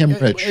is make him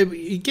rich.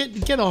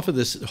 Get off of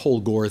this whole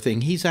Gore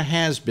thing. He's a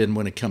has-been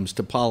when it comes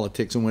to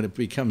politics and when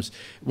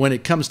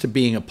it comes to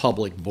being a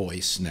public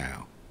voice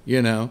now.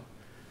 You know,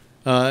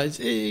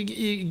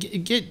 you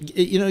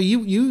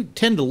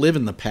tend to live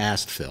in the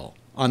past, Phil,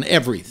 on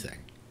everything.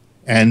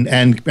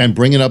 And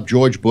bringing up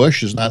George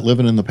Bush is not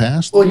living in the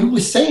past. Well, you were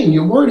saying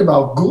you're worried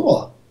about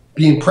Gore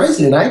being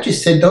president. I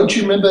just said, don't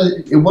you remember,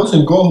 it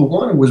wasn't Gore who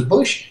won, it was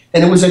Bush,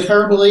 and it was a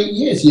terrible 8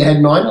 years. You had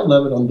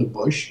 9/11 under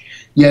Bush,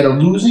 you had a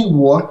losing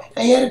war,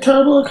 and you had a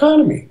terrible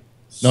economy.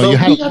 No, so you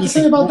what do you have to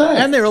say about that?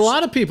 And there are a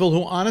lot of people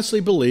who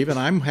honestly believe, and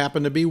I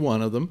happen to be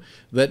one of them,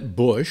 that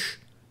Bush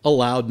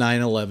allowed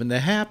 9/11 to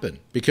happen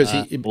because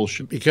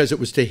because it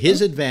was to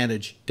his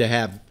advantage to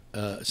have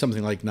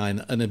something like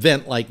an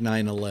event like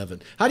 9/11.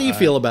 How do you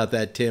feel about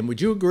that, Tim?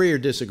 Would you agree or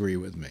disagree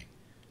with me?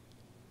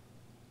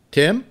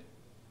 Tim?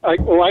 I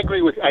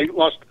agree with you.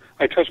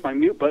 I touched my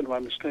mute button by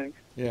mistake.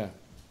 Yeah.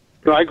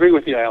 No, I agree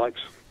with you, Alex.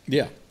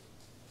 Yeah.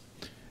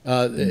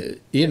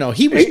 You know,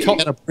 he was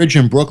told a bridge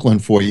in Brooklyn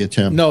for you,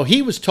 Tim. No,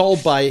 he was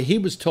told by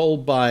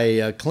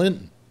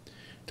Clinton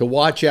to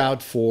watch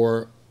out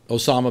for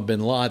Osama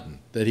bin Laden,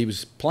 that he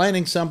was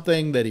planning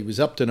something, that he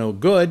was up to no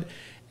good,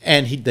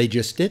 and they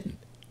just didn't.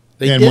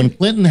 When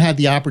Clinton had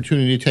the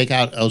opportunity to take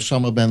out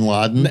Osama bin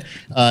Laden,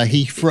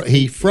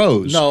 he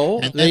froze.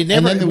 No, they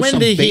never. When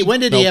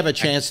did he have a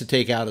chance to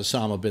take out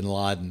Osama bin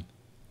Laden?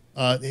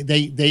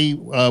 They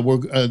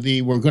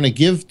were going to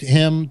give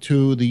him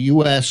to the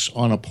U.S.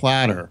 on a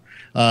platter,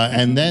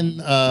 and then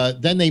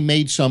they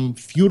made some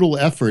futile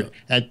effort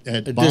at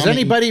Does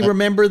anybody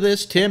remember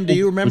this, Tim? Do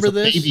you remember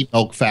this? Baby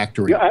milk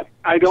factory. Yeah,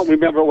 I don't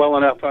remember well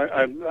enough.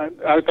 I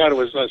thought it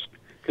was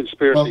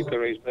conspiracy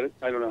theories, but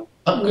I don't know.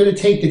 I'm going to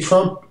take the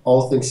Trump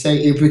oath and say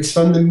if it's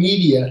from the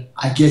media,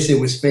 I guess it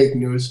was fake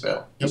news,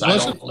 Phil. It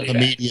wasn't the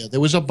media.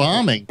 There was a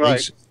bombing.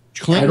 Right.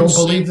 I don't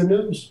believe the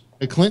news.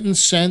 The Clintons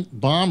sent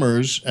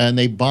bombers, and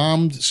they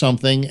bombed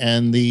something,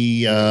 and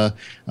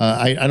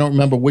I don't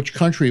remember which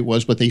country it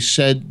was, but they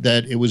said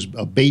that it was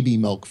a baby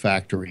milk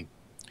factory.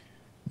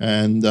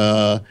 And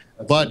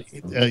but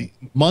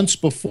months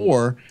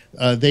before,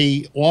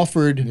 they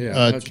offered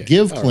to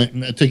give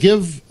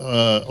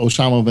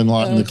Osama bin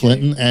Laden to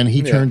Clinton, and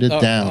he turned it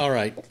down. All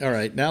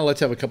right. Now let's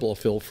have a couple of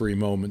Phil-free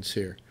moments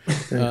here,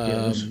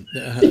 because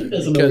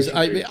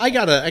I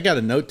got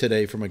a note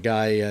today from a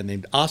guy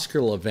named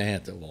Oscar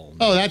Levant of all.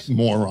 Oh, that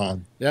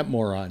moron! That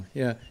moron.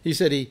 Yeah, he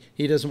said he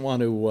doesn't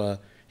want to.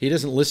 He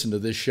doesn't listen to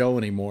this show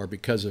anymore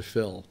because of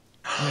Phil.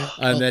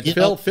 And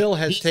that Phil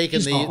has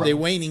taken the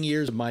waning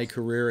years of my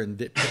career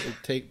and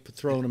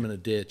thrown him in a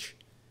ditch.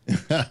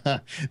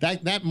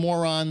 that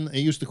moron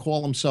used to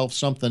call himself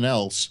something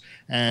else,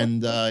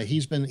 and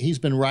he's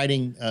been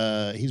writing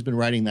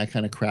that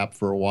kind of crap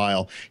for a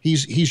while.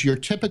 He's your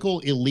typical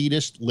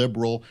elitist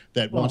liberal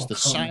that wants to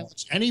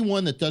silence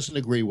anyone that doesn't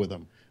agree with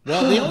him.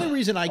 Well, the only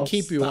reason I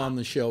keep you on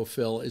the show,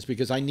 Phil, is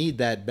because I need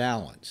that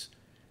balance.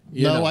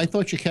 No, I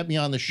thought you kept me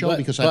on the show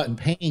because I've been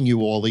paying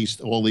you all these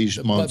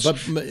months. But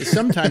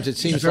sometimes it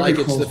seems like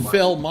it's the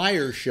Phil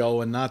Myers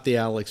show and not the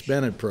Alex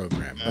Bennett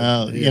program.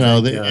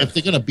 If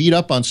they're going to beat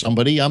up on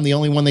somebody, I'm the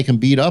only one they can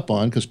beat up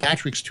on because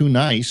Patrick's too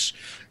nice.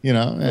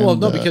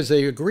 And, because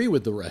they agree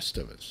with the rest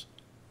of us.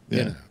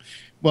 Yeah.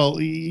 Well,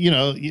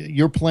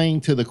 you're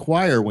playing to the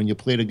choir when you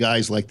play to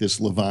guys like this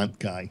Levant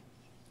guy.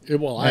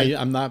 Well,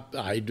 I'm not.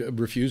 I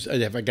refuse.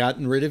 Have I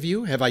gotten rid of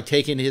you? Have I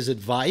taken his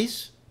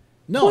advice?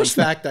 No, in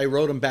fact, I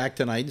wrote him back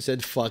tonight and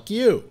said, "Fuck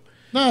you."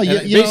 No, you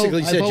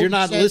basically said you're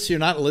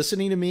not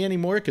listening to me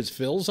anymore because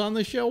Phil's on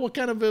the show. What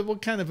kind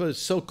of a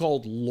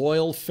so-called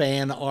loyal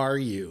fan are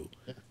you?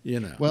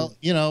 Well,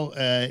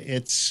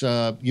 it's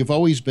you've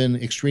always been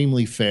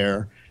extremely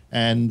fair,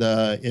 and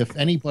if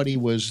anybody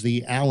was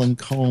the Alan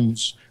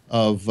Combs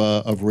of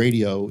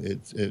radio,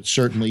 it's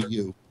certainly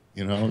you.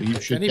 You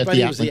should anybody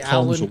get was the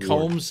Alan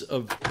Combs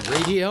of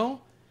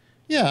radio.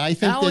 Yeah, I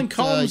think Alan that,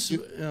 Combs.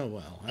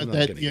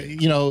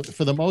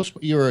 For the most,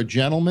 you're a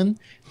gentleman.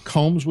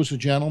 Combs was a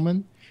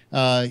gentleman.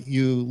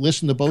 You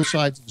listen to both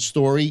sides of the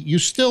story. You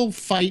still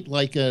fight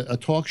like a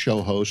talk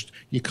show host.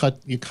 You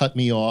cut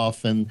me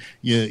off, and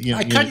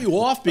I cut you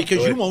off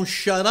because you won't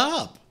shut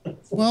up.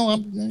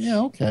 Well,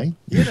 okay.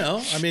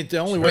 The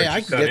only way I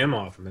can cut him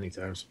off many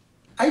times.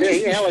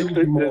 Hey, Alex,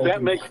 does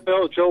that make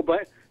Phil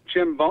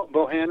Jim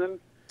Bohannon?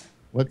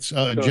 What's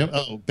Jim?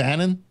 Oh,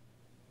 Bannon.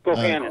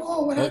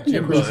 Bohannon. What happened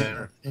Jim to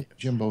Bohannon.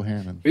 Jim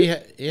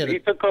Bohannon. He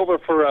took over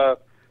for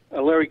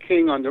Larry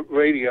King on the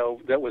radio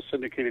that was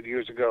syndicated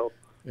years ago,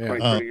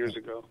 23 years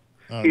ago.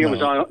 He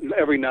was on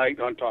every night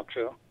on talk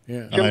show.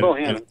 Yeah. Jim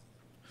Bohannon.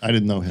 I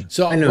didn't know him.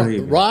 So,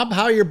 Rob,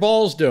 how are your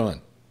balls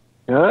doing?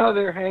 Oh,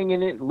 they're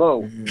hanging it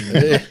low.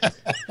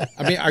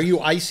 Are you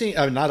icing?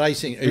 Not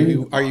icing.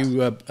 Are you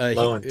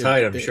low and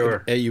tight? I'm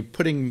sure. Are you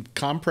putting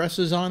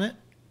compresses on it?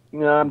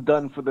 No, I'm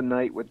done for the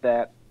night with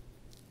that.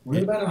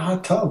 What about a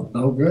hot tub?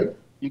 No good?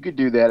 You could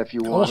do that if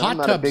you want. I'm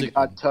not a big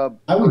hot tub.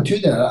 I would do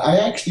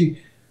that.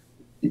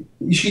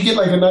 You should get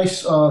like a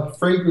nice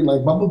fragrant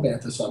like bubble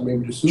bath or something.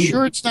 Maybe just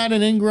sure it's not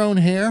an ingrown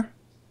hair?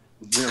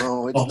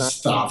 No, it's not.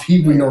 Stop. He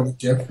would know the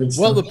difference.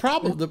 Well, the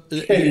problem.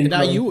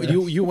 Now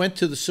you went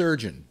to the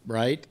surgeon,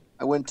 right?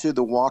 I went to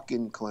the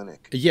walk-in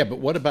clinic. Yeah, but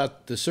what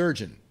about the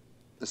surgeon?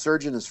 The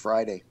surgeon is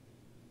Friday.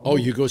 Oh,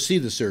 you go see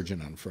the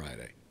surgeon on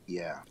Friday.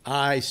 Yeah.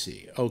 I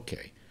see.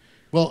 Okay.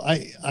 Well,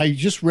 I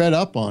just read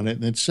up on it,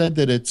 and it said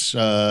that it's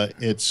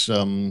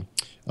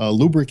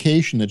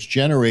lubrication that's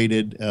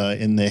generated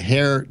in the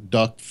hair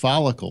duct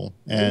follicle,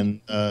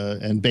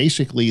 and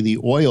basically the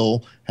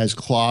oil has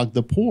clogged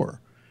the pore,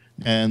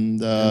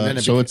 and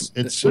so it's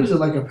what is it,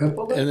 like a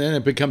pimple? And then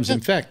it becomes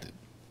infected.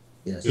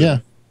 Yes. Yeah.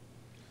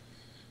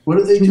 What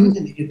do they do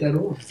then to get that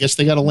off? I guess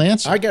they got a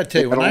lance. I got to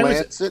tell you, when I was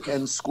lance it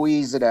and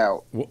squeeze it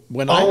out.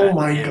 My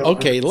God!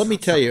 Okay, let me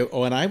tell you.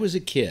 When I was a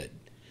kid.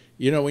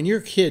 When you're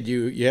a kid,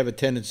 you have a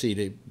tendency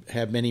to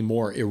have many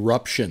more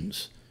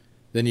eruptions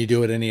than you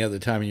do at any other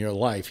time in your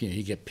life.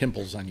 You get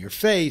pimples on your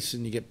face,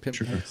 and you get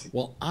pimples. Sure.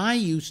 Well, I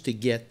used to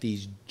get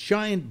these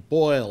giant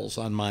boils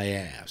on my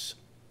ass.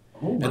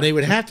 And they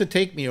would have to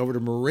take me over to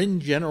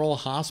Marin General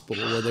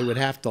Hospital where they would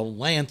have to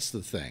lance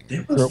the thing.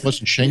 Sure it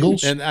wasn't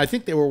shingles? And I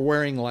think they were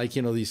wearing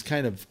these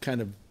kind of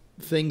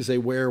things they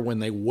wear when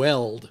they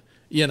weld.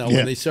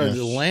 When they started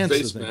to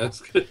lance the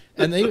thing.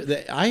 And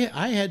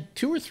I had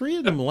 2 or 3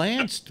 of them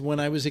lanced when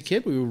I was a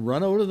kid. We would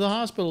run over to the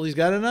hospital. He's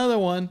got another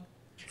one.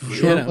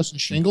 Sure it wasn't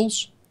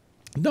shingles?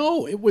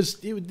 No,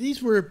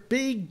 these were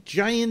big,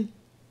 giant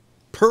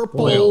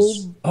purple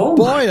boils.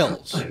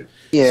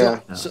 Yeah.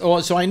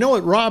 So I know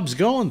what Rob's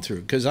going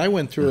through because I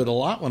went through it a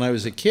lot when I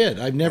was a kid.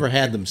 I've never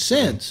had them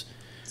since.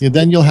 Yeah,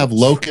 then you'll have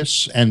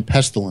locusts and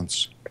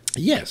pestilence.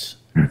 Yes,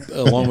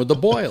 along with the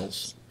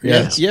boils.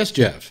 Yes,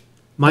 Jeff.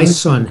 My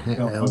son,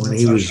 when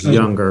he was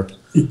younger,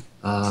 he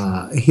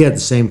had the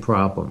same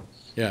problem.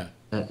 Yeah.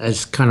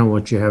 As kind of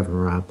what you have,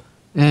 Rob.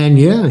 And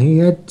yeah, he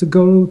had to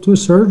go to a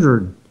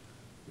surgeon.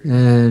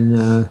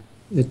 And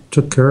it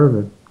took care of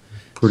it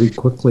pretty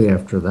quickly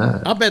after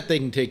that. I'll bet they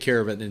can take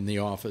care of it in the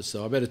office,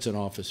 though. I bet it's an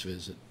office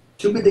visit.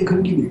 Too bad they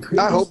couldn't give you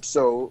a I hope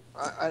so.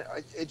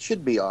 It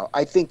should be.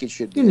 I think it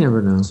should be. You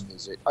never know.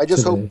 I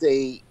just hope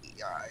they...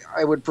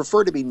 I would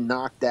prefer to be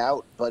knocked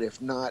out, but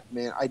if not,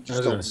 man, I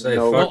just don't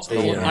know what's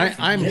going on.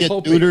 I'm get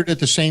hoping... neutered at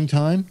the same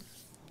time?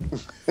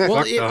 Well,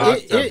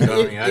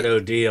 I'd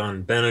OD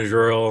on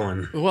Benadryl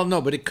and. Well,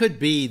 no, but it could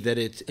be that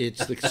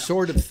it's the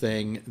sort of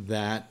thing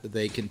that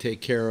they can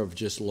take care of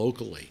just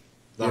locally.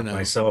 Knock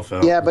myself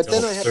out. Yeah, but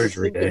then I have to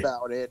think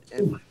about it,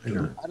 and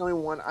I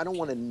don't want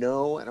to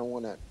know. I don't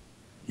want to.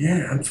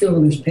 Yeah, I'm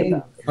feeling this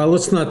pain.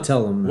 Let's not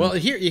tell them. Well,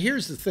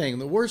 here's the thing.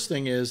 The worst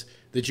thing is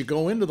that you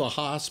go into the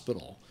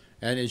hospital,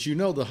 and as you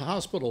know, the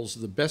hospital's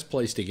the best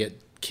place to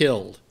get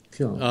killed.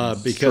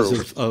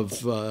 Because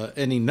of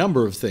any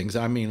number of things.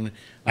 I mean,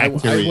 I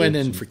went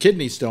in for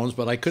kidney stones,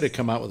 but I could have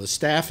come out with a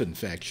staph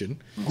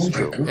infection.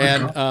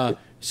 And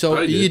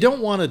So you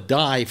don't want to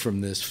die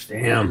from this,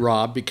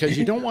 Rob, because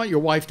you don't want your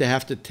wife to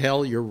have to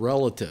tell your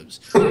relatives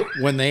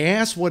when they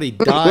ask what he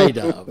died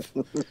of.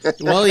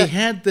 Well, he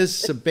had this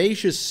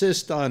sebaceous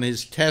cyst on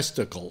his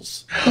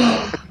testicles,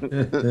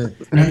 and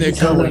they're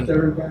going,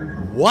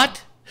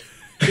 "What?"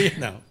 You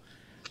know.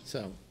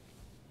 So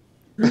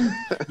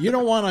you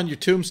don't want on your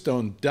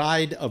tombstone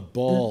 "died of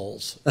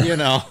balls," you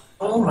know.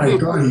 Oh my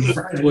God, he's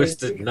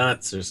twisted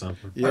nuts or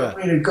something. Yeah,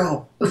 way to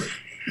go.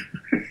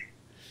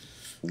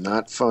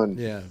 Not fun.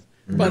 Yeah,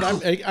 but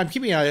I'm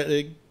keeping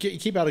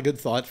keep out a good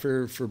thought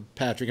for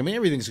Patrick. I mean,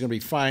 everything's going to be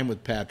fine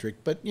with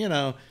Patrick, but you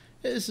know,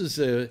 this is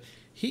this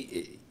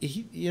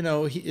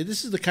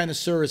is the kind of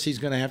service he's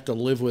going to have to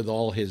live with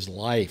all his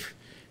life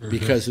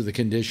because of the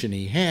condition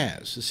he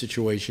has, the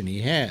situation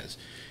he has.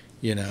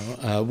 You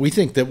know, we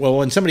think that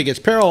when somebody gets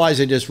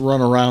paralyzed, they just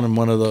run around in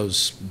one of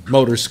those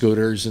motor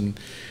scooters and.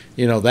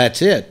 You know,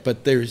 that's it.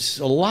 But there's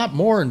a lot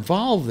more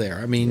involved there.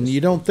 I mean,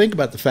 you don't think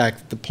about the fact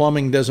that the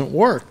plumbing doesn't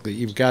work, that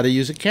you've got to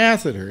use a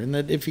catheter, and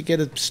that if you get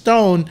a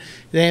stone,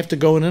 they have to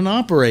go in and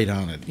operate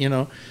on it, you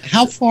know.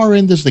 How far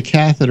in does the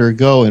catheter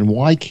go, and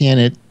why can't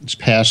it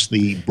pass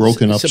the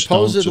broken up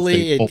stones?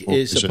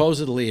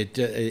 Supposedly,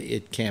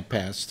 it can't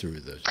pass through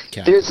the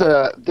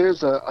catheter.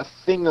 There's a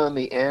thing on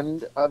the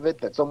end of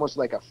it that's almost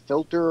like a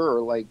filter,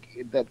 or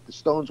like that the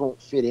stones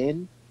won't fit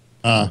in.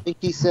 I think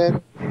he said.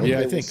 Yeah,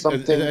 I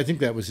think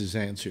that was his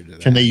answer to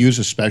that. Can they use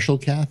a special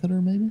catheter,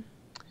 maybe?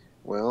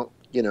 Well,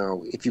 you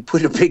know, if you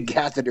put a big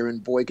catheter in,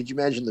 boy, could you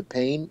imagine the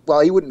pain? Well,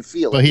 he wouldn't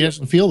feel it. Well, he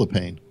doesn't feel the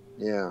pain.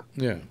 Yeah.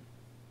 Yeah.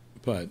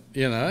 But,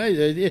 you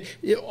know,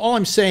 all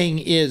I'm saying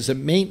is that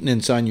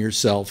maintenance on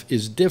yourself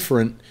is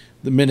different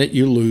the minute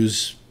you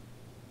lose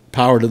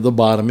power to the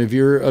bottom of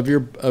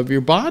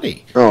your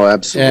body. Oh,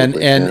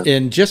 absolutely.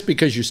 And just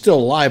because you're still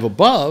alive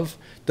above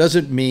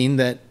doesn't mean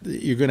that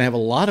you're going to have a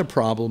lot of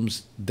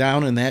problems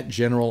down in that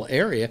general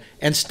area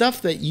and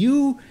stuff that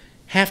you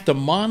have to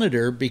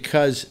monitor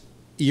because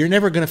you're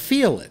never going to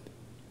feel it.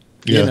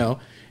 Yeah. You know,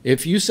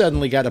 if you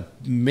suddenly got a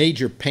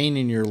major pain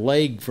in your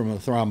leg from a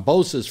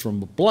thrombosis,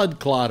 from a blood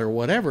clot or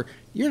whatever,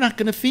 you're not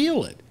going to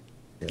feel it.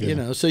 Yeah. You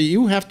know, so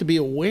you have to be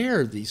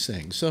aware of these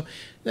things. So,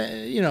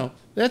 you know,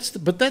 that's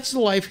the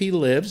life he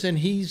lives, and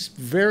he's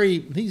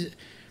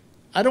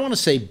I don't want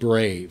to say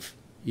brave,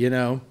 you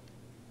know,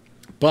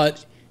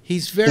 but he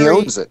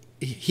owns it.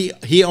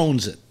 He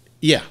owns it.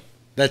 Yeah,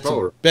 that's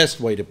the best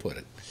way to put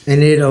it.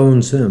 And it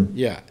owns him.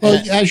 Yeah.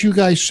 Well, as you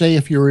guys say,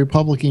 if you're a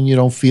Republican, you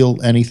don't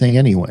feel anything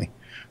anyway.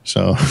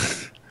 So,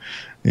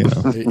 you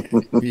know.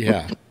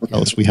 Yeah.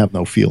 Unless we have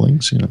no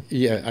feelings, you know.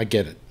 Yeah, I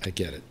get it.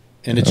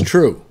 And it's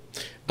true.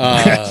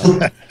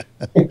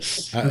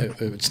 It's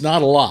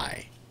not a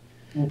lie.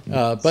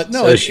 But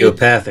no.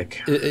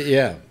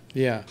 Sociopathic.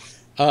 Yeah.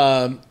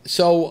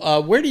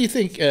 So where do you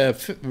think,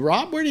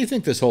 Rob, where do you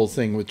think this whole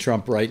thing with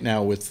Trump right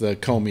now with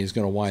Comey is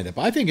going to wind up?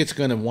 I think it's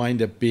going to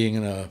wind up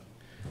being a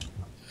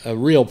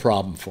real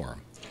problem for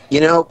him. You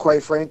know,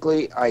 quite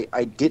frankly,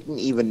 I didn't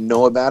even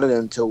know about it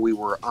until we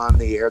were on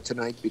the air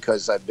tonight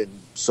because I've been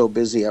so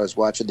busy. I was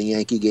watching the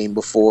Yankee game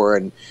before,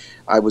 and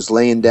I was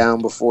laying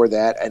down before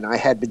that, and I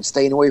had been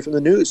staying away from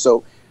the news.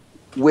 So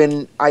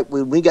when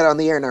we got on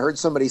the air and I heard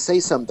somebody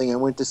say something, I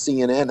went to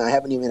CNN. I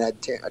haven't even had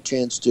a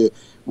chance to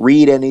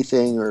read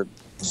anything,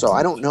 so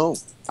I don't know.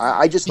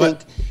 I just think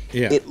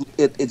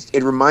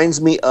it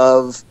reminds me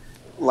of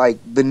like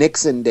the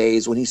Nixon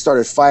days when he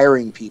started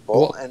firing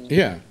people,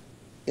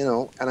 you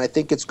know, and I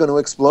think it's going to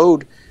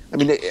explode. I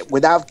mean,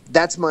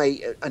 that's my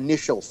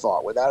initial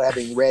thought without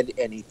having read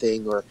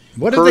anything or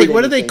what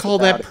do they call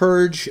that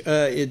purge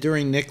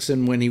during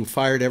Nixon when he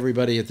fired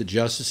everybody at the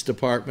Justice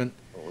Department?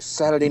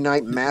 Saturday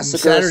Night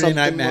Massacre. Saturday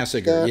Night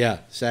Massacre. Yeah,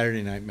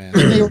 Saturday Night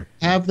Massacre. Didn't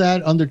they have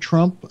that under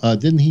Trump?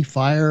 Didn't he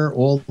fire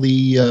all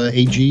the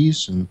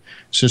AGs and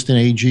assistant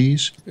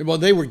AGs? Well,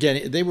 they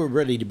were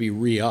ready to be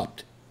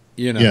re-upped.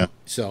 You know. Yeah.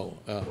 So.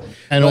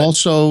 And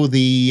also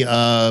the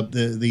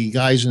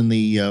guys in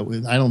the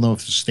I don't know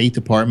if the State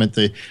Department,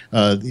 the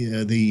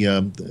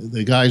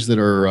guys that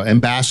are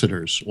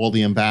ambassadors, all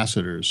the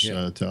ambassadors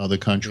to other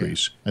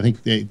countries. Yeah. I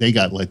think they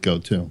got let go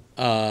too.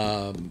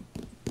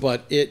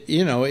 But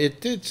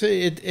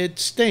it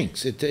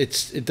stinks.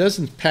 It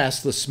doesn't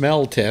pass the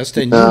smell test,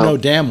 and you know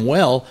damn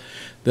well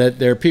that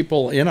there are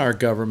people in our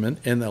government,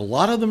 and a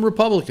lot of them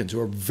Republicans, who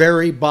are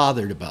very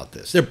bothered about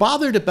this. They're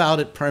bothered about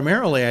it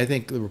primarily, I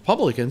think, the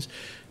Republicans,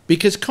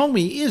 because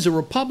Comey is a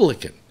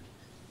Republican,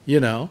 you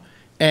know,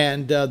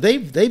 and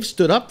they've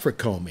stood up for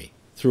Comey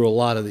through a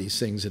lot of these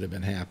things that have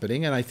been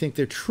happening, and I think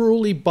they're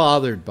truly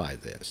bothered by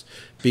this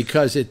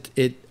because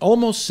it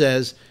almost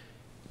says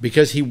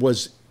because he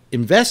was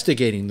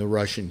investigating the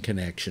Russian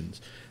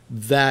connections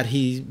that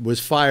he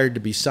was fired to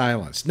be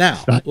silenced.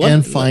 Now,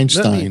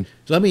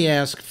 let me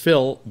ask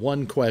Phil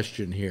one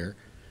question here.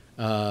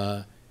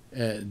 Not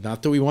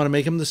that we want to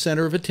make him the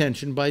center of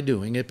attention by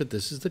doing it, but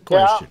this is the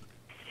question.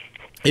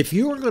 Yeah. If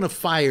you were going to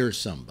fire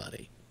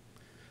somebody,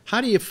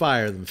 how do you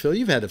fire them? Phil,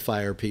 you've had to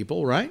fire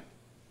people, right?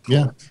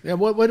 Yeah. Yeah.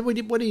 What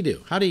do you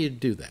do? How do you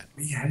do that?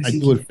 I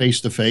do it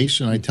face to face,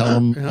 and I tell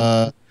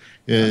them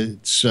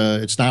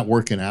it's not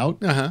working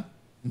out.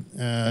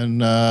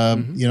 And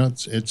you know,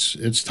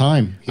 it's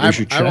time. Here's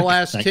your check. I will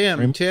ask Thank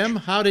Tim. Tim,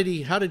 how did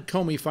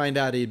Comey find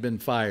out he'd been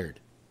fired?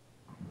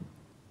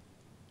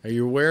 Are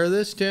you aware of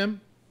this,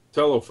 Tim?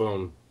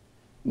 Telephone.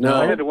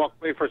 No, I had to walk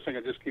away for a second.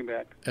 I just came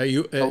back. A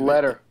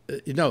letter.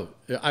 No,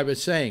 I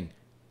was saying,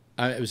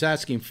 I was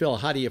asking Phil,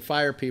 how do you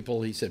fire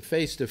people? He said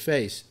face to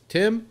face.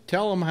 Tim,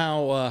 tell him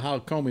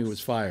how Comey was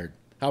fired.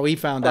 How he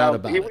found out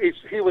about it.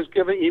 He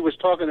was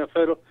talking to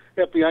federal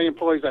FBI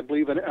employees, I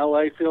believe, in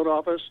L.A. field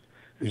office.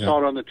 He saw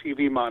it on the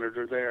TV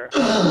monitor there.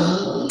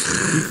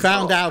 He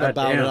found out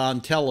about it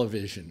on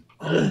television.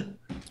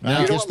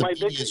 I guess the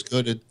media is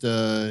good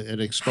at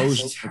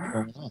exposing what's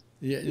going on.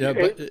 Yeah,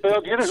 but do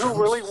you know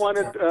who really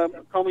wanted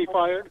Comey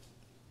fired?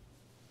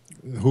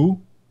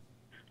 Who?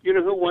 You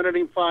know who wanted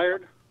him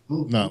fired?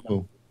 No,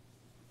 who?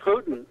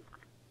 Putin.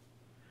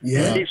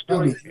 Yeah.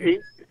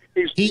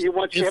 He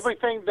wants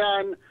everything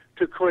done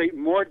to create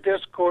more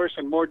discourse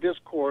and more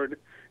discord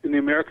in the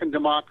American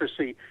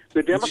democracy.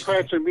 The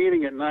Democrats are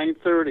meeting at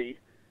 9:30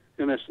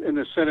 in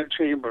the Senate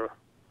chamber.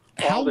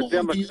 How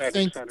long do you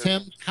think,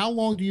 Tim? How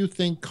long do you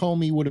think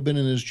Comey would have been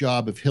in his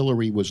job if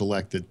Hillary was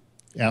elected?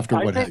 After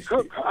what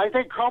happened? I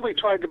think Comey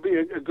tried to be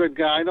a good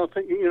guy. I don't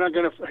think you're not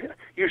going to.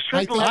 You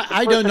shouldn't.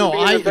 I don't know.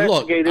 I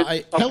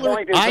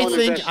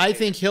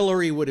think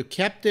Hillary would have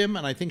kept him,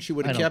 and I think she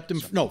would have kept him.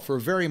 So. No, for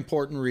a very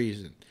important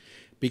reason.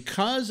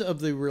 Because of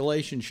the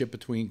relationship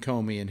between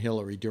Comey and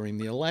Hillary during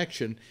the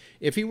election,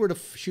 if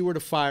she were to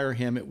fire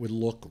him, it would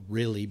look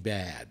really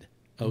bad.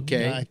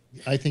 Okay,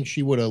 I think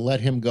she would have let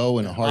him go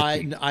in a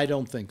heartbeat. I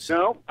don't think so.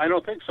 No, I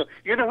don't think so.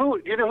 You know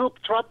who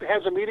Trump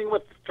has a meeting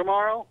with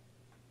tomorrow?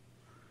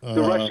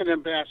 The Russian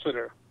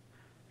ambassador.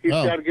 He's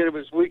got to give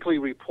his weekly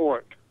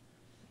report.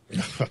 They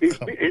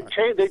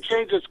changed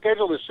the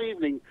schedule this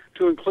evening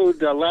to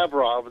include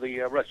Lavrov, the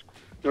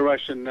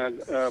Russian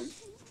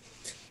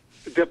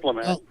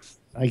diplomat. Well,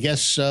 I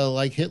guess,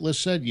 like Hitler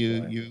said,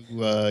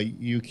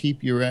 you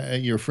keep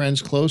your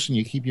friends close and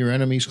you keep your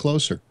enemies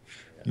closer.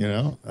 You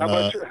know.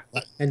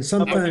 And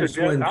sometimes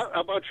how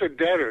about your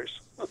debtors?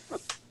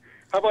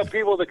 How about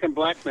people that can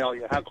blackmail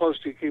you? How close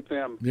do you keep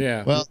them?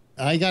 Yeah. Well,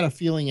 I got a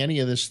feeling any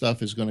of this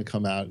stuff is going to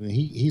come out, and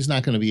he's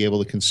not going to be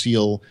able to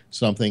conceal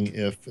something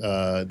if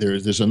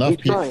there's enough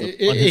people.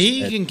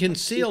 He can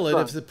conceal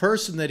it if the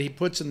person that he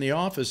puts in the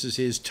office is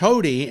his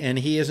toady, and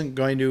he isn't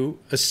going to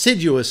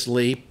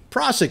assiduously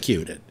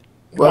prosecute it.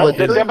 Well,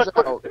 the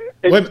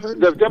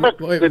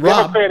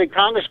Democratic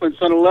congressman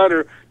sent a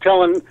letter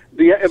telling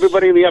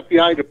everybody in the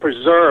FBI to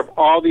preserve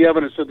all the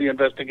evidence of the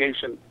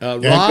investigation.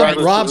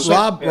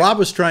 Rob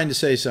was trying to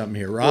say something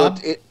here. Rob?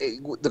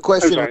 Well, the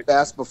question was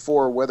asked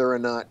before whether or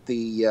not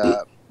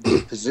the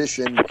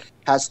position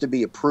has to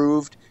be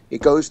approved.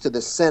 It goes to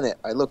the Senate.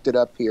 I looked it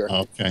up here.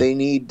 Okay. They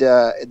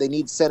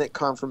need Senate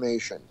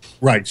confirmation.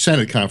 Right,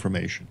 Senate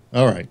confirmation.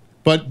 All right.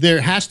 But there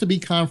has to be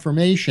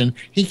confirmation.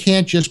 He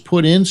can't just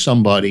put in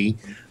somebody,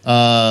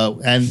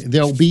 and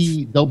there'll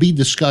be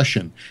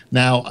discussion.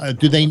 Now,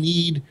 do they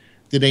need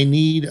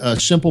a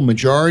simple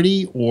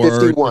majority or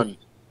 51?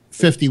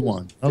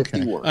 51. Okay.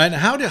 51. And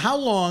how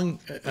long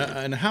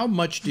and how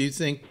much do you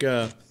think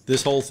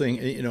this whole thing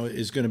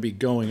is going to be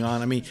going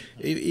on? I mean,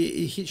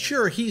 he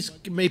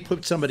may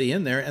put somebody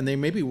in there, and they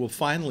maybe will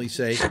finally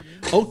say,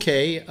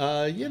 okay,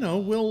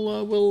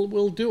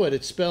 we'll do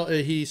it.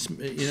 He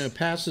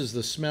passes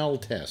the smell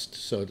test,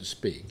 so to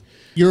speak.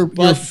 You're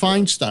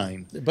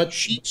Feinstein, but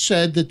she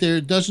said that there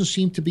doesn't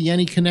seem to be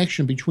any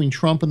connection between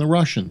Trump and the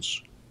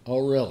Russians.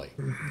 Oh, really?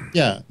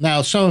 Yeah.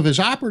 Now, some of his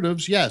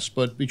operatives, yes,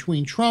 but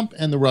between Trump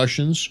and the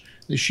Russians,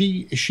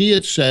 she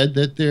had said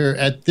that they're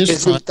at this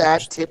time. Isn't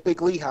that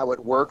typically how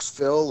it works,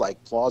 Phil?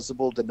 Like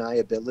plausible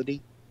deniability?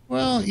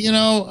 Well,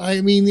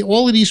 I mean,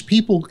 all of these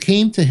people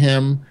came to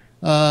him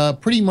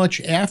pretty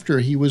much after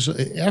he was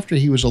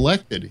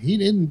elected. He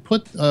didn't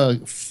put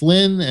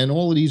Flynn and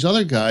all of these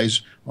other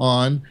guys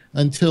on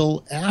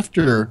until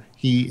after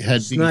he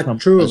had become It's not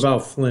true president.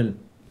 about Flynn.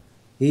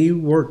 He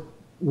worked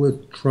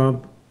with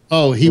Trump.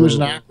 Oh, he was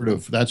an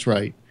operative. That's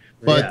right.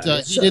 But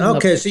he didn't.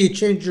 Okay, so you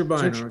changed your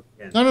mind.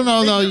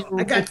 No.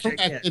 I got you.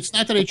 It's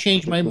not that I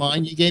changed my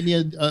mind. You gave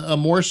me a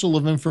morsel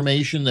of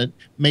information that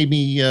made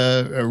me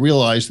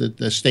realize that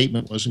the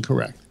statement wasn't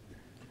correct.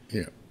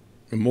 Yeah,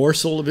 a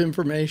morsel of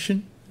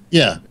information.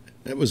 Yeah,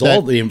 it was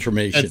all the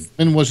information.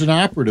 And was an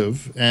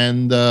operative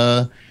and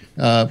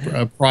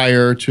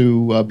prior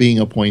to being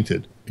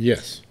appointed.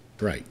 Yes,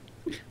 right.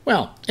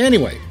 Well,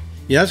 anyway,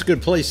 that's a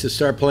good place to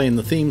start playing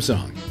the theme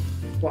song.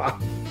 Wow.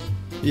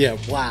 Yeah,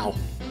 wow.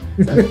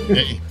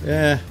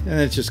 Yeah,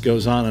 and it just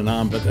goes on and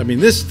on. But I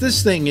mean,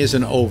 this thing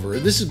isn't over.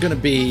 This is going to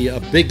be a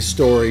big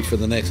story for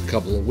the next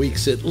couple of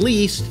weeks at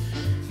least.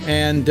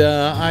 And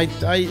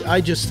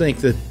I just think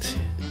that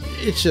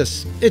it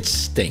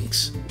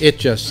stinks. It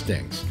just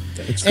stinks.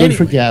 It's good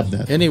for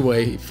GabNet.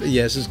 Anyway,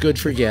 yes, it's good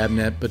for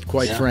GabNet, but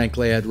quite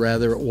frankly, I'd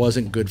rather it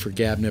wasn't good for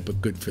GabNet,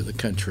 but good for the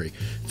country.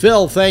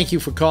 Phil, thank you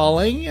for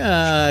calling.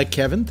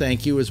 Kevin,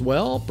 thank you as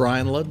well.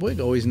 Brian Ludwig,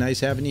 always nice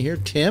having you here.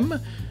 Tim,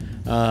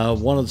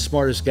 one of the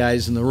smartest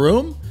guys in the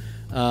room,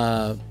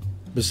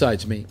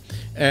 besides me.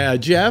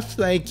 Jeff,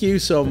 thank you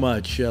so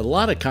much. A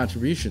lot of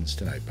contributions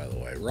tonight, by the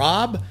way.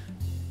 Rob,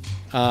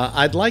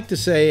 I'd like to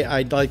say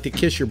I'd like to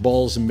kiss your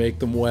balls and make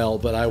them well,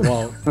 but I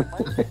won't.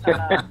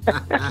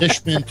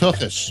 Ishman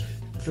Tuchus.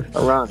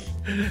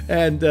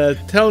 And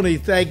Tony,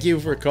 thank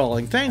you for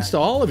calling. Thanks to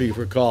all of you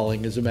for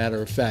calling, as a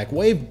matter of fact.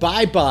 Wave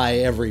bye-bye,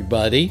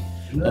 everybody.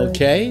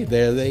 Okay,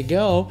 there they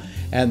go.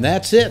 And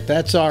that's it.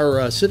 That's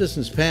our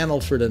citizens panel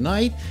for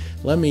tonight.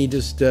 Let me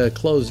just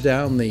close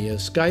down the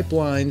Skype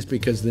lines,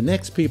 because the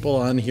next people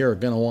on here are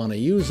going to want to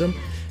use them.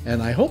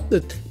 And I hope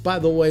that, by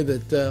the way,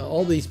 that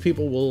all these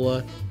people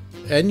will...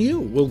 and you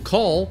will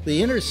call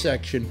the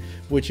intersection,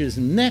 which is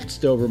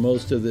next over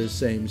most of this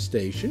same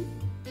station,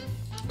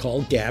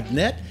 called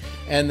GabNet.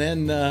 And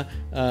then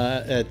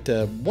at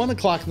 1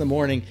 o'clock in the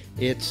morning,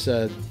 it's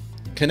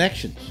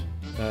Connections.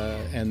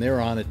 And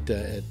they're on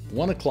at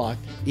 1 o'clock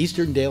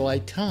Eastern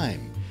Daylight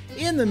Time.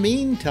 In the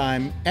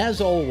meantime,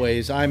 as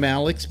always, I'm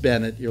Alex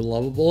Bennett, your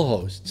lovable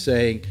host,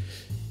 saying,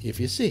 if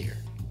you see her,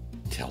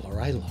 tell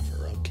her I love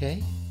her,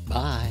 okay?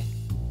 Bye.